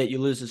a little bit, you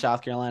lose to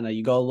South Carolina.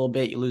 You go a little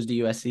bit, you lose to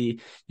USC.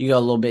 You go a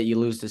little bit, you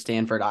lose to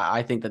Stanford.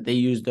 I think that they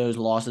use those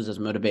losses as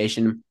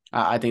motivation.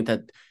 I think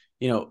that,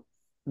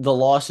 the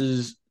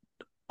losses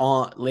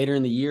on later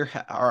in the year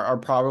are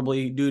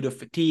probably due to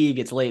fatigue.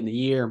 It's late in the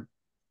year.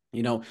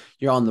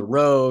 You're on the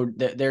road.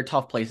 They're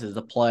tough places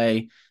to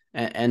play.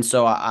 And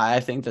so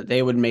I think that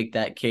they would make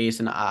that case,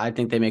 and I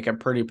think they make a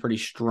pretty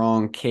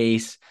strong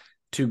case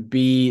to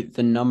be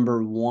the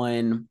number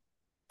one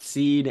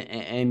seed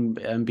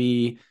and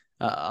be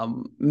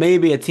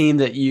maybe a team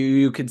that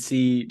you could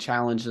see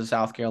challenge the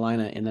South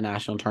Carolina in the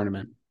national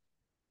tournament.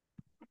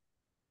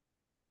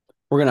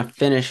 We're going to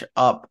finish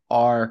up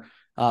our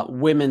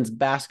women's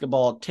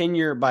basketball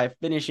tenure by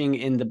finishing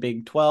in the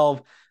Big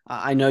 12.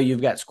 I know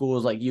you've got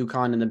schools like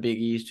UConn and the Big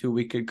East who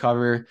we could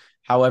cover.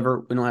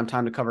 However, we don't have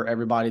time to cover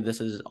everybody.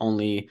 This is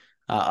only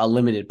a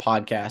limited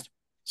podcast.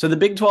 So the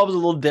Big 12 is a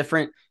little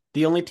different.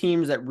 The only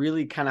teams that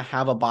really kind of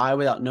have a bye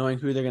without knowing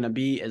who they're going to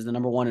be is the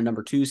number 1 and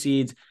number 2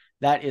 seeds.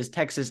 That is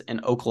Texas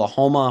and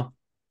Oklahoma.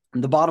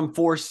 The bottom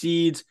 4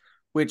 seeds,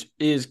 which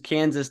is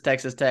Kansas,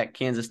 Texas Tech,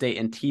 Kansas State,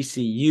 and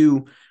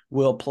TCU,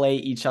 will play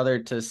each other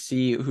to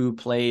see who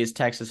plays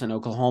Texas and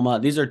Oklahoma.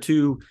 These are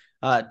two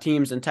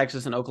teams in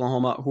Texas and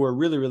Oklahoma who are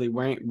really, really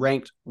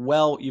ranked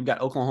well. You've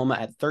got Oklahoma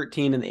at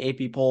 13 in the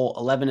AP poll,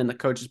 11 in the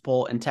coaches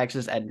poll, and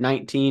Texas at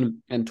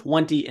 19 and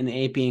 20 in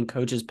the AP and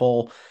coaches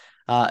poll.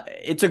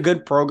 It's a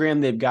good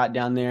program they've got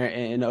down there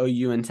in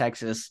OU and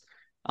Texas.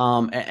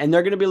 And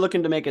they're going to be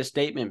looking to make a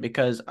statement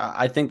because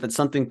I think that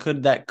something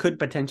that could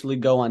potentially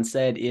go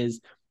unsaid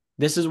is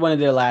this is one of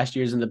their last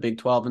years in the Big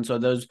 12. And so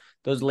those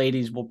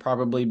ladies will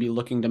probably be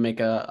looking to make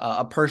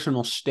a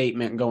personal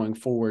statement going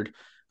forward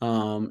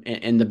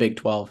in the Big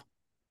 12.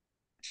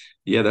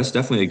 Yeah, that's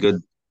definitely a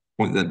good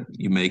point that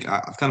you make.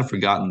 I've kind of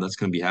forgotten that's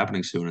going to be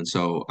happening soon, and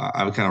so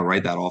I would kind of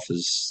write that off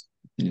as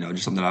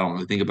just something I don't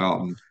really think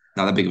about and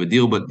not that big of a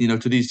deal. But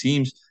to these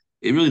teams,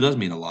 it really does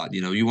mean a lot.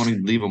 You want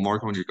to leave a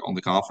mark on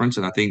the conference,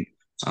 and I think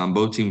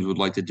both teams would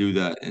like to do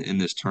that in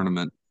this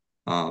tournament.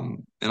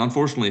 And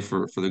unfortunately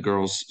for the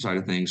girls' side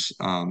of things,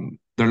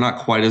 they're not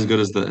quite as good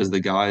as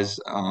the guys.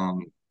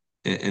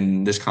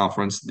 In this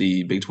conference,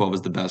 the Big 12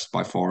 is the best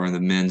by far in the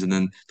men's, and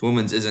then the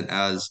women's isn't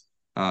as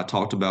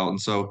talked about.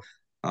 And so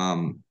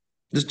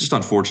just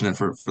unfortunate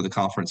for the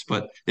conference,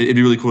 but it'd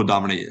be really cool to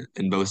dominate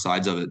in both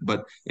sides of it.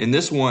 But in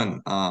this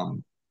one,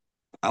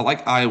 I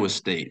like Iowa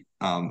State.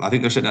 I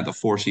think they're sitting at the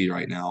 4 seed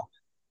right now,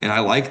 and I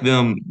like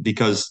them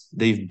because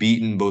they've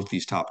beaten both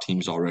these top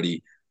teams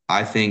already.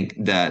 I think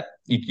that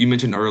you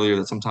mentioned earlier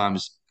that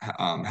sometimes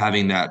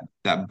having that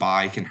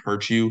bye can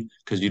hurt you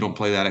because you don't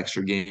play that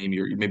extra game.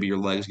 Maybe your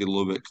legs get a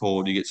little bit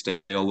cold, you get stale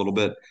a little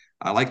bit.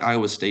 I like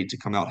Iowa State to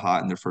come out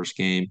hot in their first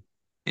game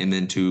and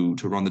then to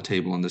run the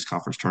table in this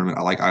conference tournament.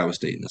 I like Iowa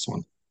State in this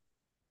one.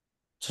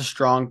 It's a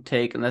strong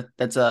take, and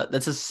that's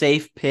a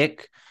safe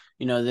pick.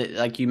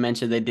 Like you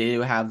mentioned, they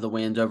do have the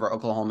wins over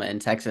Oklahoma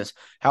and Texas.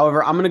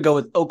 However, I'm going to go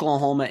with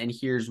Oklahoma, and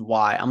here's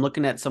why. I'm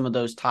looking at some of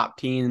those top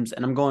teams,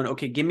 and I'm going,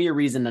 okay, give me a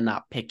reason to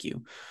not pick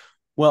you.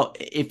 Well,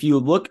 if you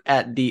look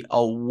at the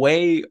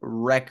away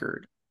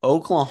record,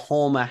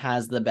 Oklahoma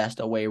has the best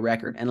away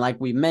record. And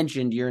like we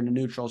mentioned, you're in a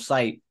neutral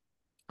site,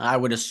 I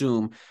would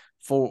assume,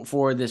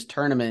 for this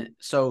tournament.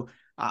 So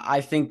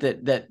I think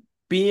that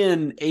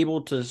being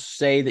able to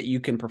say that you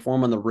can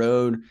perform on the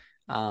road,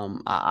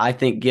 I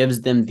think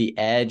gives them the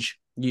edge.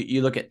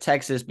 You look at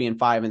Texas being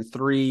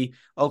 5-3,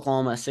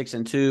 Oklahoma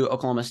 6-2,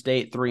 Oklahoma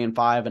State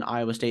 3-5, and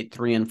Iowa State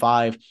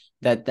 3-5.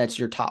 That's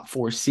your top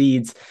four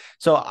seeds.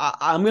 So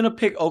I'm going to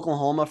pick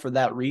Oklahoma for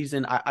that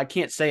reason. I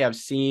can't say I've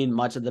seen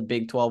much of the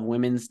Big 12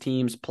 women's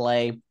teams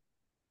play.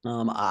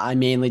 I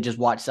mainly just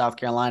watch South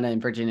Carolina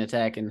and Virginia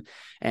Tech,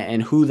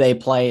 and who they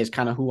play is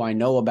kind of who I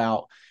know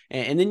about.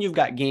 And then you've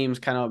got games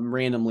kind of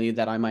randomly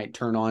that I might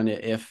turn on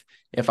if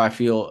I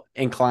feel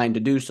inclined to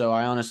do so.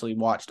 I honestly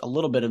watched a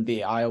little bit of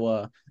the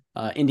Iowa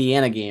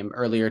Indiana game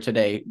earlier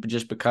today,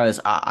 just because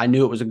I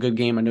knew it was a good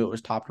game. I knew it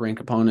was top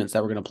ranked opponents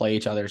that were going to play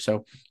each other.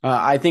 So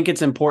I think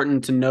it's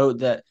important to note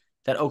that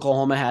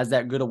Oklahoma has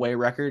that good away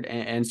record,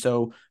 and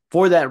so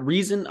for that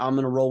reason, I'm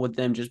going to roll with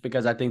them, just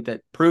because I think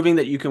that proving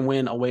that you can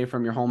win away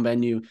from your home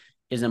venue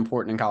is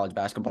important in college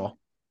basketball.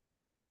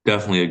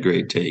 Definitely a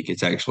great take.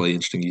 It's actually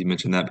interesting you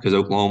mentioned that because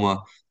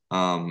Oklahoma,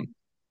 one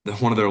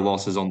of their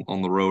losses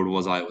on the road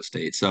was Iowa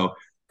State. So,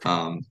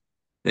 I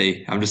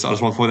just want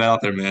to point that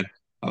out there, man.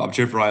 I'm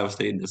cheering for Iowa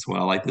State in this one.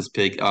 I like this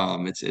pick.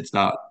 It's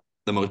not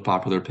the most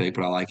popular pick,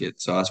 but I like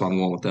it. So that's why I'm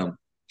going with them.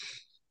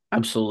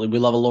 Absolutely. We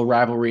love a little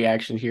rivalry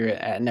action here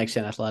at Next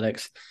Gen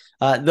Athletics.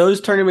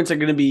 Those tournaments are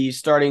going to be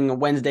starting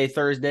Wednesday,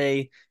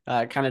 Thursday.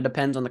 Kind of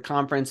depends on the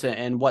conference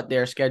and what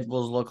their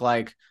schedules look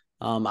like.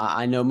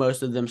 I know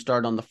most of them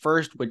start on the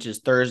 1st, which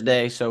is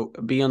Thursday. So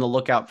be on the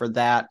lookout for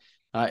that.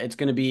 It's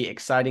going to be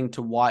exciting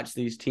to watch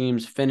these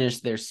teams finish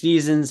their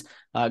seasons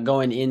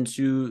going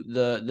into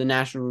the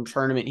national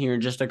tournament here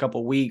in just a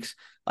couple weeks.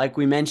 Like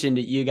we mentioned,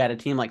 you got a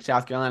team like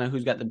South Carolina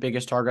who's got the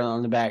biggest target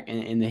on the back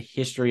in the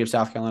history of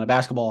South Carolina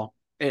basketball,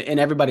 and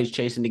everybody's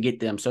chasing to get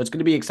them. So it's going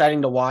to be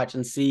exciting to watch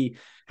and see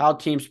how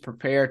teams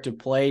prepare to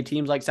play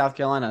teams like South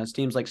Carolina,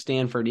 teams like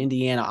Stanford,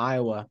 Indiana,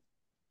 Iowa,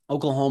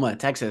 Oklahoma,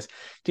 Texas,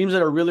 teams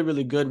that are really,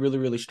 really good, really,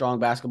 really strong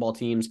basketball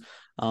teams.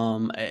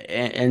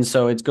 And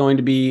so it's going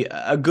to be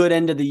a good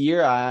end of the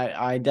year.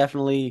 I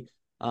definitely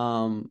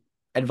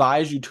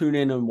advise you tune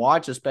in and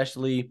watch,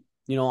 especially,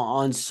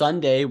 on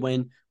Sunday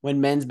when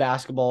men's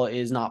basketball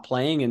is not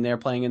playing and they're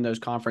playing in those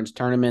conference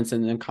tournaments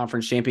and then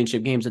conference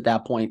championship games at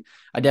that point.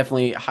 I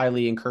definitely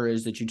highly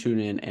encourage that you tune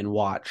in and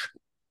watch.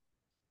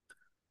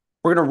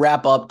 We're going to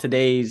wrap up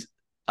today's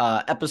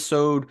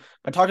episode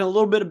by talking a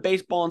little bit of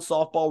baseball and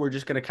softball. We're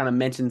just going to kind of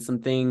mention some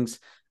things.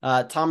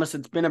 Thomas,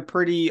 it's been a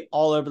pretty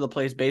all over the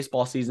place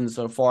baseball season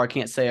so far. I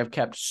can't say I've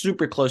kept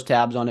super close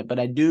tabs on it, but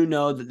I do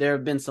know that there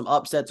have been some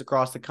upsets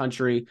across the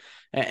country.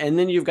 And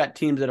then you've got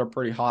teams that are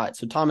pretty hot.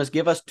 So Thomas,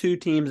 give us two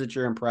teams that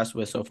you're impressed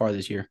with so far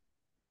this year.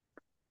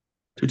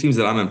 Two teams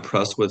that I'm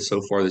impressed with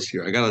so far this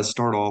year. I got to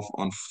start off,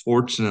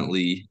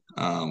 unfortunately,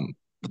 with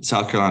the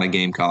South Carolina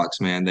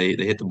Gamecocks, man. They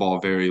hit the ball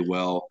very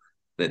well.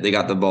 They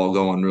got the ball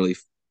going really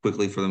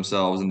quickly for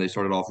themselves, and they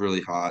started off really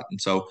hot. And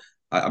so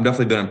I've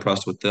definitely been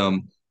impressed with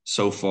them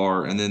so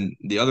far. And then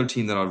the other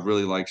team that I've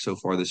really liked so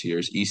far this year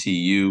is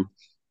ECU.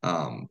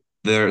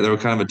 They're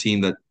kind of a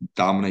team that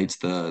dominates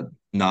the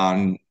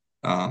non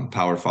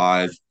Power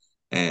Five,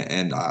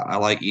 and I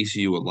like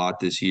ECU a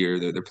lot this year.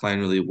 They're playing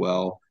really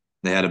well.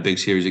 They had a big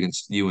series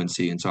against UNC,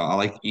 and so I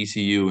like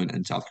ECU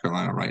and South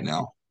Carolina right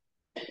now.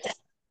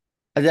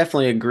 I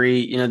definitely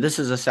agree. This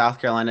is a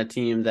South Carolina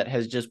team that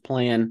has just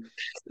playing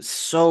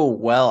so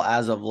well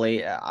as of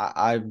late.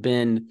 I've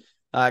been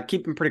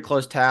keeping pretty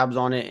close tabs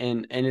on it,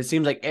 and it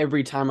seems like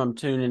every time I'm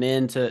tuning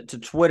in to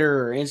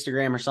Twitter or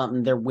Instagram or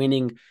something, they're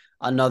winning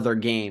another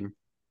game.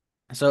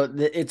 So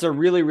it's a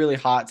really, really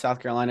hot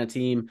South Carolina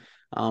team.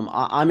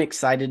 I'm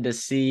excited to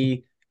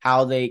see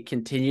how they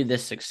continue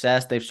this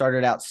success. They've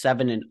started out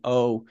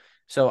 7-0,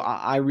 so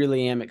I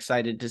really am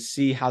excited to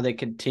see how they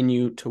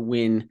continue to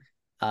win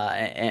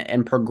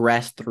and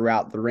progress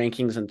throughout the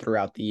rankings and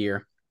throughout the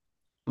year.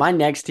 My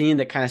next team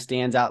that kind of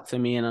stands out to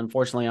me, and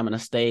unfortunately I'm going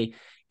to stay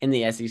in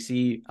the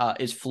SEC,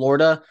 is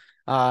Florida.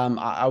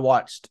 I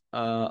watched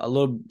a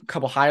little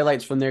couple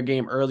highlights from their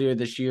game earlier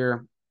this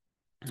year,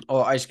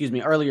 or excuse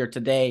me, earlier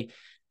today.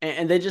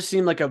 And they just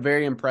seem like a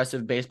very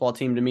impressive baseball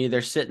team to me.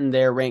 They're sitting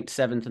there ranked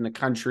 7th in the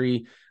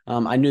country.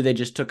 I knew they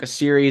just took a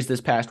series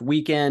this past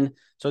weekend.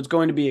 So it's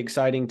going to be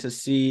exciting to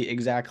see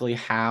exactly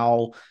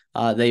how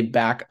they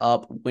back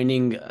up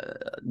winning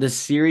this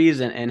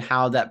series and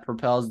how that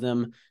propels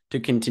them to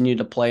continue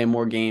to play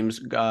more games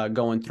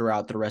going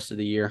throughout the rest of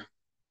the year.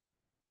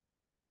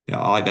 Yeah,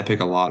 I like that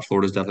pick a lot.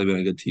 Florida's definitely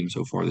been a good team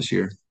so far this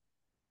year.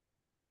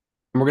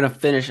 And we're going to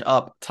finish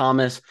up,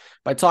 Thomas,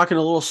 by talking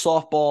a little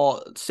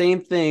softball. Same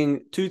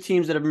thing, two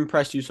teams that have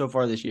impressed you so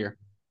far this year.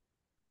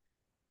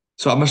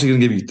 So I'm actually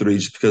going to give you three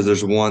just because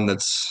there's one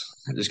that's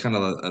just kind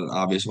of an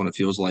obvious one. It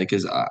feels like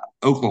is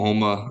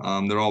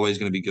Oklahoma. They're always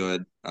going to be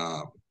good.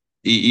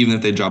 Even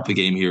if they drop a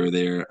game here or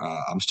there,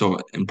 I'm still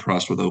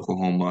impressed with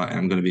Oklahoma, and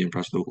I'm going to be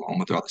impressed with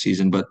Oklahoma throughout the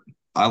season. But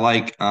I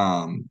like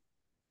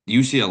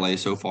UCLA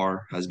so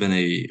far has been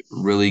a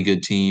really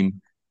good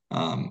team.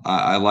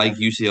 I like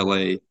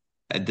UCLA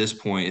at this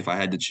point. If I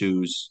had to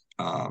choose,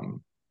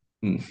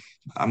 hmm,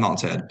 I'm not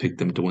saying I'd pick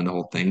them to win the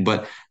whole thing,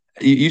 but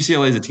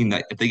UCLA is a team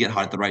that if they get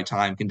hot at the right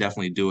time, can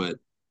definitely do it.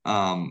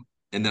 And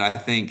then I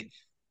think,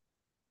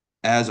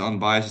 as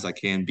unbiased as I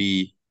can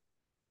be,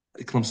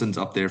 Clemson's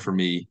up there for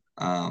me.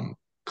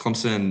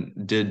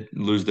 Clemson did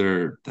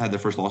had their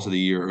first loss of the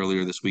year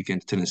earlier this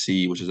weekend to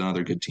Tennessee, which is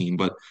another good team.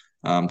 But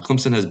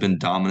Clemson has been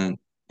dominant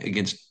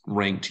against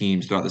ranked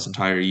teams throughout this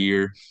entire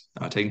year,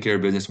 taking care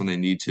of business when they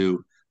need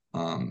to.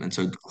 And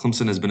so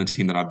Clemson has been a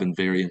team that I've been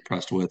very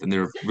impressed with, and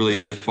they're a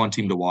really fun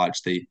team to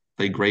watch. They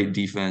play great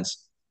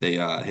defense. They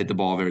hit the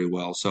ball very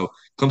well. So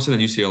Clemson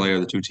and UCLA are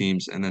the two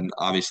teams, and then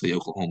obviously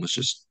Oklahoma is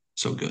just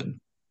so good.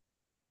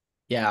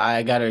 Yeah,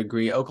 I gotta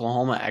agree.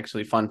 Oklahoma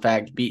actually, fun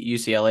fact, beat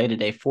UCLA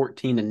today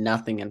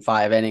 14-0 in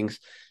 5 innings.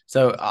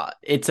 So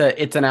it's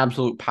an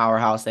absolute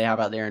powerhouse they have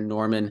out there in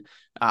Norman.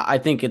 I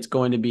think it's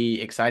going to be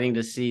exciting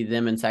to see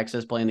them in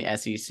Texas play in the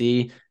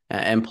SEC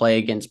and play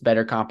against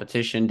better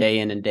competition day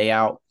in and day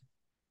out.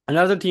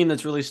 Another team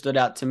that's really stood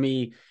out to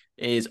me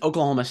is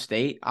Oklahoma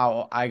State.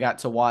 I got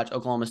to watch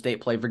Oklahoma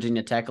State play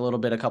Virginia Tech a little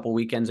bit a couple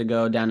weekends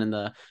ago down in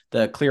the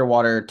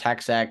Clearwater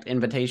TexAct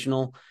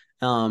Invitational.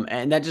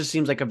 And that just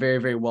seems like a very,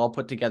 very well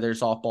put together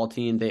softball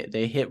team.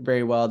 They hit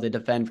very well. They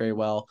defend very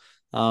well.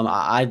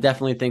 I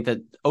definitely think that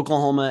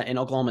Oklahoma and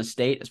Oklahoma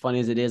State, as funny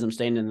as it is, I'm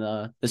staying in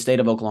the state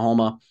of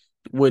Oklahoma,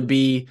 would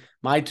be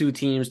my two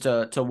teams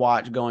to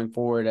watch going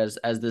forward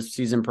as this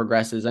season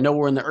progresses. I know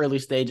we're in the early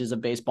stages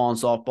of baseball and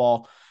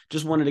softball.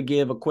 Just wanted to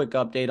give a quick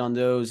update on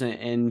those.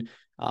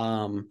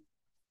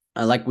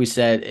 Like we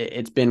said,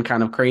 it's been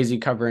kind of crazy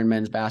covering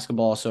men's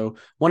basketball. So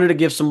wanted to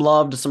give some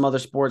love to some other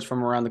sports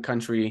from around the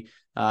country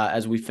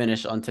as we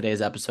finish on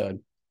today's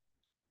episode.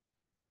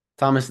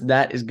 Thomas,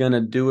 that is going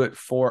to do it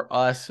for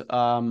us.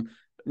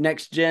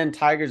 Next Gen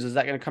Tigers, is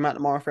that going to come out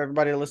tomorrow for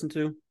everybody to listen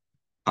to?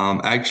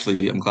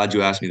 Actually, I'm glad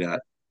you asked me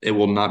that. It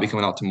will not be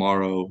coming out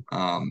tomorrow.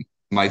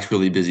 Mike's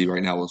really busy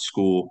right now with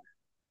school.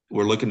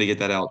 We're looking to get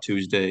that out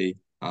Tuesday,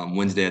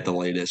 Wednesday at the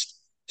latest.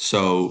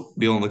 So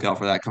be on the lookout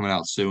for that coming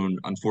out soon.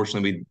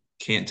 Unfortunately, we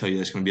can't tell you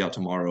that's going to be out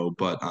tomorrow,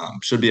 but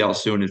should be out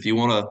soon. If you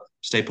want to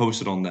stay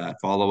posted on that,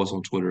 follow us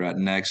on Twitter at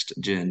Next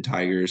Gen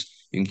Tigers.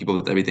 You can keep up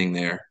with everything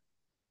there.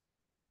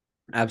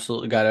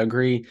 Absolutely got to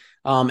agree.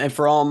 And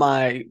for all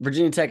my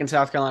Virginia Tech and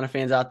South Carolina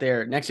fans out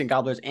there, Next Gen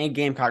Gobblers and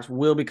Gamecocks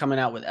will be coming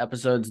out with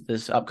episodes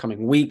this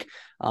upcoming week.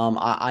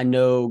 I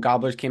know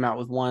Gobblers came out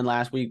with one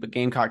last week, but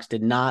Gamecocks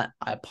did not.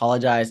 I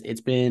apologize.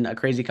 It's been a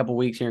crazy couple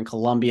weeks here in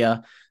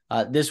Columbia.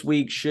 This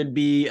week should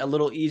be a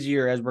little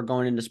easier as we're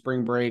going into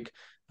spring break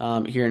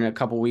here in a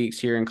couple weeks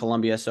here in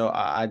Columbia. So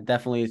I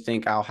definitely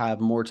think I'll have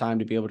more time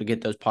to be able to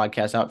get those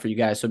podcasts out for you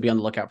guys. So be on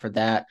the lookout for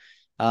that.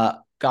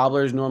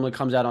 Gobblers normally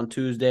comes out on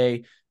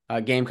Tuesday.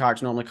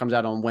 Gamecocks normally comes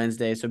out on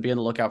Wednesday, so be on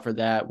the lookout for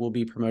that. We'll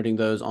be promoting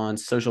those on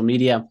social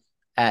media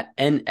at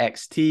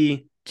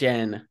NXT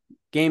Gen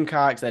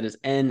Gamecocks. That is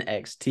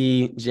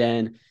NXT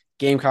Gen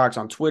Gamecocks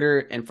on Twitter.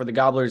 And for the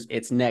Gobblers,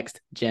 it's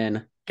Next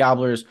Gen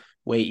Gobblers.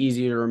 Way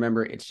easier to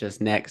remember. It's just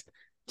Next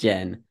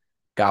Gen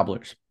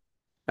Gobblers.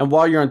 And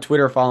while you're on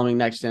Twitter following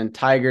Next Gen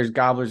Tigers,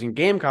 Gobblers, and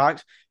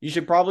Gamecocks, you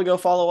should probably go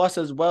follow us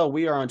as well.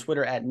 We are on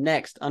Twitter at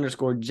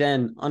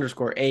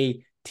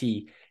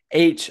next_gen_AT.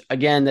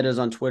 Again, that is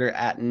on Twitter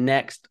at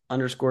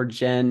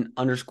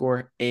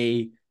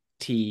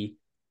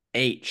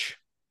next_gen_ATH.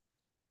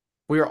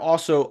 We are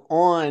also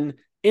on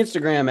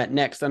Instagram at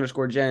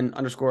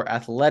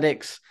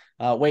next_gen_athletics.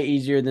 Way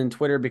easier than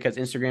Twitter because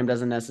Instagram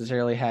doesn't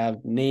necessarily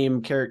have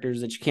name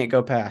characters that you can't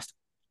go past.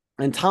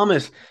 And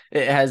Thomas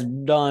has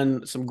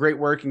done some great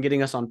work in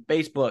getting us on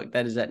Facebook.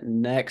 That is at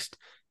Next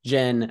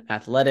Gen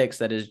Athletics.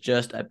 That is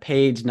just a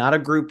page, not a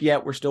group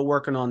yet. We're still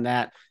working on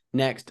that.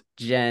 Next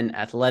Gen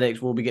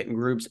Athletics. We'll be getting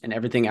groups and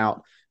everything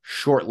out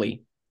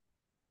shortly.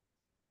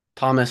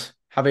 Thomas,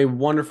 have a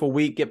wonderful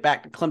week. Get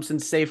back to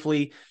Clemson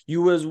safely.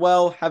 You as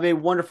well. Have a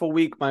wonderful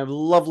week, my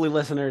lovely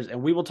listeners,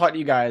 and we will talk to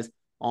you guys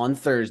on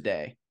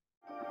Thursday.